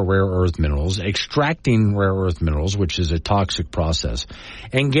mining for rare earth minerals, extracting rare earth minerals, which is a toxic process,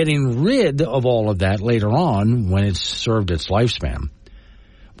 and getting rid of all of that later on when it's served its lifespan,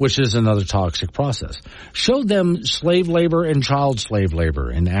 which is another toxic process. Show them slave labor and child slave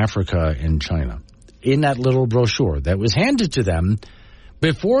labor in Africa and China in that little brochure that was handed to them.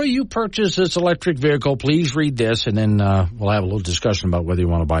 Before you purchase this electric vehicle, please read this, and then we'll have a little discussion about whether you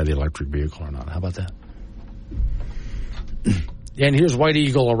want to buy the electric vehicle or not. How about that? And here's White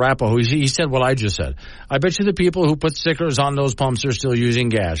Eagle Arapaho. He said what I just said. I bet you the people who put stickers on those pumps are still using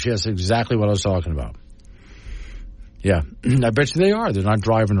gas. Yes, exactly what I was talking about. Yeah, I bet you they are. They're not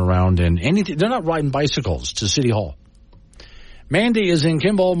driving around in anything. They're not riding bicycles to City Hall. Mandy is in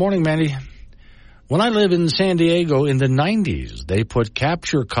Kimball. Morning, Mandy. When I lived in San Diego in the 90s, they put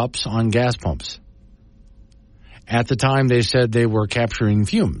capture cups on gas pumps. At the time, they said they were capturing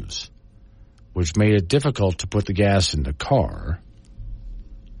fumes, which made it difficult to put the gas in the car.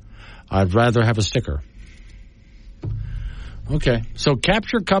 I'd rather have a sticker. Okay, so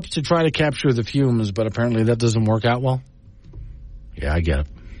capture cups to try to capture the fumes, but apparently that doesn't work out well? Yeah, I get it.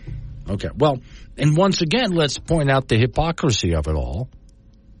 Okay, well, and once again, let's point out the hypocrisy of it all.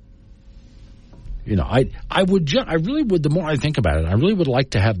 You know, I really would, the more I think about it, I really would like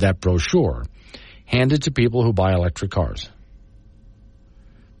to have that brochure handed to people who buy electric cars.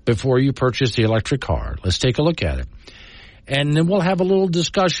 Before you purchase the electric car, let's take a look at it. And then we'll have a little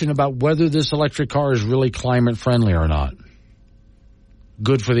discussion about whether this electric car is really climate friendly or not.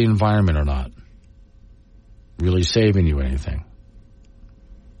 Good for the environment or not. Really saving you anything.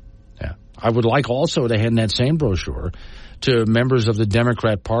 Yeah. I would like also to hand that same brochure to members of the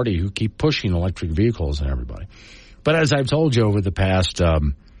Democrat Party who keep pushing electric vehicles and everybody. But as I've told you over the past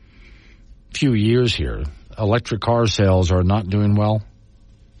few years here, electric car sales are not doing well,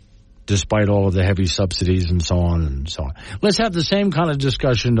 despite all of the heavy subsidies and so on and so on. Let's have the same kind of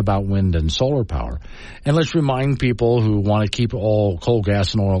discussion about wind and solar power. And let's remind people who want to keep all coal,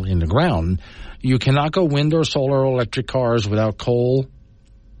 gas, and oil in the ground, you cannot go wind or solar or electric cars without coal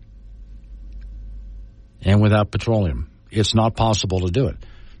and without petroleum. It's not possible to do it.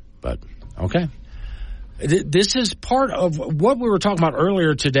 But, okay. This is part of what we were talking about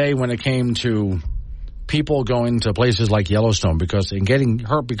earlier today when it came to people going to places like Yellowstone and getting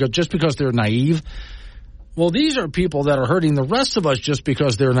hurt just because they're naive. Well, these are people that are hurting the rest of us just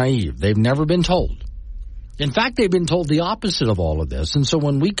because they're naive. They've never been told. In fact, they've been told the opposite of all of this. And so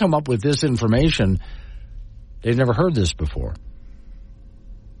when we come up with this information, they've never heard this before.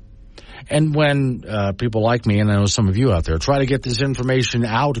 And when people like me, and I know some of you out there, try to get this information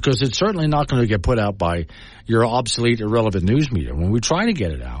out, because it's certainly not going to get put out by your obsolete, irrelevant news media. When we try to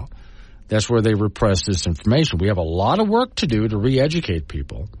get it out, that's where they repress this information. We have a lot of work to do to re-educate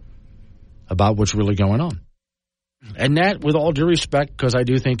people about what's really going on. And that, with all due respect, because I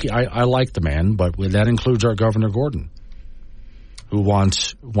do think I like the man, but that includes our Governor Gordon, who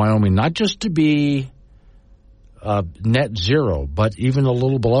wants Wyoming not just to be net zero, but even a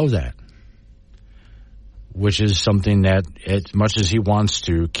little below that, which is something that, as much as he wants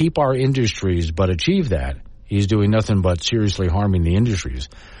to keep our industries but achieve that, he's doing nothing but seriously harming the industries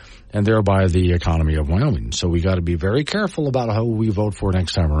and thereby the economy of Wyoming. So we got to be very careful about who we vote for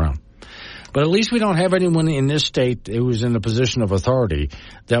next time around. But at least we don't have anyone in this state who is in a position of authority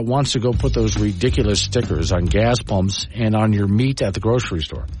that wants to go put those ridiculous stickers on gas pumps and on your meat at the grocery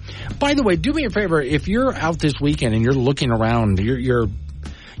store. By the way, do me a favor. If you're out this weekend and you're looking around, you're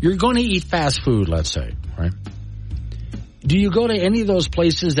going to eat fast food, let's say, right? Do you go to any of those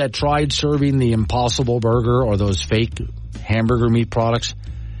places that tried serving the Impossible Burger or those fake hamburger meat products?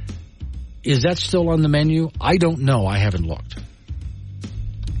 Is that still on the menu? I don't know. I haven't looked.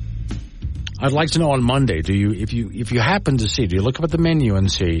 I'd like to know on Monday, if you happen to see, do you look up at the menu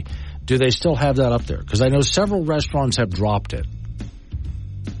and see, do they still have that up there? Because I know several restaurants have dropped it.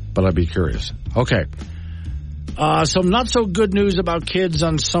 But I'd be curious. Okay. Some not so good news about kids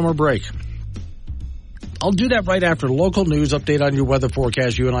on summer break. I'll do that right after local news update on your weather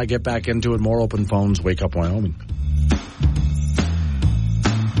forecast. You and I get back into it. More open phones. Wake Up Wyoming.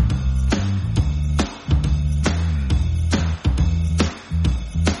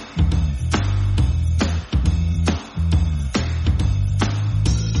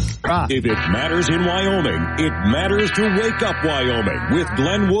 If it matters in Wyoming, it matters to Wake Up Wyoming with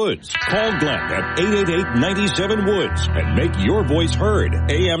Glenn Woods. Call Glenn at 888-97-WOODS and make your voice heard.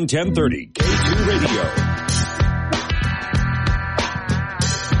 AM 1030, K2 Radio.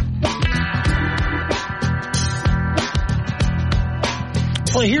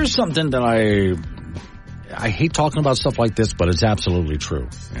 Well, here's something that I hate talking about stuff like this, but it's absolutely true.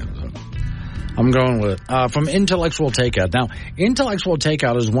 I'm going with it. From Intellectual Takeout. Now, Intellectual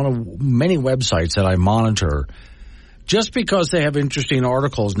Takeout is one of many websites that I monitor just because they have interesting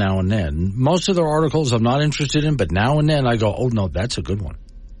articles now and then. Most of their articles I'm not interested in, but now and then I go, oh, no, that's a good one.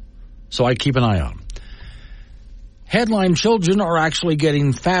 So I keep an eye on them. Headline, children are actually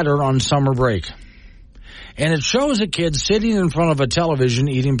getting fatter on summer break. And it shows a kid sitting in front of a television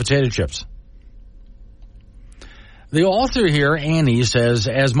eating potato chips. The author here, Annie, says,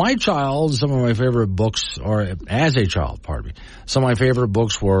 as a child, some of my favorite books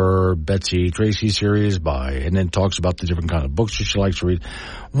were Betsy Tracy series and then talks about the different kind of books that she likes to read.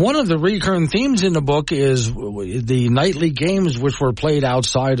 One of the recurring themes in the book is the nightly games which were played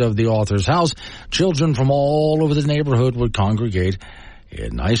outside of the author's house. Children from all over the neighborhood would congregate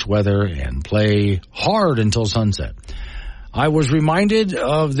in nice weather and play hard until sunset. I was reminded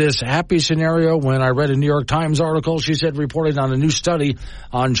of this happy scenario when I read a New York Times article, she said, reported on a new study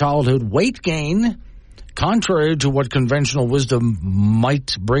on childhood weight gain. Contrary to what conventional wisdom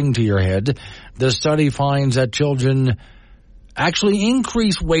might bring to your head, the study finds that children actually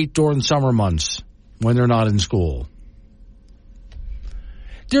increase weight during summer months when they're not in school.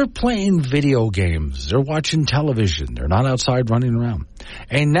 They're playing video games. They're watching television. They're not outside running around.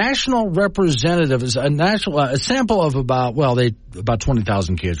 A national representative is a sample of about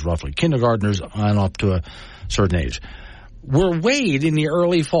 20,000 kids, roughly, kindergartners on up to a certain age, were weighed in the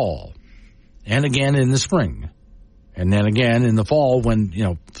early fall and again in the spring and then again in the fall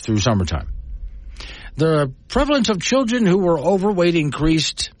through summertime. The prevalence of children who were overweight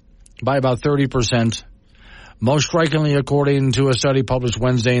increased by about 30%. Most strikingly, according to a study published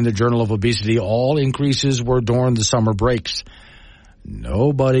Wednesday in the Journal of Obesity, all increases were during the summer breaks.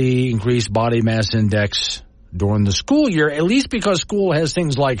 Nobody increased body mass index during the school year, at least because school has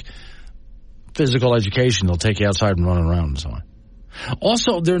things like physical education. They'll take you outside and run around and so on.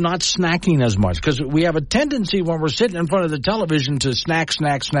 Also, they're not snacking as much because we have a tendency when we're sitting in front of the television to snack.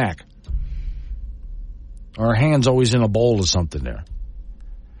 Our hand's always in a bowl of something there.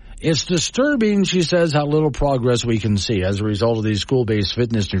 It's disturbing, she says, how little progress we can see as a result of these school-based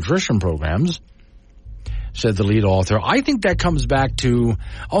fitness nutrition programs, said the lead author. I think that comes back to,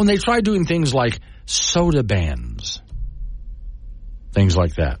 and they try doing things like soda bans, things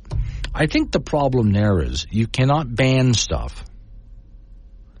like that. I think the problem there is you cannot ban stuff.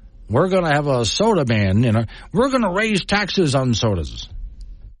 We're going to have a soda ban, we're going to raise taxes on sodas.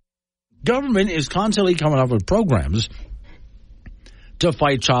 Government is constantly coming up with programs to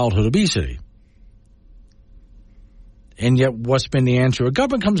fight childhood obesity. And yet, what's been the answer? The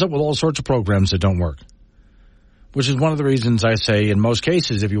government comes up with all sorts of programs that don't work, which is one of the reasons I say, in most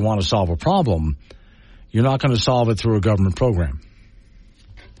cases, if you want to solve a problem, you're not going to solve it through a government program.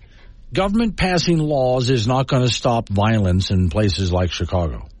 Government passing laws is not going to stop violence in places like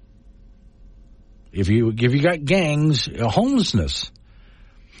Chicago. If you got gangs, homelessness,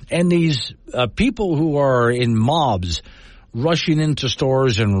 and these people who are in mobs rushing into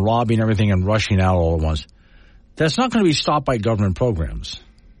stores and robbing everything and rushing out all at once, That's not going to be stopped by government programs.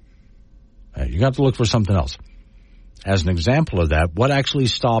 You got to look for something else. As an example of that, what actually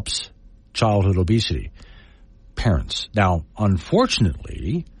stops childhood obesity? Parents. Now,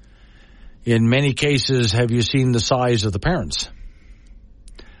 unfortunately, in many cases, have you seen the size of the parents?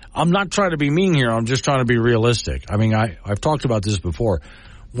 I'm not trying to be mean here. I'm just trying to be realistic. I mean, I've talked about this before.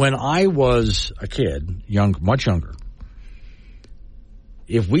 When I was a kid, much younger,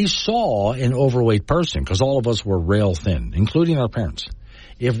 if we saw an overweight person, because all of us were rail thin, including our parents,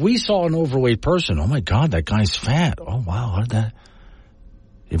 if we saw an overweight person, oh my God, that guy's fat. Oh wow, how did that?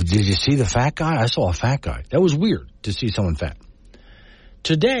 Did you see the fat guy? I saw a fat guy. That was weird to see someone fat.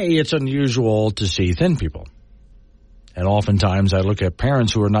 Today, it's unusual to see thin people. And oftentimes I look at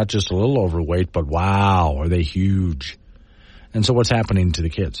parents who are not just a little overweight, but wow, are they huge? And so what's happening to the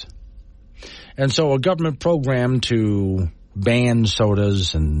kids? And so a government program to ban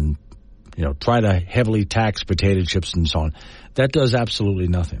sodas and, try to heavily tax potato chips and so on, that does absolutely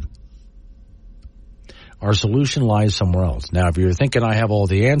nothing. Our solution lies somewhere else. Now, if you're thinking I have all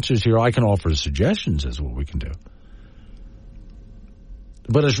the answers here, I can offer suggestions as to what we can do.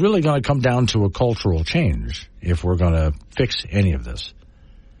 But it's really going to come down to a cultural change if we're going to fix any of this.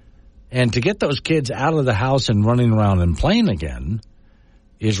 And to get those kids out of the house and running around and playing again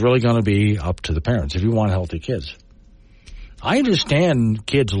is really going to be up to the parents if you want healthy kids. I understand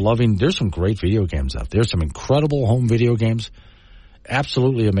kids there's some great video games out there. There's some incredible home video games.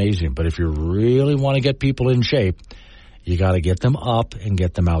 Absolutely amazing. But if you really want to get people in shape, you got to get them up and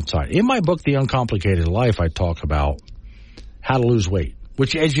get them outside. In my book, The Uncomplicated Life, I talk about how to lose weight,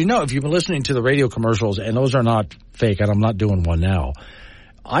 which, as you know, if you've been listening to the radio commercials, and those are not fake, and I'm not doing one now,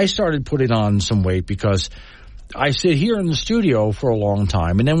 I started putting on some weight because I sit here in the studio for a long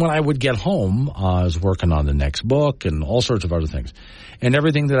time, and then when I would get home, I was working on the next book and all sorts of other things. And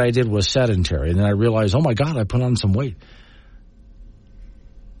everything that I did was sedentary. And then I realized, oh, my God, I put on some weight.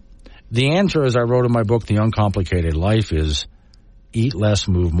 The answer, as I wrote in my book, The Uncomplicated Life, is eat less,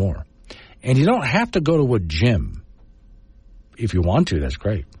 move more. And you don't have to go to a gym. If you want to, that's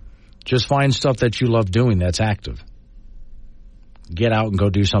great. Just find stuff that you love doing that's active. Get out and go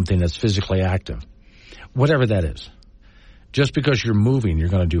do something that's physically active. Whatever that is. Just because you're moving, you're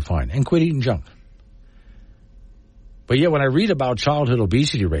going to do fine. And quit eating junk. But yet when I read about childhood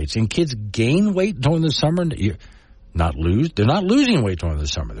obesity rates and kids gain weight during the summer, they're not losing weight during the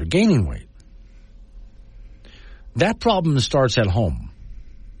summer. They're gaining weight. That problem starts at home.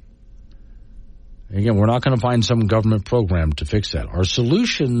 Again, we're not going to find some government program to fix that. Our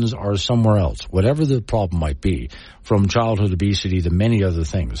solutions are somewhere else, whatever the problem might be, from childhood obesity to many other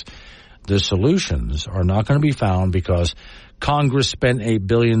things. The solutions are not going to be found because Congress spent $1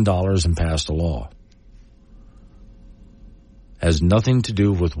 billion and passed a law. Has nothing to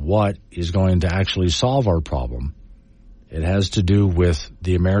do with what is going to actually solve our problem. It has to do with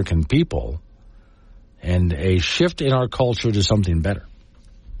the American people and a shift in our culture to something better.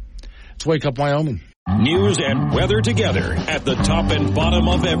 Let's Wake Up Wyoming. News and weather together at the top and bottom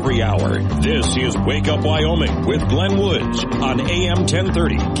of every hour. This is Wake Up Wyoming with Glenn Woods on AM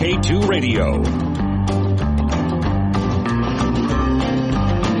 1030 K2 Radio.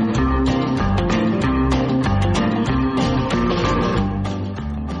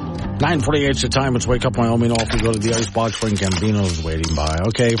 9:48 is the time. It's Wake Up Wyoming. Off we go to the icebox. Frank Gambino's waiting by.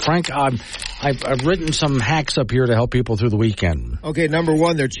 Okay, Frank, I've written some hacks up here to help people through the weekend. Okay, number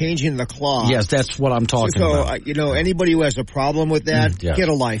one, they're changing the clock. Yes, that's what I'm talking about. So, anybody who has a problem with that, yes. Get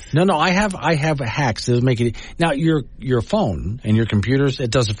a life. No, I have hacks that make it. Now, your phone and your computers, it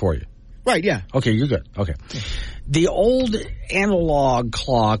does it for you. Right, yeah. Okay, you're good. Okay. The old analog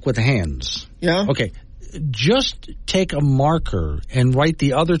clock with the hands. Yeah. Okay. Just take a marker and write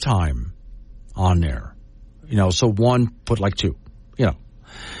the other time on there. So one, put like 2.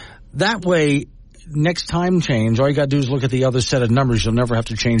 That way, next time change, all you got to do is look at the other set of numbers. You'll never have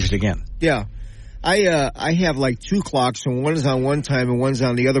to change it again. Yeah. I have like 2 clocks, and one is on one time and one's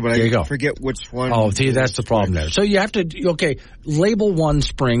on the other, but I forget which one. Oh, see, that's the problem there. So you have to, label one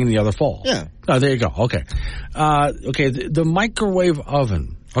spring and the other fall. Yeah. Oh, there you go. Okay. The microwave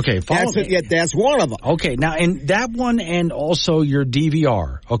oven. Okay, follow me. That's one of them. Okay, now, and that one and also your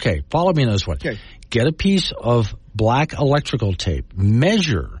DVR. Okay, follow me on this one. Okay. Get a piece of black electrical tape.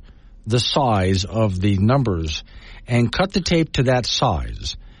 Measure the size of the numbers and cut the tape to that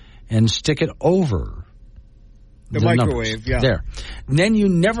size and stick it over the microwave, numbers. There. And then you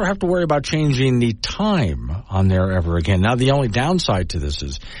never have to worry about changing the time on there ever again. Now, the only downside to this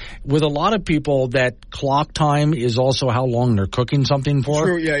is, with a lot of people, that clock time is also how long they're cooking something for.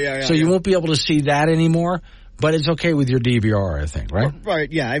 True, yeah. So you won't be able to see that anymore. But it's okay with your DVR, I think, right?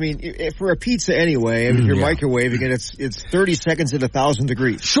 Right, yeah. I mean, for a pizza anyway, if you're microwaving it, it's 30 seconds at 1,000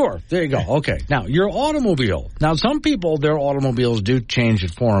 degrees. Sure, there you go. Okay. Now, your automobile. Now, some people, their automobiles do change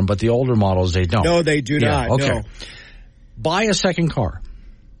it for them, but the older models, they don't. No, they do not. Okay. No. Buy a second car.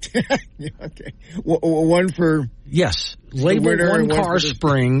 Okay. One for... Yes. Label one car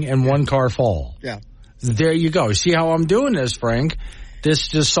spring and one car fall. Yeah. There you go. See how I'm doing this, Frank? This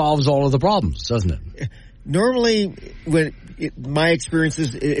just solves all of the problems, doesn't it? Normally, my experience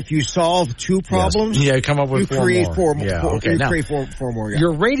is if you solve two problems, come up with four create more. four more. Yeah, okay. Now, create four more. Yeah.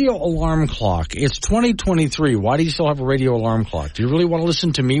 Your radio alarm clock. It's 2023. Why do you still have a radio alarm clock? Do you really want to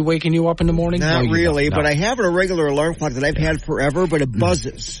listen to me waking you up in the morning? Not really, but I have a regular alarm clock that I've had forever, but it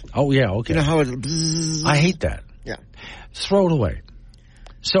buzzes. Oh yeah, okay. You know how it buzzes? I hate that. Yeah. Throw it away.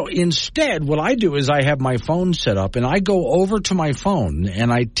 So instead, what I do is I have my phone set up, and I go over to my phone,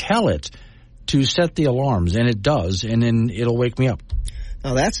 and I tell it to set the alarms, and it does, and then it'll wake me up.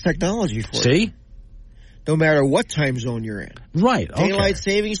 Now, that's technology for you. See? No matter what time zone you're in. Right, okay. Daylight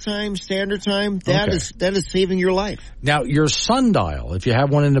savings time, standard time, that is saving your life. Now, your sundial, if you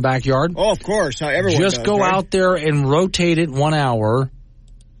have one in the backyard. Oh, of course. Everyone just does, go right? out there and rotate it 1 hour,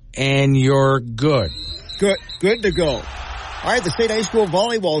 and you're good. Good to go. All right, the state high school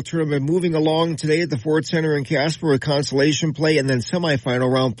volleyball tournament moving along today at the Ford Center in Casper with consolation play and then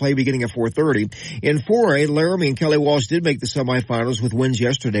semifinal round play beginning at 4:30. In 4A, Laramie and Kelly Walsh did make the semifinals with wins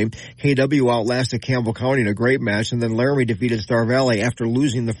yesterday. KW outlasted Campbell County in a great match, and then Laramie defeated Star Valley after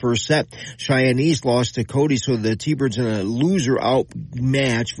losing the first set. Cheyenne East lost to Cody, so the T-Birds in a loser-out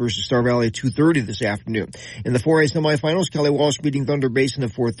match versus Star Valley at 2:30 this afternoon. In the 4A semifinals, Kelly Walsh beating Thunder Basin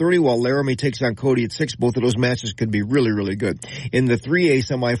at 4:30, while Laramie takes on Cody at 6. Both of those matches could be really, really good. In the 3A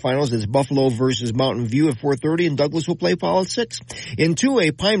semifinals, it's Buffalo versus Mountain View at 4:30, and Douglas will play Paul at 6. In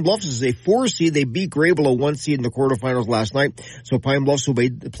 2A, Pine Bluffs is a 4 seed. They beat Grable, a 1 seed in the quarterfinals last night. So Pine Bluffs will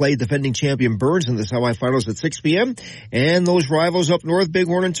play defending champion Burns in the semifinals at 6 p.m. And those rivals up north,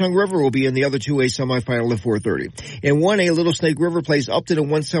 Bighorn and Tongue River, will be in the other 2A semifinal at 4:30. In 1A, Little Snake River plays Upton in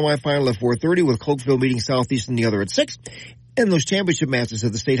one semifinal at 4:30, with Cokeville meeting Southeast in the other at 6. And those championship matches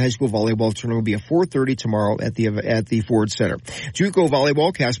at the state high school volleyball tournament will be at 4:30 tomorrow at the Ford Center. JUCO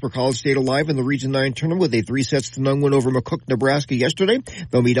volleyball, Casper College stayed alive in the Region 9 tournament with a 3-0 win over McCook, Nebraska yesterday.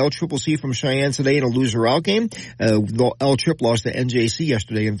 They'll meet LCCC from Cheyenne today in a loser-out game. L-Trip lost to NJC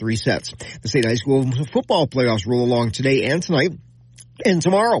yesterday in 3 sets. The state high school football playoffs roll along today and tonight. And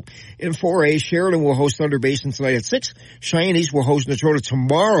tomorrow, in 4A, Sheridan will host Thunder Basin tonight at 6. Cheyenne East will host Natrona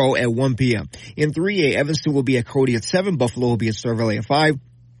tomorrow at 1 p.m. In 3A, Evanston will be at Cody at 7. Buffalo will be at Star Valley at 5.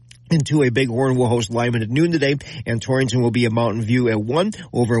 In 2A, Bighorn will host Lyman at noon today, and Torrington will be at Mountain View at 1.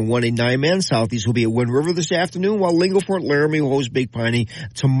 Over in 1A, 9-man, Southeast will be at Wind River this afternoon, while Linglefort Laramie will host Big Piney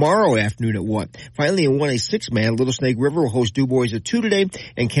tomorrow afternoon at 1. Finally, in 1A, 6-man, Little Snake River will host Du Bois at 2 today,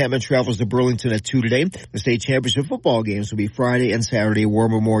 and Campman travels to Burlington at 2 today. The state championship football games will be Friday and Saturday at War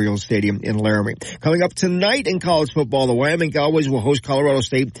Memorial Stadium in Laramie. Coming up tonight in college football, the Wyoming Cowboys will host Colorado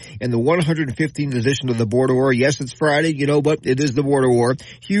State in the 115th edition of the Border War. Yes, it's Friday, but it is the Border War.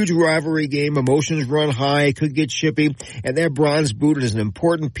 Huge rivalry game, emotions run high, could get chippy, and that bronze boot is an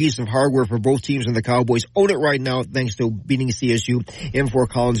important piece of hardware for both teams, and the Cowboys own it right now thanks to beating CSU in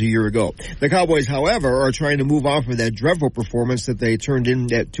Fort Collins a year ago. The Cowboys, however, are trying to move on from that dreadful performance that they turned in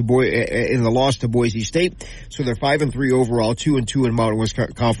the loss to Boise State. So they're 5-3 overall, 2-2 in Mountain West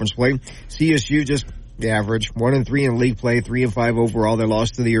Conference play. CSU just average, 1-3 in league play, 3-5 overall. They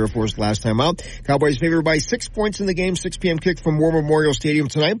lost to the Air Force last time out. Cowboys favored by 6 points in the game. 6 p.m. kick from War Memorial Stadium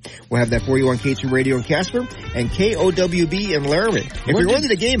tonight. We'll have that for you on K2 Radio in Casper and KOWB in Laramie. If you're going to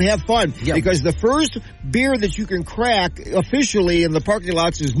the game, have fun, because the first beer that you can crack officially in the parking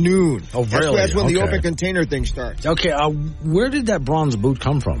lots is noon. Oh, really? That's when the open container thing starts. Okay, where did that bronze boot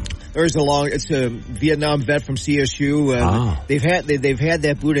come from? It's a Vietnam vet from CSU. They've had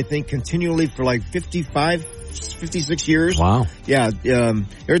that boot, I think, continually for like 56 years. Wow. Yeah.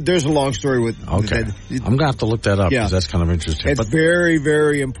 There's a long story with Okay. that. I'm going to have to look that up because that's kind of interesting. It's very,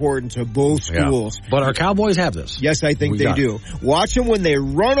 very important to both schools. Yeah. But our Cowboys have this. Yes, I think they do. Watch them when they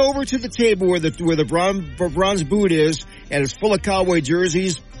run over to the table where the bronze boot is, and it's full of Cowboy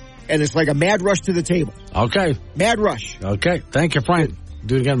jerseys, and it's like a mad rush to the table. Okay. Mad rush. Okay. Thank you, Frank.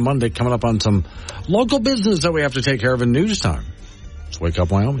 Do it again Monday, coming up on some local business that we have to take care of in news time. Let's Wake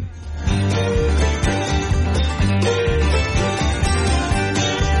Up Wyoming.